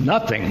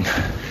nothing,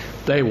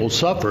 they will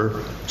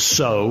suffer.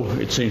 So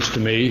it seems to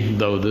me,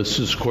 though this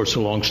is of course a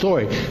long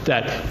story,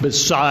 that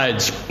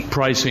besides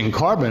pricing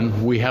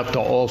carbon, we have to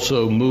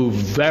also move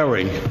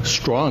very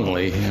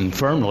strongly and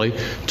firmly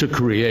to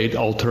create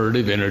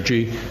alternative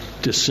energy,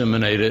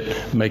 disseminate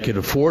it, make it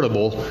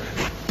affordable.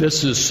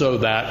 This is so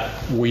that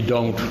we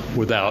don't,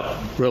 without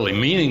really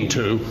meaning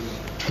to,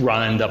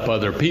 grind up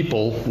other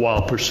people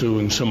while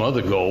pursuing some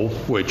other goal,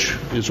 which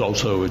is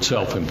also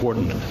itself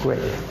important. Great.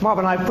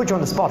 Marvin, I put you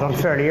on the spot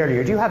unfairly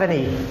earlier. Do you have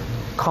any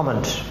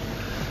comment?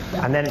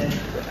 And then,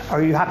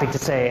 are you happy to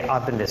say,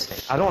 I've been listening?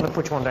 I don't want to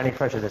put you under any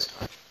pressure this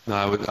time. No,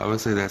 I would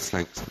say that's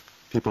like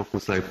people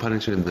who's like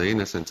punishing the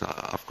innocent.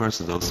 Of course,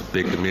 those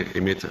big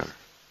emitter,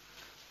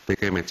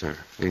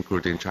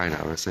 including China,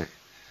 I would say.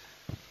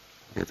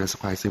 Yeah, that's a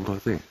quite simple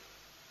thing.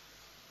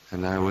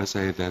 And I would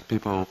say that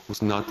people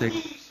who's not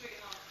taking...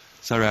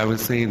 Sorry, I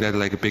was saying that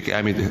like big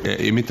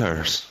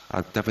emitters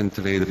are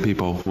definitely the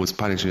people who's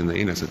punishing the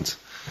innocent,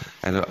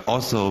 and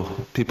also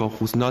people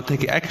who's not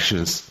taking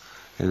actions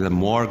is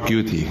more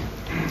guilty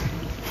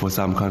for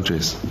some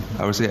countries.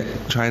 I would say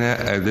China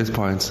at this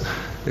point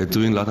is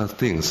doing a lot of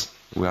things.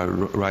 We are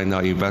right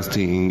now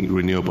investing in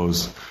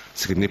renewables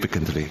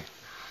significantly.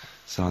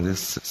 So in this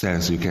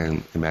sense, you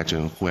can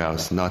imagine who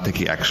else not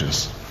taking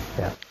actions.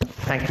 Yeah.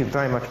 Thank you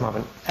very much,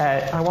 Marvin.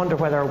 I wonder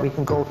whether we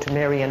can go to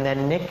Mary and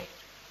then Nick.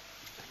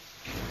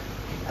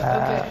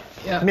 Okay.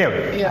 Yeah.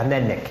 Mary Yeah. and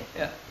then Nick.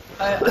 Yeah.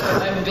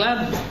 I'm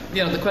glad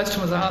the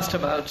question was asked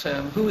about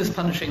who is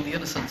punishing the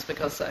innocents,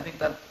 because I think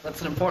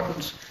that's an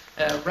important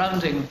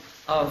rounding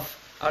of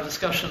our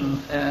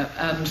discussion.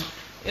 And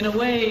in a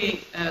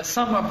way,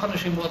 some are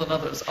punishing more than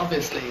others,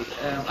 obviously,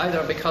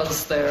 either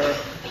because they're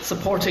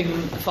supporting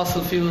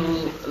fossil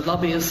fuel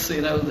lobbyists,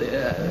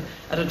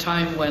 at a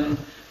time when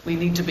we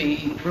need to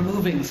be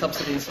removing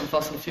subsidies from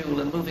fossil fuel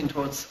and moving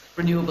towards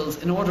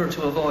renewables in order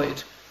to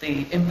avoid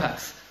the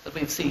impacts that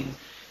we've seen.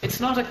 It's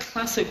not a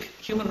classic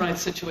human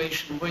rights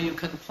situation where you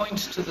can point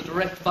to the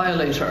direct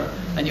violator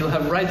and you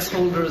have rights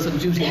holders and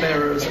duty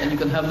bearers and you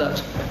can have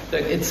that.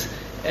 It's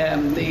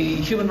the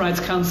Human Rights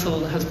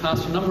Council has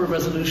passed a number of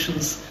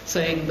resolutions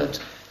saying that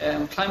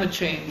climate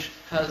change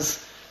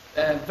has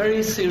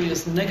very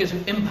serious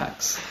negative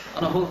impacts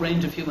on a whole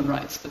range of human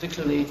rights,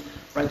 particularly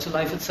right to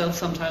life itself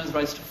sometimes,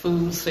 rights to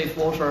food, safe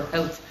water,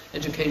 health,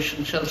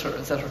 education, shelter,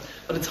 etc.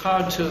 But it's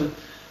hard to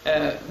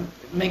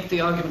make the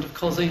argument of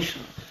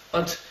causation.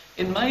 But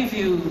in my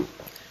view,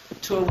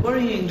 to a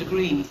worrying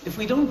degree, if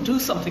we don't do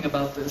something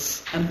about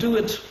this and do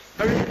it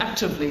very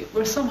actively,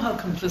 we're somehow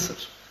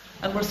complicit.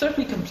 And we're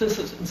certainly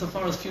complicit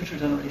insofar as future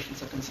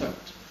generations are concerned.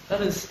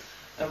 That is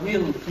a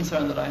real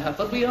concern that I have.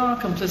 But we are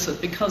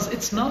complicit because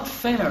it's not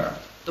fair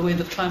the way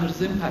that climate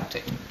is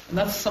impacting. And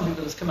that's something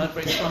that has come out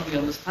very strongly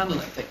on this panel,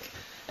 I think.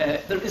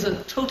 There is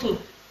a total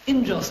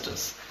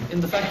injustice in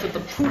the fact that the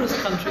poorest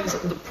countries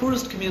and the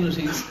poorest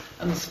communities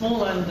and the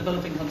small island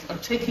developing countries are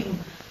taking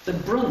the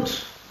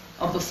brunt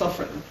of the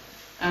suffering.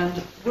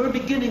 And we're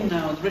beginning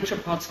now in the richer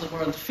parts of the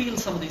world to feel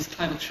some of these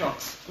climate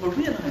shocks. We're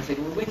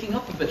realizing, we're waking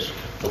up a bit.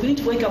 But we need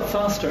to wake up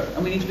faster,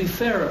 and we need to be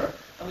fairer,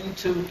 and we need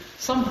to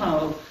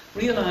somehow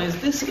realize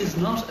this is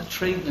not a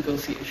trade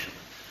negotiation.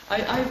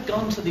 I've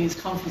gone to these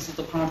conferences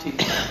of the parties,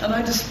 and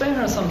I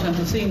despair sometimes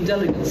of seeing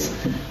delegates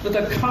with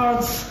their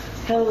cards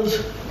held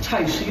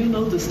tight. You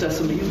know this,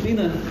 Dessima, you've been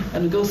a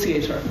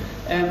negotiator.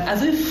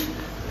 As if,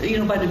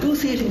 by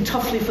negotiating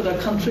toughly for their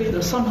country,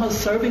 they're somehow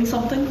serving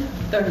something.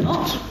 They're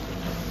not.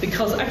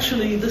 Because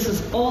actually this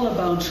is all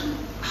about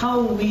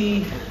how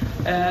we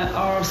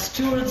are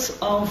stewards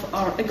of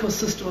our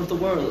ecosystem of the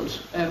world,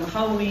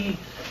 how we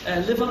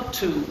live up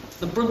to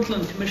the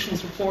Brundtland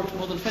Commission's report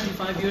more than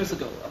 25 years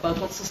ago about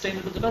what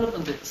sustainable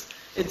development is.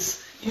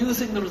 It's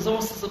using the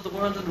resources of the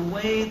world in a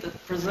way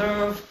that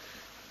preserve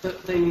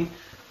the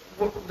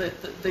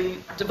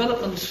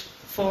development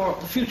for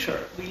the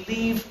future. We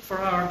leave for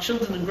our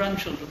children and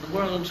grandchildren the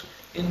world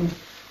in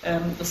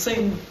the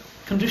same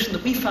condition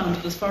that we found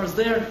it as far as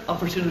their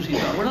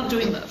opportunities are. We're not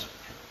doing that.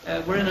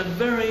 We're in a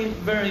very,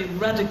 very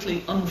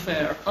radically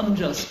unfair,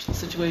 unjust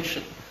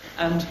situation.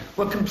 And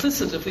we're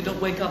complicit if we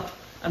don't wake up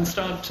and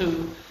start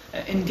to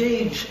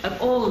engage at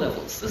all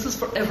levels. This is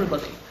for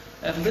everybody.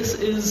 And this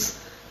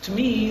is, to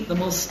me, the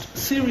most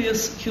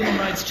serious human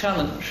rights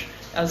challenge.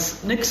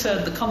 As Nick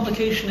said, the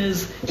complication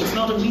is it's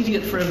not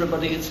immediate for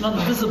everybody. It's not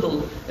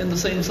visible in the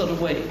same sort of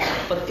way.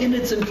 But in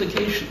its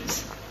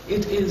implications,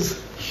 it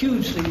is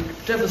hugely,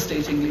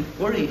 devastatingly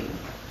worrying.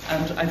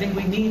 And I think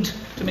we need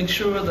to make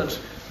sure that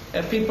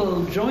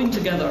people join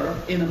together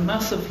in a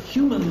massive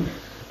human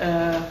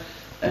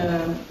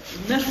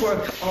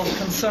network of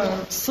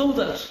concern so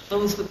that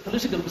those with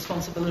political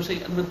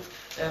responsibility and with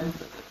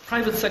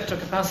private sector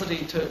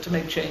capacity to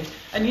make change.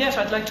 And yet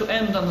I'd like to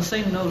end on the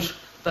same note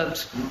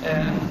that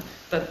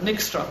Nick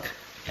struck.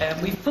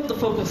 We've put the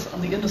focus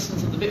on the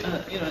innocence of the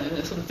in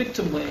a sort of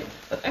victim way,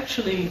 but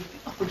actually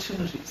the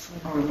opportunities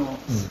are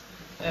enormous.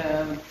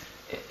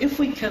 If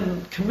we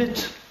can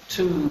commit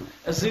to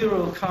a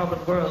zero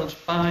carbon world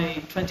by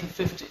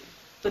 2050,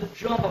 the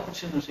job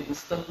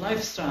opportunities, the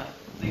lifestyle,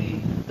 the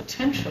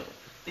potential,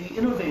 the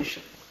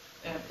innovation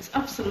is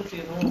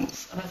absolutely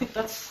enormous. And I think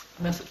that's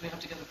a message we have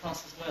to get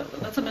across as well.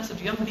 And that's a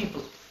message young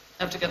people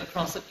have to get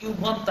across, that you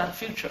want that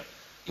future.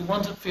 You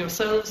want it for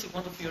yourselves, you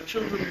want it for your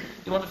children,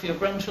 you want it for your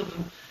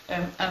grandchildren,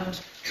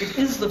 and it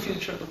is the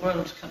future the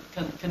world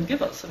can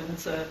give us. I mean,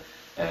 it's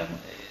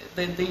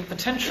the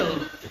potential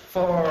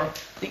for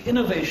the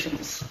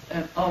innovations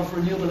of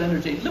renewable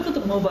energy. Look at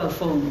the mobile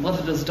phone, what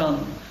it has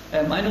done.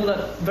 I know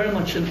that very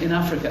much in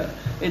Africa.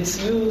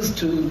 It's used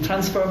to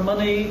transfer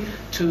money,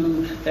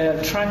 to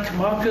track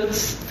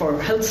markets,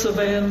 for health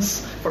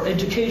surveillance, for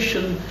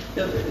education.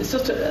 It's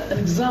just an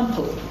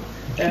example.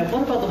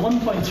 What about the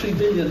 1.3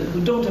 billion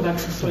who don't have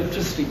access to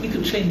electricity? We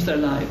could change their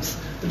lives.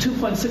 The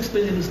 2.6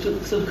 billion who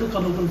still cook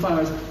on open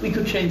fires, we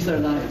could change their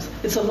lives.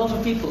 It's a lot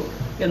of people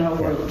in our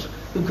world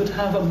who could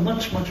have a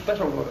much, much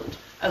better world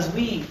as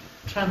we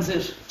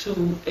transit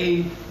to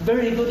a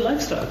very good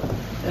lifestyle.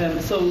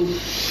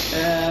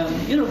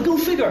 Go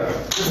figure.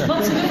 There's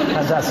lots of evidence.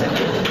 Fantastic.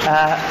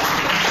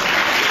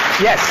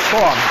 Yes, go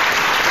on.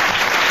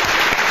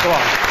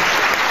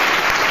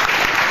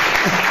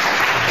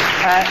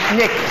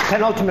 Nick,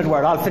 penultimate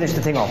word. I'll finish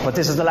the thing off, but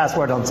this is the last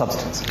word on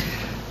substance.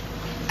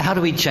 How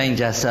do we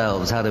change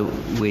ourselves? How do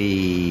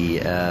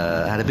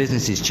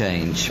businesses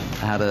change?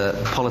 How do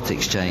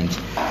politics change?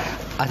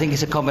 I think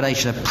it's a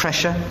combination of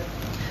pressure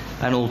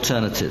and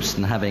alternatives,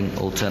 and having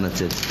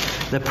alternatives.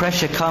 The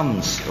pressure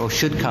comes, or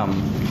should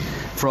come,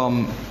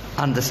 from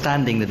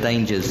understanding the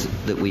dangers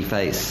that we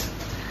face,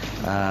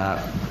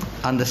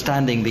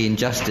 understanding the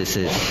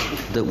injustices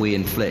that we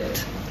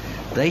inflict.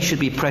 They should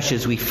be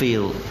pressures we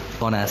feel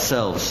on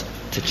ourselves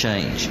to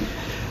change.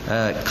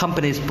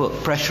 Companies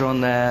put pressure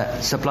on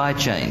their supply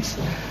chains.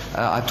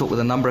 I've talked with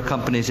a number of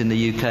companies in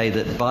the UK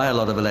that buy a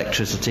lot of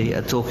electricity,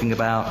 are talking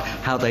about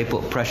how they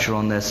put pressure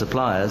on their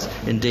suppliers.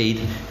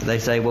 Indeed, they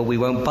say, well, we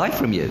won't buy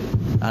from you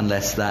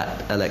unless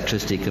that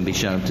electricity can be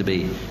shown to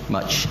be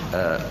much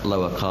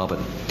lower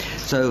carbon.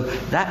 So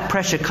that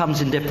pressure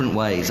comes in different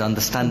ways: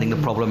 understanding the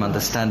problem,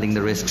 understanding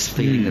the risks,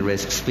 feeling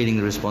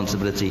the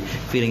responsibility,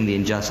 feeling the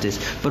injustice,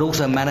 but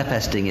also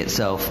manifesting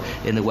itself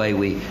in the way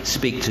we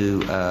speak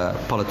to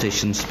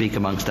politicians, speak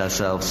amongst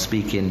ourselves,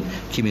 speak in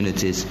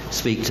communities,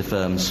 speak to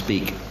firms,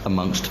 speak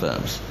amongst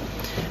firms.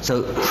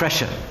 So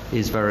pressure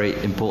is very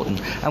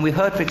important. And we've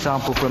heard, for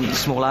example, from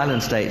small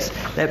island states,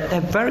 they're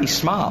very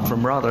smart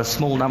from rather a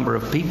small number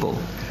of people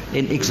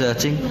in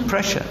exerting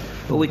pressure.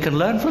 Well, we can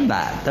learn from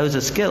that. Those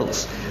are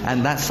skills,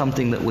 and that's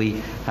something that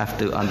we have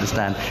to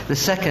understand. The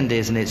second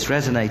is, and it's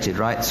resonated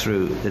right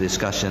through the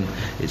discussion,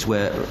 it's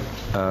where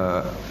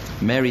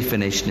Mary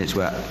finished and it's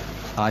where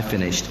I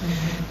finished.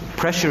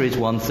 Pressure is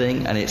one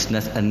thing, and it's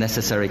a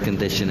necessary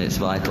condition, it's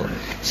vital.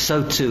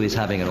 So too is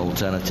having an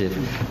alternative,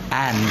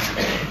 and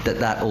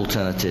that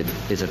alternative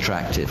is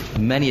attractive.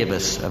 Many of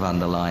us have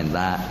underlined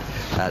that.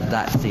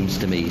 That seems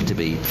to me to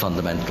be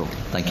fundamental.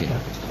 Thank you.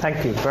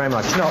 Thank you very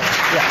much.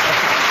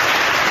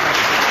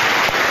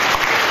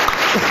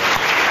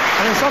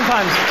 I mean,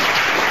 sometimes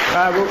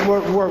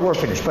we're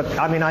finished, but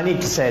I mean, I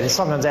need to say that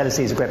sometimes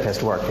LSE is a great place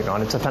to work,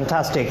 and it's a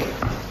fantastic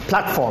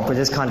platform for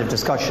this kind of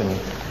discussion.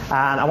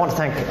 And I want to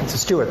thank the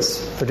Stewarts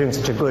for doing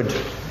such a good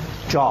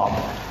job.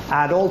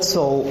 And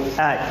also,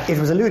 it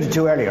was alluded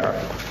to earlier,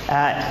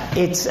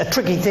 it's a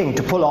tricky thing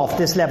to pull off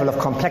this level of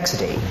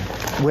complexity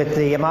with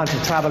the amount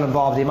of travel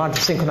involved, the amount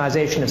of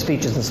synchronization of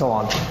speeches and so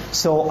on.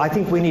 So I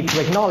think we need to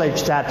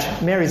acknowledge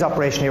that Mary's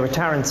operation here with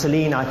Tara and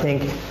Celine, I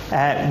think,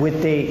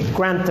 with the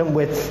Grantham,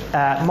 with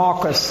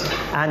Marcus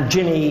and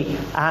Ginny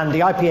and the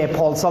IPA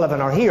Paul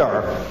Sullivan are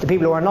here, the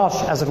people who are not,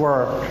 as it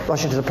were,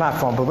 rushing to the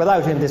platform. But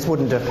without him, this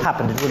wouldn't have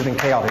happened. It would have been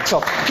chaotic.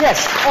 So,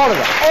 yes, all of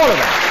that.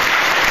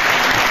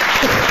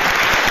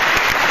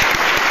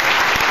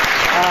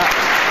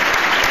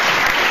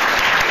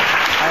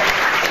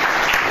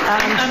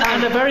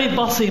 And a very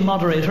bossy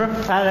moderator. No,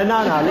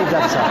 leave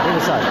that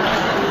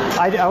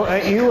aside.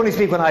 You only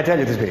speak when I tell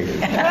you to speak.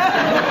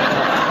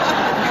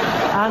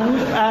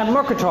 And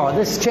Mercator,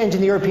 this change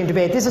in the European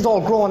debate, this is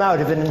all grown out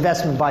of an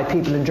investment by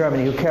people in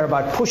Germany who care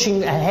about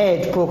pushing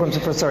ahead programs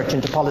of research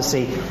into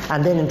policy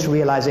and then into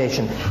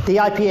realisation. The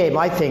IPA,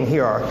 my thing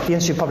here, the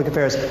Institute of Public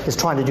Affairs, is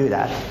trying to do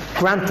that.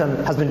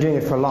 Grantham has been doing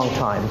it for a long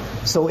time.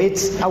 So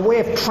it's a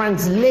way of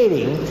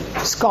translating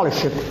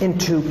scholarship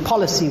into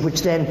policy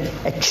which then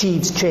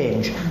achieves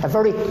change. A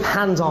very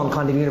hands-on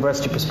kind of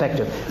university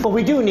perspective. But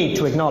we do need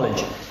to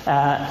acknowledge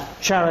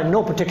Sharan,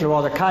 no particular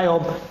order,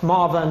 Caio,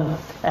 Marvin,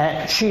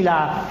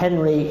 Sheila,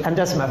 Henry and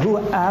Dessima, who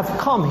have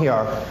come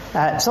here,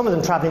 some of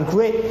them travelling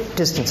great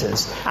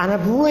distances, and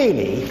have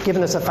really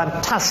given us a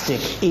fantastic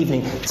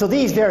evening. So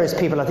these various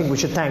people I think we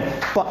should thank.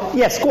 But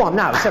yes, go on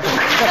now.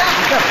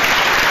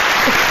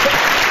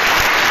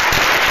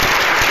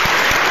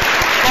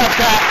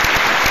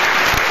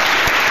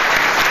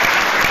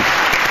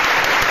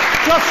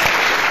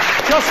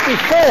 Just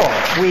before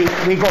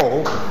we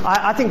go,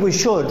 I think we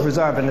should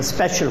reserve a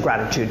special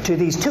gratitude to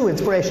these two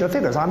inspirational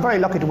figures. I'm very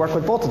lucky to work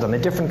with both of them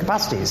in different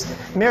capacities.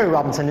 Mary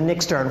Robinson and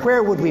Nick Stern.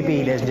 Where would we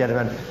be, ladies and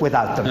gentlemen,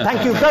 without them?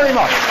 Thank you very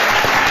much.